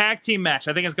 Tag team match.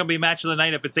 I think it's going to be match of the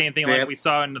night if it's anything like we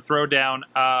saw in the Throwdown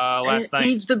last night. It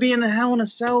needs to be in the Hell in a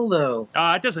Cell, though.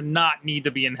 It does not need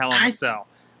to be in Hell in a Cell.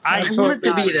 I want it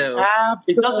to be, though.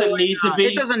 It doesn't need to be.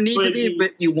 It doesn't need to be,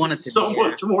 but you want it to be. So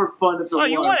much more fun if it was.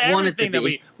 You want everything that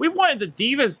we wanted the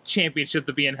Divas Championship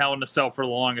to be in Hell in a Cell for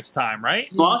the longest time, right?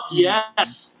 Fuck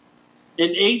yes. An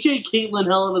AJ Caitlyn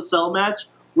Hell in a Cell match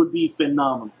would be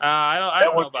phenomenal. I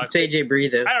don't know about AJ Brie,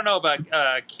 though. I don't know about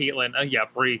Caitlyn. Yeah,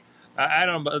 Brie. I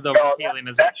don't know about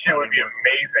Caitlyn. That shit would be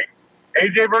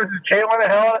amazing. AJ versus Caitlyn in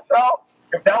Hell in a Cell?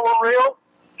 If that were real,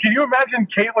 can you imagine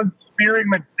Caitlyn spearing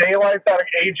the daylights out of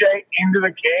AJ into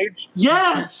the cage?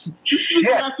 Yes! This is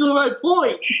exactly the right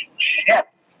point. Shit.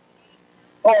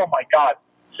 Oh my god.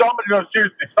 Somebody would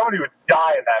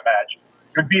die in that match.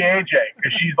 It would be AJ,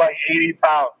 because she's like 80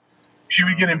 pounds. She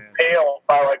would get impaled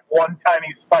by like one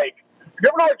tiny spike. Have you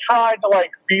ever tried to have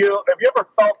you ever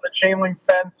felt a chain link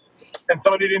fence and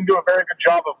somebody didn't do a very good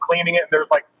job of cleaning it and there's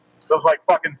those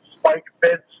fucking spike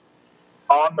bits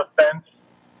on the fence?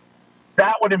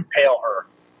 That would impale her.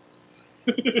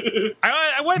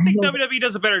 I think WWE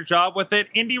does a better job with it.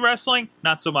 Indie wrestling,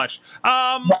 not so much.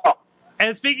 No.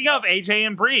 And speaking of AJ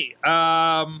and Brie,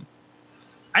 I'm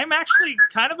actually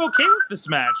kind of okay with this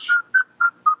match.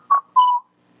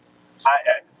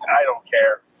 I don't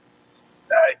care.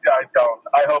 I don't.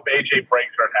 I hope AJ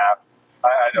breaks her in half.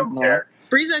 I don't care.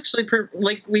 Bree's actually,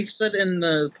 like we've said in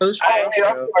the post-show.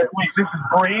 Wait, this is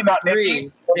Brie, not Bree.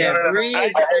 Nikki? Yeah, Bree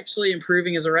is actually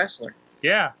improving as a wrestler.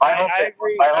 Yeah. I hope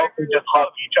they just hug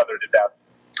each other to death.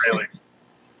 Really.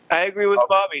 I agree with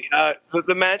Bobby.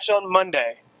 The match on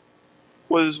Monday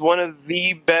was one of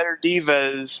the better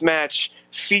Divas match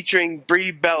featuring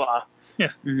Brie Bella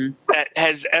that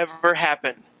has ever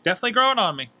happened. Definitely growing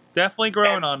on me.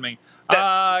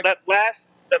 That last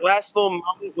little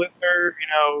moment with her,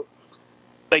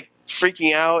 like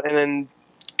freaking out and then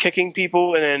kicking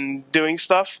people and then doing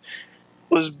stuff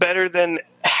was better than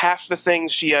half the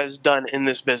things she has done in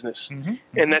this business.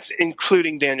 And that's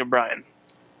including Daniel Bryan.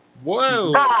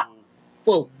 Whoa.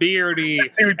 Whoa, Beardy.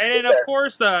 And then, of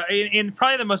course, in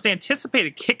probably the most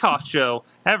anticipated kickoff show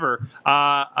ever,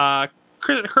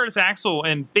 Curtis Axel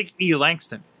and Big E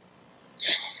Langston.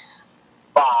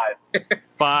 Five.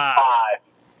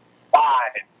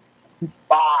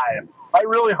 I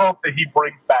really hope that he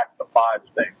brings back the 5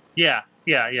 thing. Yeah.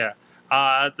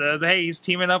 Hey, he's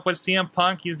teaming up with CM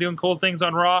Punk. He's doing cool things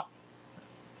on Raw.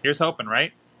 Here's hoping,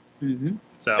 right?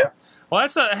 So, well,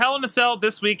 that's a Hell in a Cell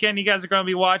this weekend. You guys are going to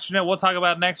be watching it. We'll talk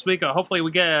about it next week. Hopefully,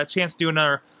 we get a chance to do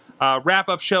another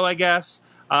wrap-up show, I guess,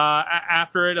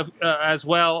 after it as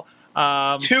well. 2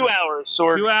 hours,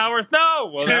 Sorg. 2 hours?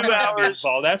 No! Well, 2 hours.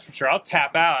 Oh, that's for sure. I'll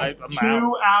tap out. I'm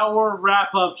 2-hour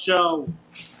wrap-up show.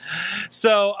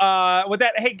 So, with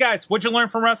that, hey, guys, what'd you learn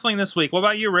from wrestling this week? What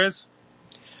about you, Rizz?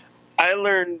 I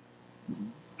learned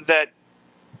that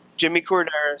Jimmy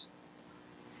Corderas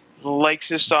likes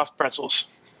his soft pretzels.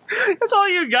 That's all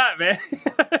you got, man.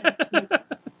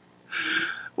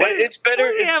 It's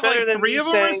better. They have like 3 of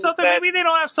them or something. Maybe they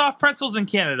don't have soft pretzels in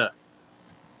Canada.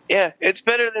 Yeah, it's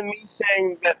better than me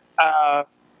saying that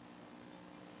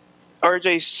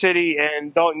RJ City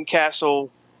and Dalton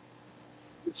Castle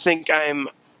think I'm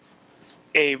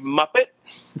a Muppet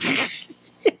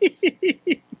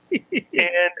and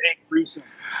a greaser.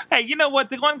 Hey, you know what?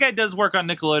 The one guy does work on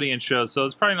Nickelodeon shows, so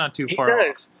it's probably not too far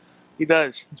off. He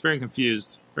does. He's very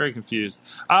confused. Very confused.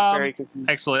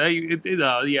 Excellent.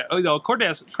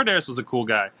 Corderas was a cool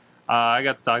guy. I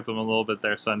got to talk to him a little bit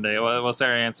there Sunday. Well,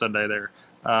 Saturday and Sunday there.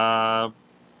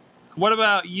 What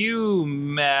about you,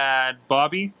 Mad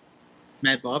Bobby?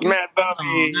 Mad Bobby?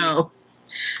 Oh,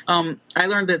 no. I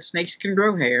learned that snakes can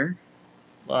grow hair.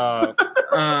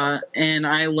 And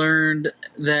I learned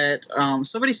that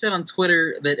somebody said on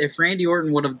Twitter that if Randy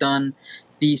Orton would have done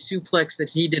the suplex that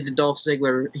he did to Dolph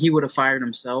Ziggler, he would have fired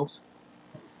himself.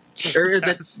 Or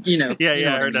that's, I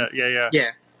heard that.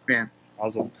 Yeah.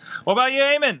 Awesome. What about you,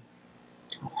 Eamon?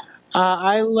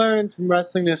 I learned from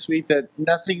wrestling this week that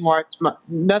nothing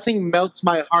melts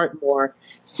my heart more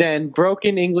than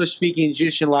broken English-speaking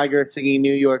Jushin Liger singing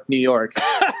 "New York, New York."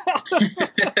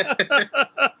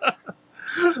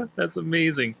 That's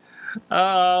amazing. Wait,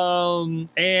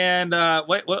 what?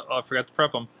 Oh, I forgot to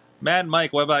prep them. Mad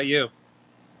Mike, what about you?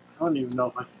 I don't even know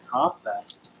if I can top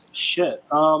that. Shit.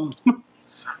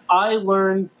 I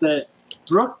learned that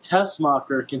Brooke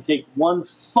Tessmacher can take one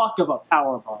fuck of a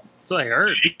powerbomb. That's what I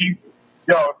heard. She's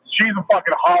a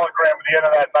fucking hologram at the end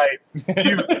of that night.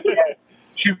 She was dead.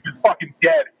 She was fucking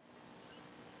dead.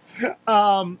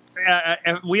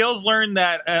 Wheels learned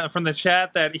that from the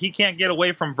chat that he can't get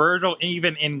away from Virgil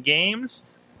even in games.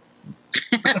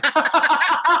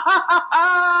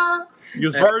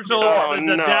 Use Virgil,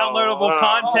 the downloadable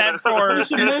content for. You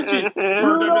should mention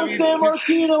Bruno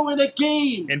Sammartino in a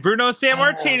game. And Bruno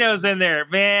Sammartino's in there,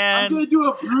 man. I'm gonna do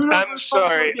a Bruno. I'm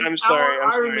sorry.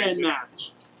 Iron Man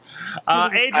match.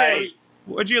 AJ,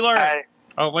 what'd you learn?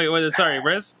 Wait. Sorry,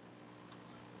 Rizz.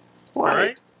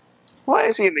 Why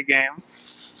is he in the game?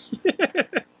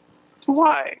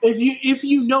 Why? If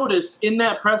you notice in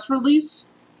that press release,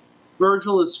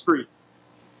 Virgil is free.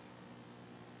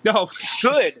 No,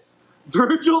 good.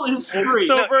 Virgil is free.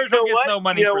 So Virgil gets no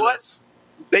money for this.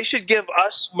 They should give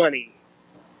us money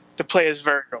to play as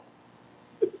Virgil.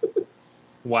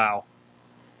 Wow.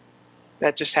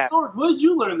 That just happened. Sorg, what did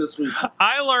you learn this week?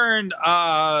 I learned.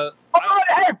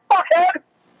 Hey, fuckhead!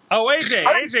 Oh,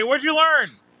 AJ, what'd you learn?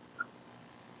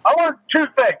 I learned 2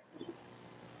 things.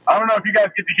 I don't know if you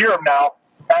guys get to hear them now.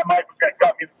 That Mike was going to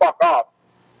cut me the fuck off.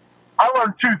 I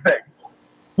learned 2 things.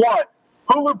 1,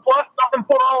 Hulu Plus doesn't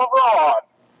put all of Raw on.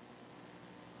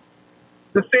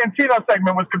 The Santino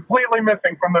segment was completely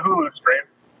missing from the Hulu stream.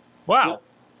 Wow.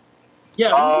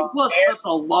 Yeah, Hulu Plus cuts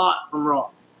a lot from Raw.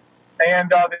 And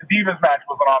the Divas match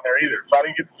wasn't on there either, so I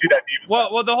didn't get to see that Divas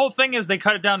match. Well, the whole thing is they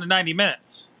cut it down to 90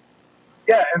 minutes.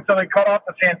 Yeah, and so they cut off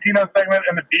the Santino segment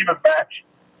and the Divas match.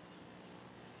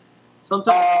 Sometimes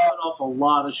they cut off a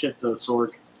lot of shit, though,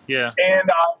 Sorg. Yeah. And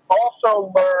I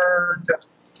also learned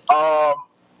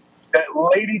that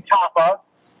Lady Tapa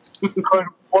could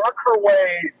work her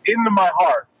way into my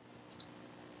heart.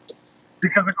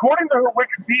 Because according to her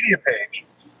Wikipedia page,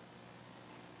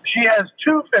 she has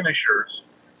 2 finishers.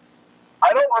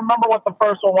 I don't remember what the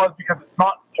first one was because it's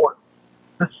not important.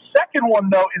 The second one,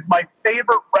 though, is my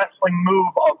favorite wrestling move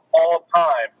of all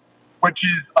time, which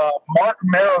is Mark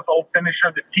Merrow's old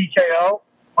finisher, the TKO,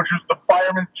 which was the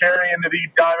fireman's carry into the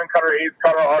diamond cutter, ace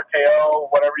cutter,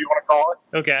 RKO, whatever you want to call it.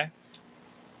 Okay.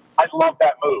 I love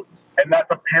that move. And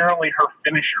that's apparently her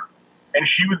finisher. And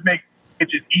she was making it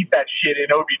just eat that shit in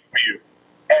OVW.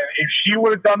 And if she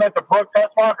would have done that to Brooke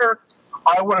Tessmacher,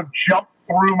 I would have jumped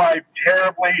through my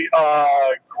terribly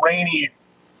grainy,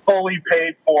 fully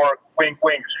paid for wink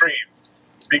wink screen.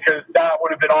 Because that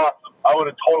would have been awesome. I would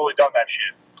have totally done that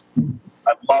shit.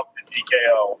 I love the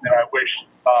TKO, and I wish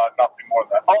nothing more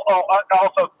than that.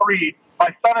 Also, 3, my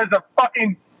son is a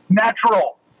fucking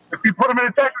natural. If you put him in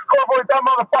a Texas Corporate, that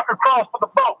motherfucker crawls for the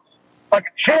boats like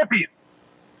a champion.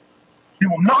 He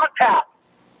will not tap.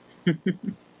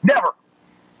 Never.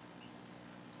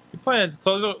 You put a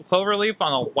clover leaf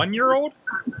on a 1-year-old?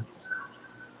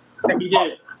 He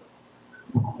did.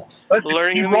 Listen,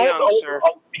 Learning the young, sir.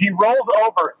 He rolls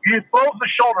over. He throws the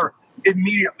shoulder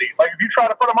immediately. Like, if you try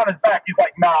to put him on his back, he's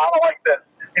like, nah, I don't like this.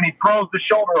 And he throws the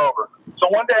shoulder over. So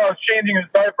one day I was changing his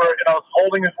diaper, and I was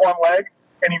holding his one leg,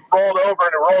 and he rolled over,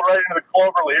 and it rolled right into the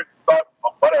clover leaf. Thought,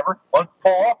 well, whatever, let's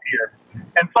pull up here.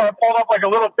 And so I pulled up like a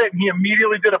little bit, and he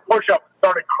immediately did a push-up and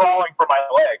started crawling for my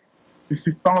leg.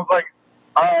 So I was like,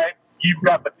 all right, you've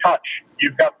got the touch.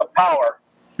 You've got the power.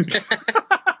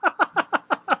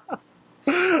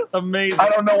 Amazing. I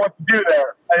don't know what to do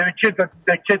there. I mean,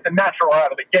 the kid's a natural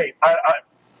out of the gate. And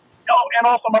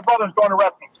also my brother's going to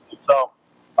wrestling school, so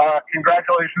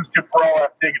congratulations to Pro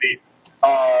F Dignity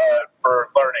for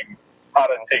learning how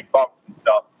to take bumps and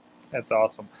stuff. That's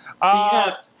awesome.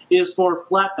 PF is for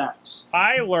flatbacks.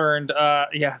 I learned,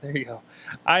 yeah, there you go.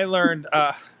 I learned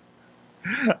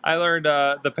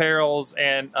the perils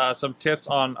and some tips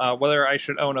on whether I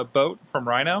should own a boat from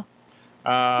Rhino.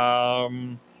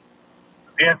 The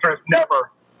answer is never.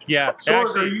 Yeah, Sorg,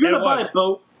 actually, are you going to buy a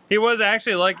boat? He was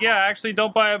actually like, yeah, actually,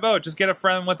 don't buy a boat. Just get a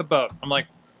friend with a boat. I'm like,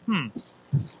 All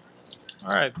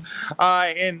right.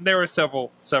 And there were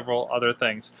several other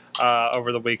things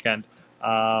over the weekend.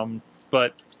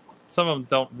 But some of them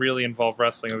don't really involve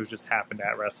wrestling. It was just happened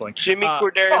at wrestling. Jimmy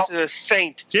Corderas is a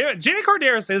saint. Jimmy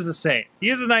Corderas is a saint. He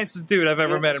is the nicest dude I've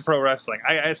ever met in pro wrestling.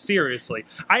 I seriously.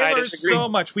 I learned disagree. so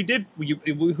much. Who do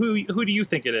you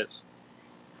think it is?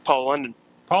 Paul London.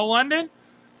 Paul London?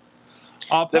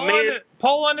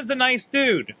 Paul London's a nice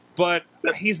dude, but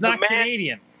he's not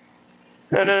Canadian.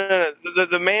 No.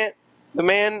 The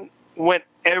man went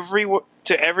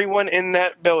to everyone in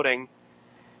that building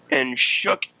and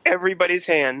shook everybody's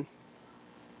hand,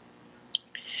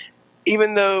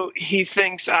 even though he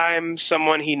thinks I'm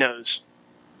someone he knows.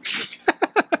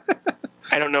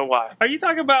 I don't know why. Are you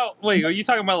talking about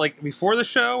like before the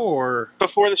show or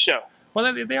before the show?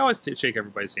 Well, they always shake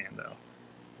everybody's hand though.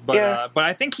 But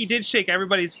I think he did shake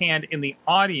everybody's hand in the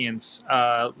audience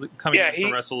coming in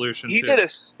for Resolution. He did a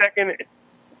second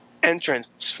entrance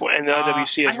in the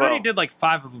IWC as well. I heard he did like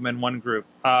 5 of them in one group.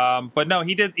 But no,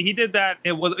 he did that.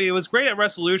 It was great at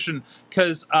Resolution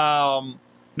because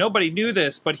nobody knew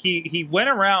this, but he went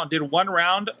around, did one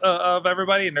round of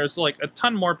everybody, and there's like a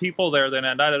ton more people there than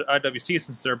at IWC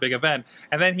since they're a big event.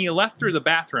 And then he left through the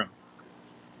bathroom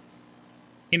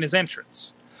in his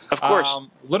entrance. Of course.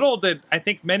 Little did I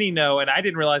think many know, and I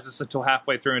didn't realize this until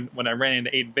halfway through when I ran into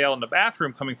Aiden Vale in the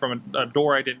bathroom coming from a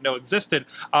door I didn't know existed.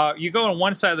 You go on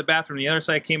one side of the bathroom, the other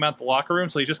side came out the locker room,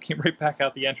 so he just came right back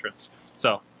out the entrance.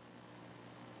 So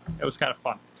it was kind of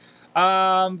fun.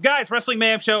 Guys, Wrestling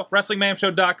Mayhem Show,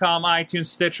 WrestlingMayhemShow.com, iTunes,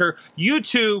 Stitcher,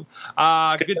 YouTube,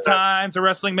 Good Times at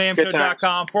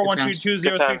WrestlingMayhemShow.com,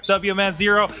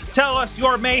 412-206-WMS0. Tell us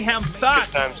your mayhem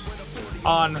thoughts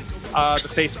on the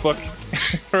Facebook.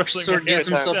 Sorg gives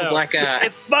himself a black eye.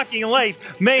 It's fucking late.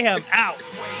 Mayhem out.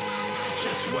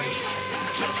 Just wait. Wait for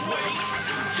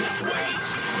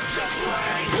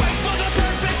the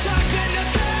perfect time, then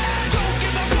attack. Don't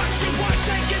give up what you want,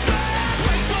 take it back.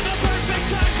 Wait for the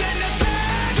perfect time, then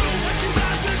attack. Do what you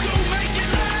got to do, make it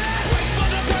last. Wait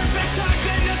for the perfect time,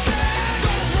 then attack.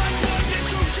 Don't run for this,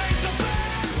 you change the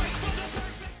back. Wait for the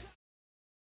perfect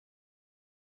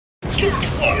time.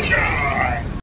 Explosion!